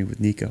connect me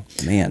with Nico.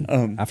 Man,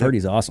 I've heard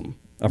he's awesome.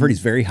 I've heard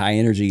he's very high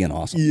energy and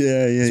awesome.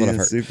 Yeah, That's what I've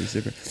heard.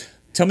 Super.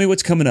 Tell me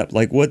what's coming up.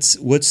 Like, what's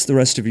the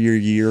rest of your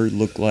year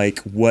look like?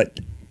 What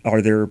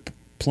are there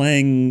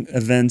playing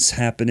events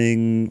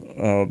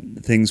happening?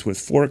 Things with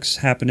Forks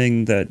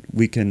happening that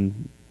we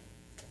can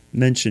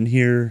mention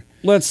here?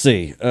 Let's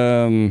see.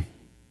 So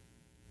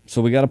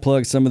we got to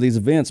plug some of these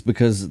events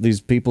because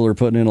these people are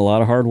putting in a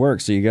lot of hard work.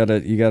 So you got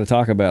to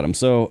talk about them.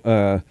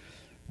 So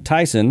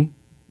Tyson,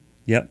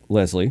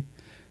 Leslie,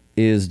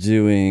 is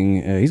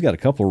doing he's got a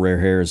couple Rare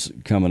Hairs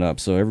coming up,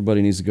 so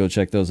everybody needs to go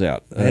check those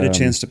out. I had a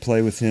chance to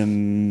play with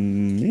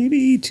him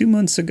maybe 2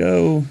 months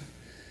ago.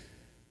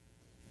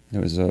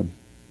 There was a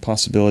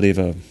possibility of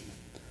a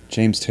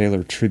James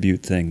Taylor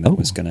tribute thing that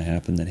was going to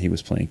happen, that he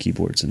was playing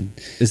keyboards. And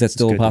is that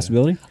still a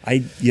possibility?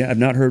 I've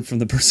not heard from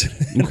the person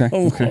in a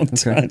long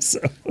time, so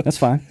that's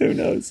fine. Who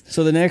knows?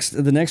 So the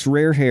next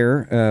Rare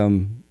Hair,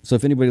 so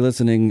if anybody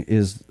listening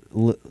is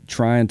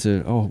trying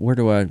to,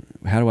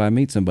 how do I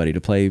meet somebody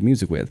to play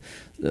music with?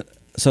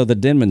 So the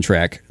Denman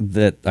track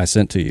that I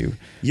sent to you,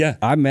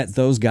 I met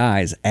those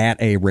guys at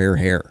a Rare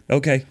Hair.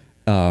 Okay.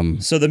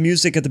 So the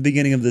music at the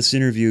beginning of this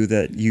interview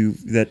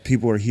that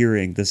people are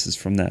hearing, this is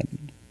from that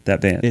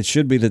band. It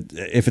should be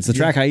if it's the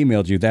track I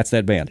emailed you, that's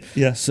that band.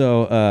 Yeah.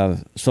 So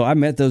I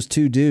met those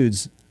two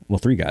dudes, well,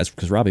 three guys,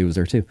 because Robbie was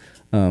there too.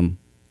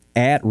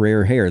 At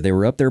Rare Hair. They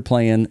were up there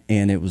playing,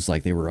 and it was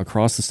like they were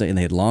across the stage, and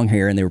they had long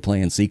hair, and they were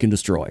playing Seek and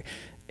Destroy.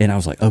 And I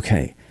was like,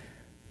 okay,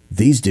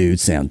 these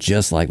dudes sound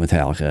just like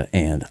Metallica,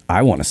 and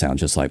I want to sound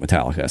just like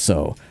Metallica,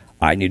 so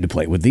I need to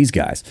play with these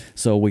guys.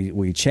 So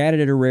we chatted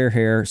at a Rare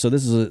Hair. So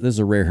this is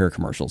a Rare Hair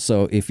commercial.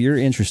 So if you're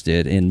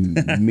interested in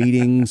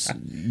meeting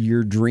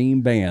your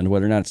dream band,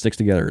 whether or not it sticks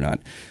together or not,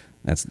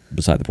 that's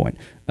beside the point.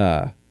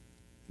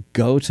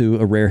 Go to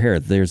a Rare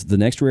Hair. There's the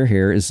next Rare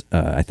Hair is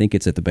I think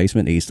it's at the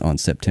Basement East on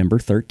September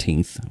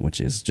 13th,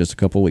 which is just a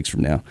couple of weeks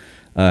from now.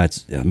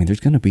 There's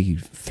going to be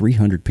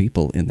 300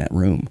 people in that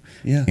room,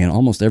 and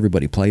almost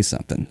everybody plays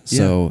something.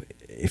 So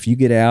if you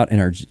get out and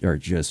are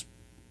just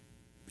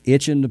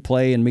itching to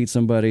play and meet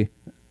somebody,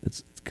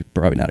 it's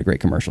probably not a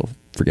great commercial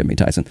Forgive me,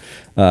 Tyson.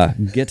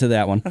 Get to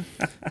that one.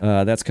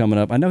 That's coming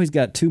up. I know he's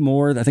got 2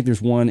 more. I think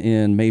there's one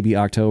in maybe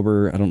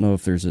October. I don't know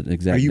if there's an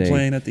exact date. Are you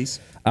playing at these?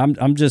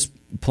 I'm just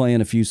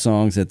playing a few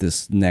songs at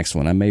this next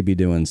one. I may be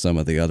doing some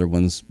of the other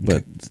ones,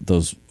 but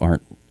those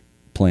aren't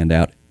planned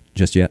out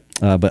just yet.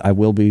 But I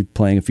will be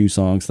playing a few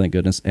songs, thank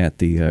goodness, at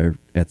the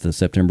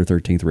September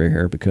 13th Rare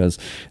Hair, because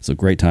it's a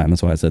great time.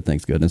 That's why I said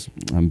thanks goodness.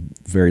 I'm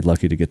very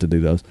lucky to get to do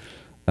those.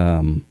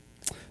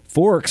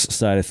 Forks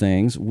side of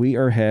things, we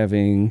are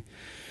having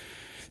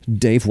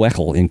Dave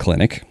Weckl in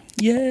clinic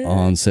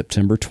on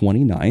September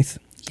 29th.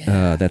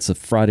 That's a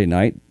Friday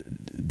night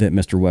that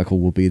Mr.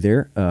 Weckl will be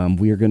there.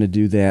 We are going to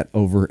do that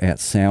over at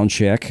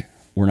Soundcheck.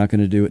 We're not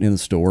going to do it in the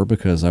store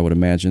because I would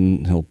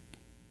imagine he'll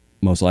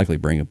most likely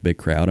bring a big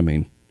crowd. I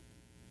mean,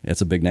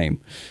 it's a big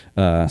name.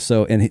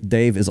 And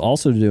Dave is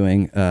also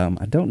doing,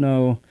 I don't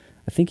know,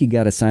 I think you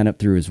got to sign up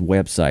through his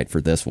website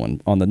for this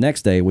one. On the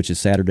next day, which is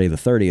Saturday the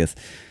 30th,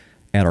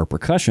 at our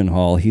percussion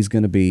hall, he's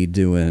going to be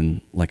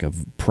doing like a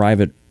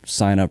private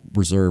sign-up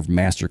reserve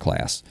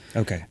masterclass.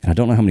 Okay. And I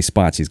don't know how many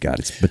spots he's got.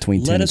 It's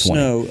between 10 and 20.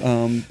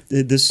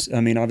 Let us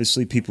know.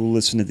 Obviously people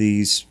listen to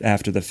these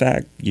after the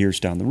fact, years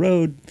down the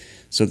road.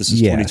 So this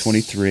is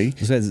 2023.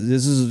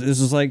 This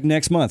is like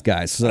next month,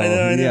 guys. So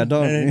I know.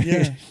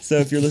 don't. So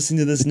if you're listening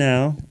to this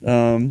now,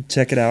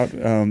 check it out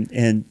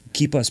and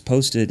keep us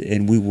posted,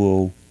 and we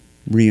will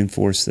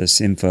reinforce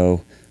this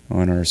info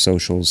on our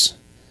socials.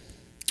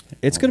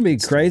 It's going to be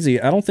crazy.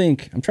 I'm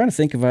trying to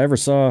think if I ever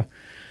saw.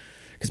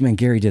 Because, man,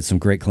 Gary did some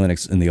great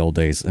clinics in the old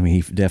days. I mean,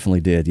 he definitely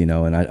did, and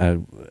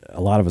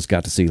a lot of us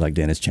got to see, like,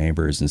 Dennis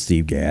Chambers and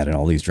Steve Gadd and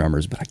all these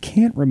drummers, but I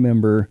can't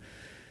remember.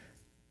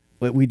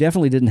 But we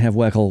definitely didn't have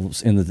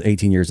Weckl in the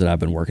 18 years that I've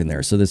been working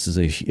there. So this is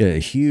a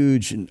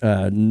huge,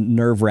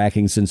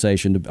 nerve-wracking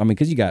sensation.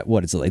 Because you got,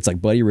 it's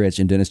like Buddy Rich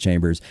and Dennis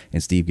Chambers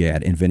and Steve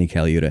Gadd and Vinnie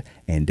Colaiuta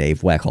and Dave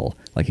Weckl.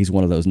 Like, he's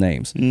one of those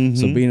names. Mm-hmm.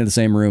 So being in the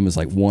same room as,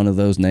 like, one of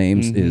those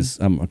names is,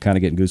 I'm kind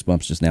of getting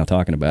goosebumps just now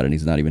talking about it, and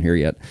he's not even here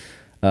yet.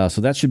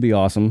 So that should be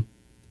awesome.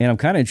 And I'm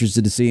kind of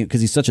interested to see,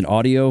 because he's such an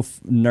audio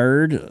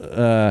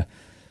nerd,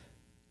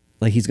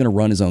 like he's going to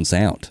run his own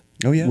sound.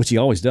 Oh, yeah. Which he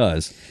always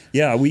does.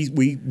 Yeah, we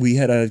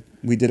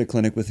did a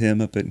clinic with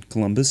him up in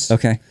Columbus.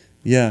 Okay.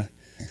 Yeah.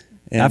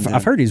 And,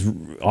 I've heard he's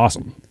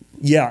awesome.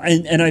 Yeah,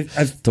 and I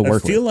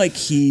feel like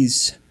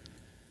he's,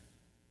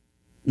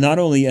 not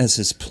only has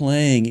his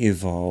playing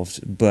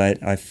evolved,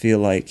 but I feel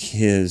like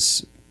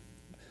his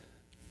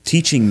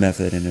teaching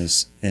method and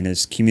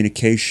his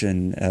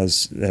communication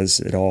as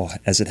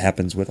it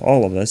happens with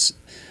all of us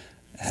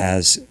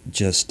has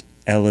just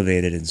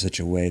elevated in such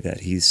a way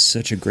that he's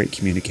such a great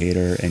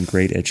communicator and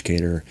great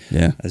educator.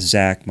 Yeah.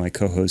 Zach, my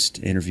co-host,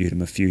 interviewed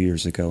him a few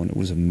years ago, and it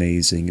was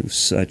amazing. It was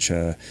such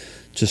a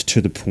just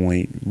to the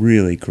point,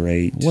 really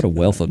great. What a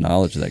wealth of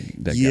knowledge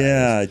that guy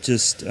yeah, is.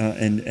 just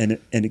and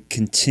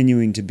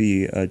continuing to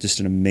be just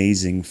an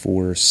amazing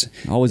force.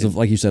 Always,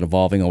 like you said,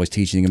 evolving, always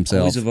teaching himself.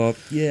 Always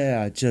evolve.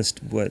 Yeah,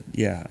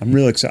 I'm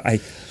really excited.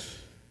 I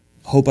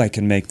hope I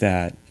can make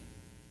that.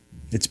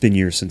 It's been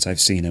years since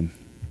I've seen him.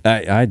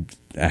 I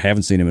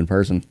haven't seen him in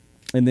person.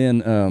 And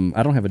then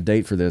I don't have a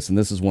date for this, and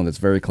this is one that's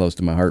very close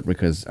to my heart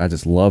because I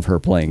just love her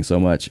playing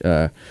so much.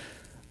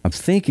 I'm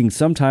thinking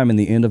sometime in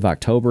the end of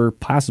October,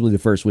 possibly the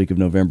first week of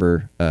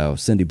November,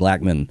 Cindy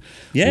Blackman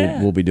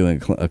will be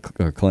doing a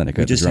clinic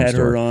at the drum store. We just had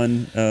her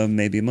on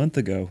maybe a month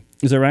ago.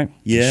 Is that right?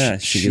 Yeah.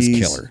 She's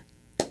killer.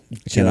 I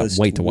cannot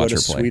wait to watch her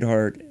play. What a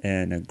sweetheart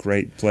and a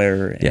great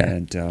player. Yeah.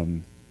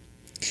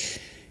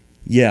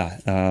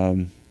 And,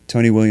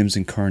 Tony Williams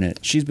incarnate.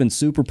 She's been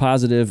super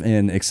positive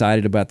and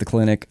excited about the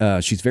clinic.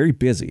 She's very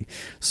busy,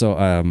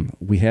 so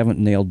we haven't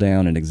nailed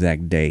down an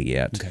exact day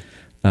yet. Okay.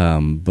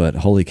 But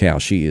holy cow,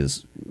 she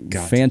is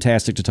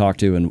fantastic to talk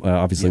to and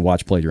obviously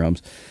watch play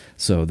drums.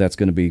 So that's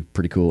going to be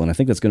pretty cool. And I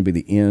think that's going to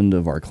be the end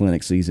of our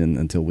clinic season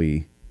until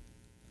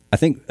I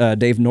think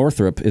Dave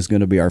Northrup is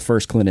going to be our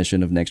first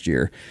clinician of next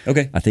year.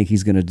 Okay. I think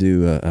he's going to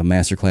do a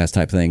masterclass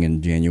type thing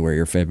in January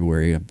or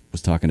February. I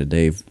was talking to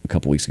Dave a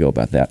couple weeks ago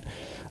about that.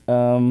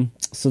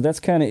 So that's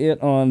kind of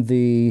it on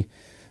the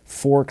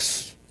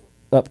Forks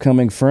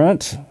upcoming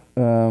front.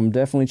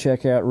 Definitely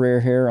check out Rare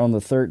Hair on the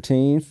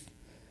 13th.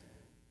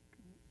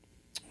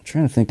 I'm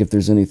trying to think if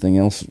there's anything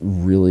else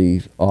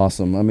really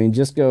awesome. I mean,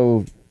 just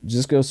go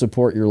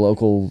support your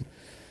local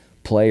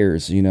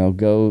players.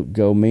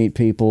 Go meet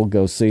people,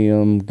 go see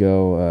them,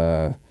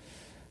 go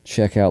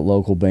check out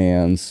local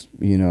bands.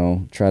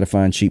 Try to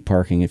find cheap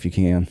parking if you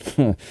can.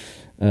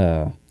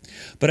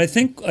 But I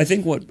think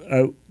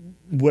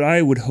what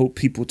I would hope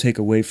people take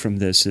away from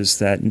this is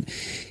that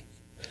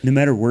no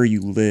matter where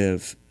you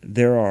live,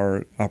 there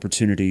are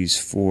opportunities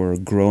for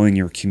growing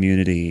your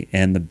community,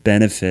 and the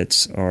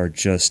benefits are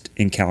just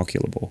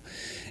incalculable.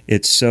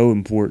 It's so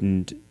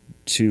important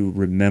to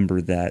remember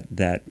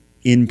that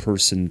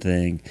in-person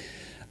thing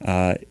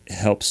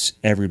helps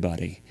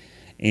everybody.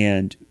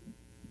 And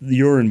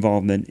your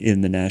involvement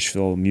in the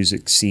Nashville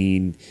music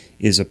scene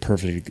is a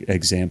perfect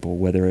example,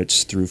 whether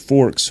it's through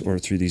Forks or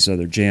through these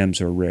other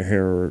jams or Rare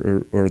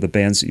Hair or the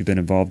bands that you've been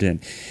involved in.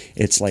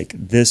 It's like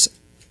this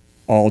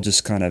all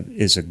just kind of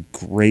is a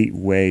great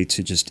way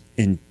to just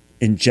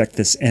inject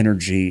this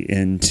energy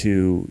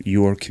into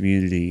your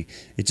community.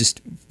 It just,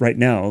 right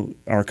now,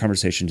 our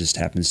conversation just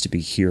happens to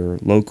be here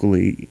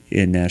locally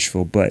in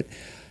Nashville, but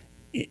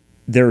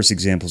there's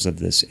examples of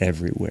this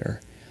everywhere.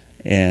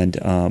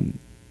 And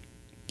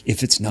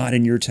if it's not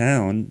in your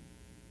town,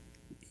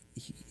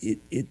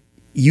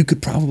 you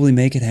could probably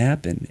make it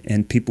happen,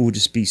 and people would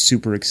just be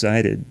super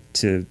excited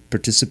to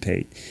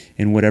participate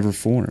in whatever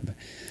form.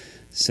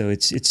 So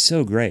it's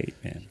so great,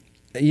 man.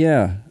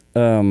 Yeah.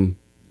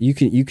 You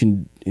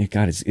can.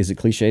 God, is it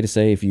cliche to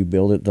say if you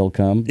build it, they'll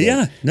come? But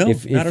yeah. No,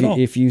 not at all.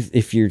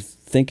 If you're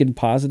thinking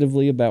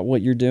positively about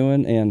what you're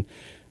doing, and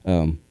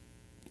I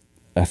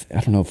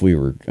don't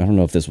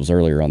know if this was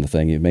earlier on the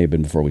thing. It may have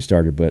been before we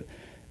started, but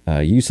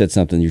you said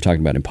something. You're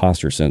talking about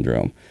imposter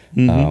syndrome.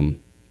 Mm-hmm.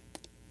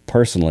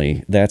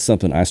 Personally, that's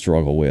something I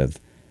struggle with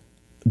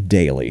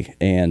daily,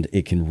 and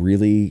it can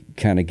really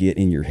kind of get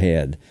in your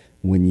head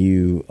when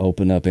you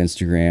open up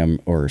Instagram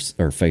or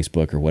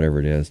Facebook or whatever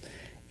it is,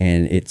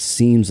 and it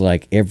seems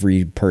like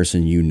every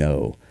person you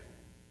know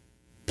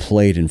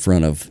played in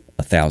front of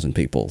 1,000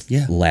 people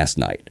last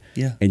night.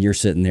 Yeah. And you're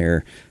sitting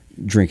there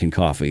drinking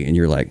coffee, and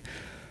you're like,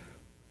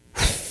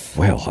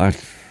 well,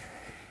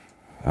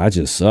 I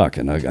just suck,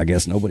 and I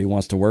guess nobody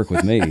wants to work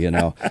with me.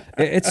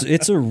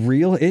 It's a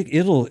real.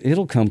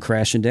 It'll come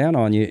crashing down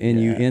on you,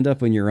 and you end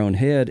up in your own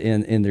head.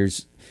 And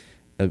there's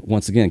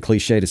once again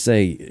cliche to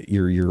say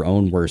you're your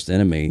own worst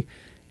enemy,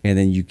 and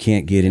then you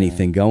can't get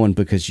anything going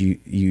because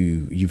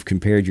you've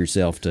compared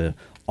yourself to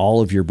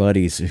all of your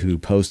buddies who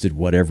posted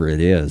whatever it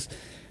is,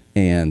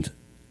 and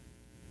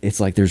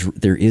it's like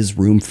there is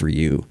room for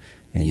you,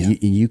 and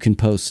you can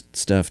post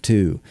stuff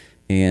too.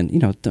 And,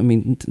 I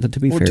mean, to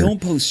be fair. Or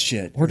don't post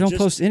shit. Or don't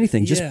post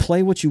anything. Just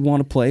play what you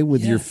want to play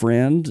with your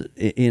friend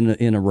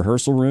in a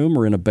rehearsal room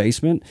or in a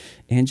basement,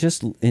 and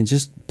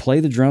just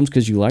play the drums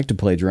because you like to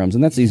play drums.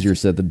 And that's easier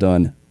said than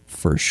done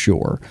for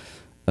sure.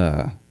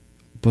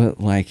 But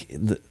like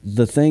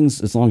the things,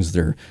 as long as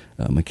they're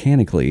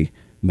mechanically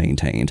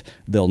maintained,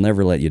 they'll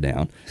never let you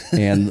down,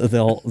 and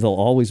they'll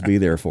always be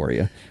there for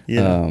you.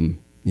 Yeah.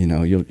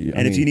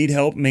 If you need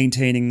help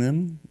maintaining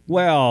them,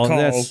 well,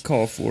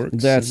 call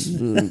Forks. That's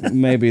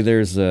maybe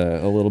there's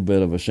a little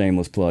bit of a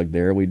shameless plug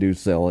there. We do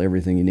sell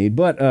everything you need,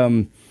 but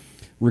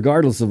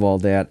regardless of all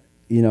that,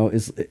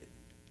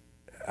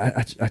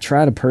 I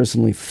try to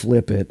personally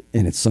flip it,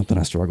 and it's something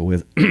I struggle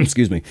with.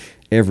 Excuse me,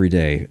 every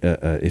day.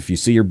 If you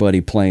see your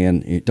buddy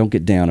playing, don't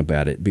get down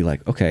about it. Be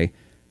like, okay,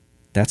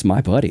 that's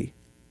my buddy.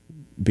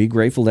 Be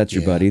grateful that's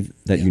your buddy,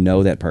 that you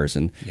know that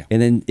person,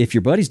 and then if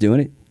your buddy's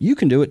doing it, you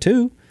can do it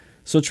too.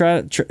 So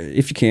try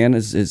if you can.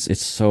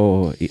 It's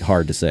so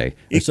hard to say.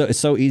 It's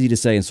so easy to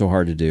say and so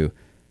hard to do.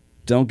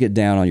 Don't get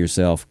down on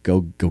yourself.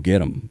 Go get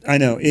them. I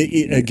know.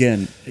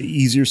 Again,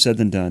 easier said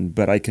than done.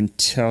 But I can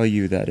tell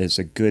you that is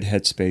a good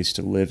headspace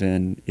to live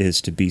in, is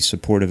to be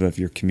supportive of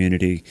your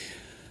community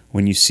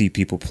when you see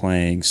people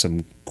playing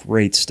some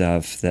great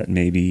stuff that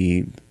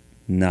maybe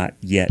not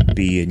yet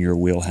be in your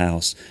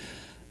wheelhouse.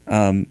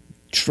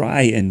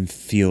 Try and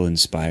feel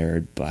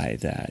inspired by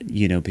that,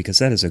 because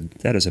that is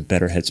a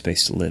better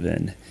headspace to live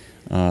in,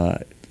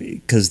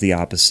 because the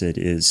opposite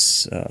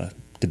is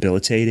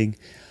debilitating.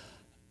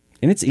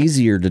 And it's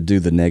easier to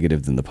do the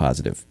negative than the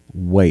positive.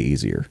 Way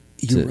easier.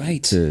 You're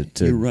right.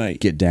 You're right.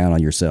 Get down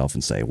on yourself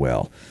and say,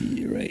 well,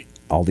 you're right.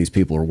 All these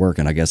people are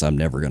working. I guess I'm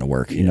never going to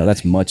work.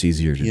 That's much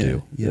easier to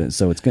do. Yeah.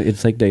 So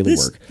it's like daily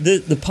work.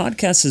 The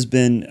podcast has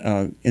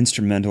been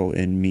instrumental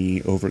in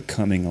me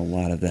overcoming a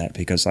lot of that,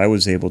 because I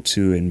was able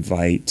to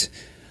invite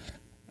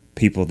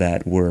people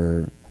that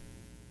were,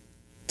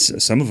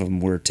 some of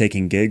them were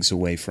taking gigs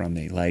away from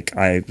me. Like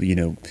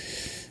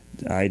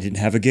I didn't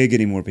have a gig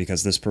anymore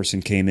because this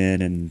person came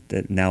in, and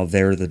that now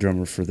they're the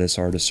drummer for this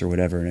artist or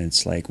whatever. And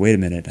it's like, wait a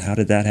minute, how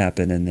did that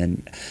happen? And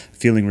then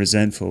feeling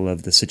resentful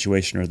of the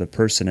situation or the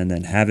person, and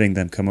then having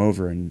them come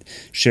over and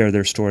share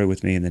their story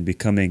with me, and then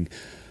becoming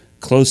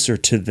closer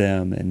to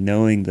them and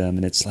knowing them.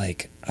 And it's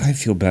like, I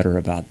feel better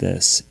about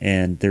this.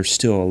 And there's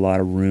still a lot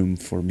of room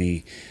for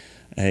me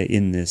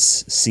in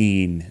this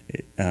scene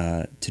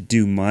to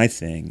do my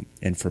thing,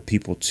 and for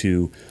people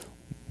to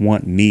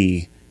want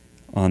me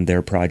on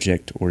their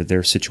project or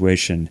their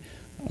situation,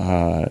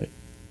 and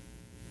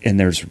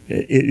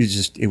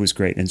it was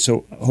great. And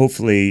so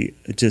hopefully,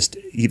 just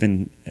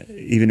even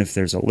if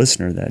there's a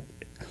listener that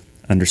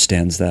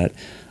understands that,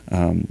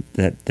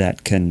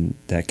 that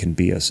can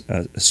be a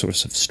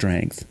source of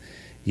strength,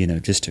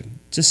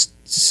 just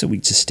so we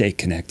just stay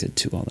connected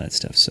to all that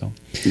stuff. So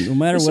no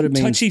matter what it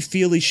means,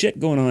 touchy-feely shit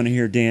going on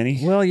here, Danny.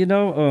 Well,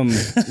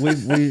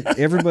 we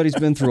everybody's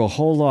been through a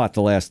whole lot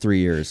the last 3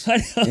 years,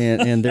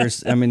 and there's,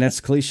 that's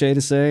cliche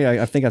to say.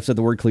 I think I've said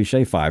the word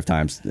cliche 5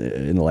 times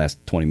in the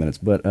last 20 minutes,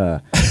 but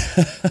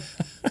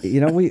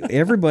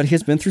everybody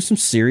has been through some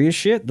serious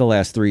shit the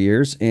last 3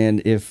 years,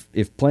 and if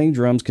playing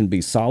drums can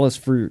be solace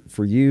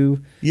for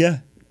you,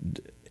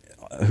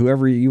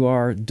 whoever you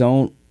are,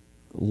 don't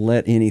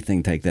let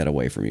anything take that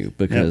away from you,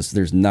 because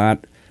there's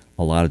not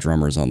a lot of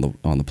drummers on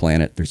the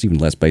planet. There's even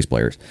less bass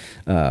players,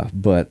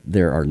 but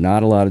there are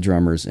not a lot of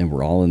drummers, and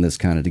we're all in this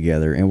kind of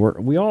together. And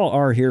we all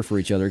are here for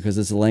each other because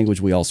it's a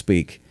language we all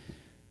speak.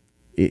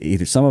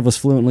 Either some of us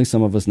fluently,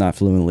 some of us not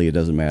fluently. It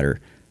doesn't matter.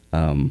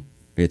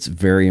 It's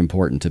very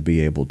important to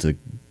be able to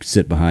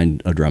sit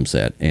behind a drum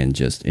set and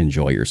just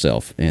enjoy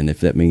yourself. And if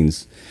that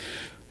means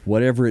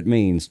whatever it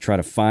means, try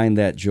to find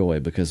that joy,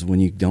 because when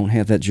you don't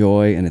have that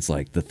joy and it's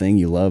like the thing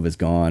you love is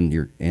gone,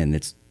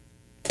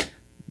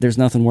 there's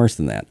nothing worse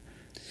than that.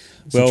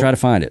 So try to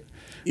find it.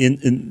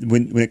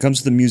 When it comes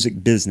to the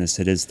music business,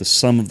 it is the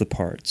sum of the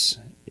parts.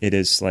 It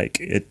is like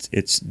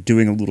it's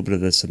doing a little bit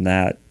of this and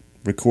that,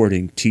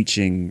 recording,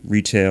 teaching,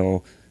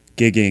 retail,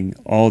 gigging,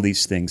 all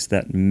these things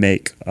that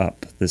make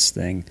up this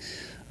thing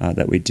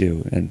that we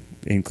do, and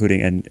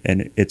including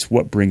and it's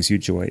what brings you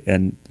joy.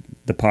 And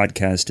the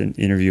podcast and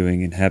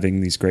interviewing and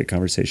having these great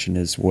conversations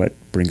is what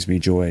brings me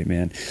joy,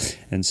 man.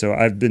 And so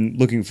I've been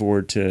looking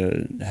forward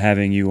to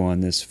having you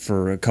on this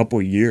for a couple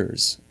of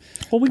years.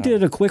 Well, we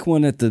did a quick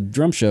one at the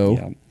drum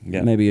show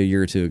maybe a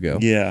year or two ago.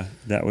 Yeah,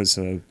 that was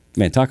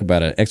man, talk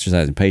about an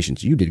exercise in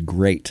patience. You did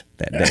great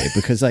that day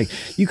because, like,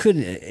 you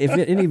couldn't. If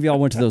any of y'all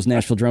went to those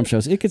Nashville drum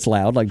shows, it gets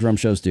loud like drum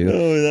shows do.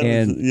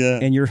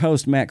 And your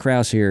host Matt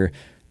Krause here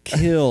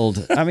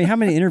killed. I mean, how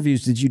many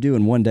interviews did you do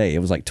in one day? It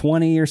was like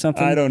 20 or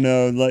something. I don't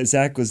know. Like,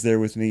 Zach was there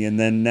with me, and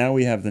then now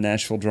we have the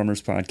Nashville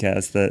Drummers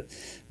podcast that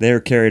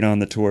they're carried on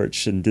the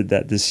torch and did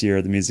that this year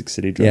at the Music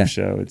City Drum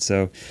Show. And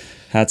so,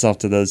 hats off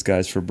to those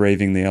guys for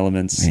braving the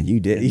elements. Man, you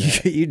did.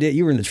 You did.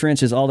 You were in the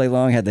trenches all day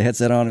long. Had the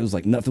headset on. It was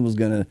like nothing was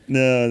gonna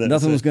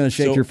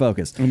shake your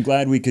focus. I'm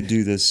glad we could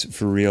do this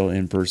for real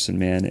in person,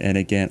 man. And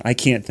again, I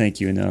can't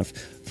thank you enough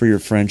for your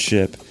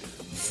friendship,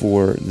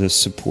 for the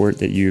support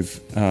that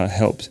you've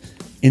helped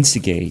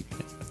instigate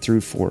through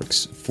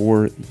Forks,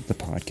 for the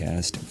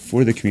podcast,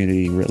 for the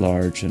community writ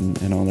large,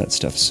 and all that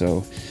stuff.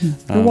 So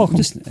you're welcome.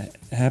 Just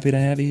happy to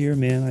have you here,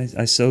 man.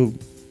 I so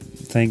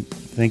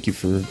thank you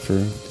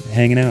for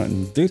hanging out.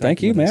 And dude,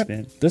 thank you, Matt.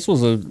 This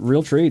was a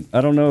real treat. I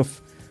don't know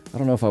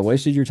if I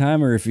wasted your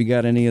time or if you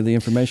got any of the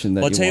information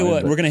that I'll tell you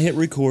what, we're going to hit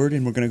record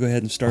and we're going to go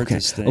ahead and start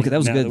this thing. Okay, that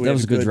was good. That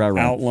was a good dry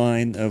run.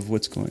 Outline of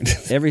what's going on.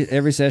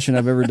 Every session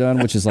I've ever done,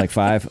 which is like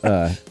 5,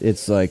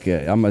 it's like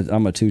I'm a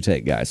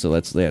 2-take guy. So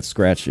let's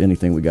scratch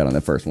anything we got on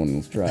that first one.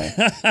 Let's try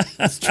it.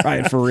 Let's try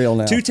it for real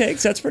now. 2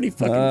 takes. That's pretty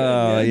fucking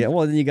good. Yeah.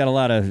 Well, then you got a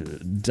lot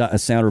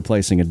of sound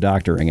replacing and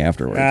doctoring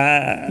afterwards.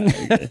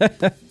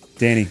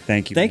 Danny,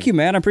 thank you. Thank you,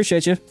 man. I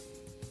appreciate you.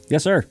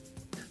 Yes, sir.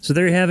 So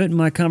there you have it,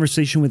 my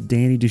conversation with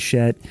Danny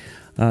Douchette.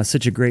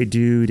 Such a great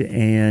dude.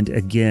 And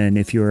again,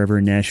 if you're ever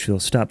in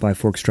Nashville, stop by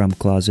Forks Drum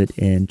Closet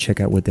and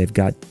check out what they've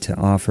got to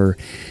offer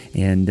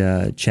and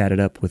chat it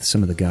up with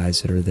some of the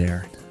guys that are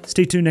there.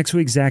 Stay tuned next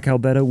week. Zach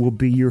Albetta will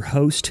be your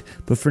host.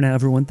 But for now,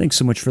 everyone, thanks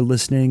so much for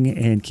listening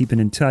and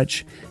keeping in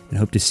touch, and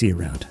hope to see you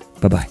around.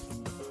 Bye-bye.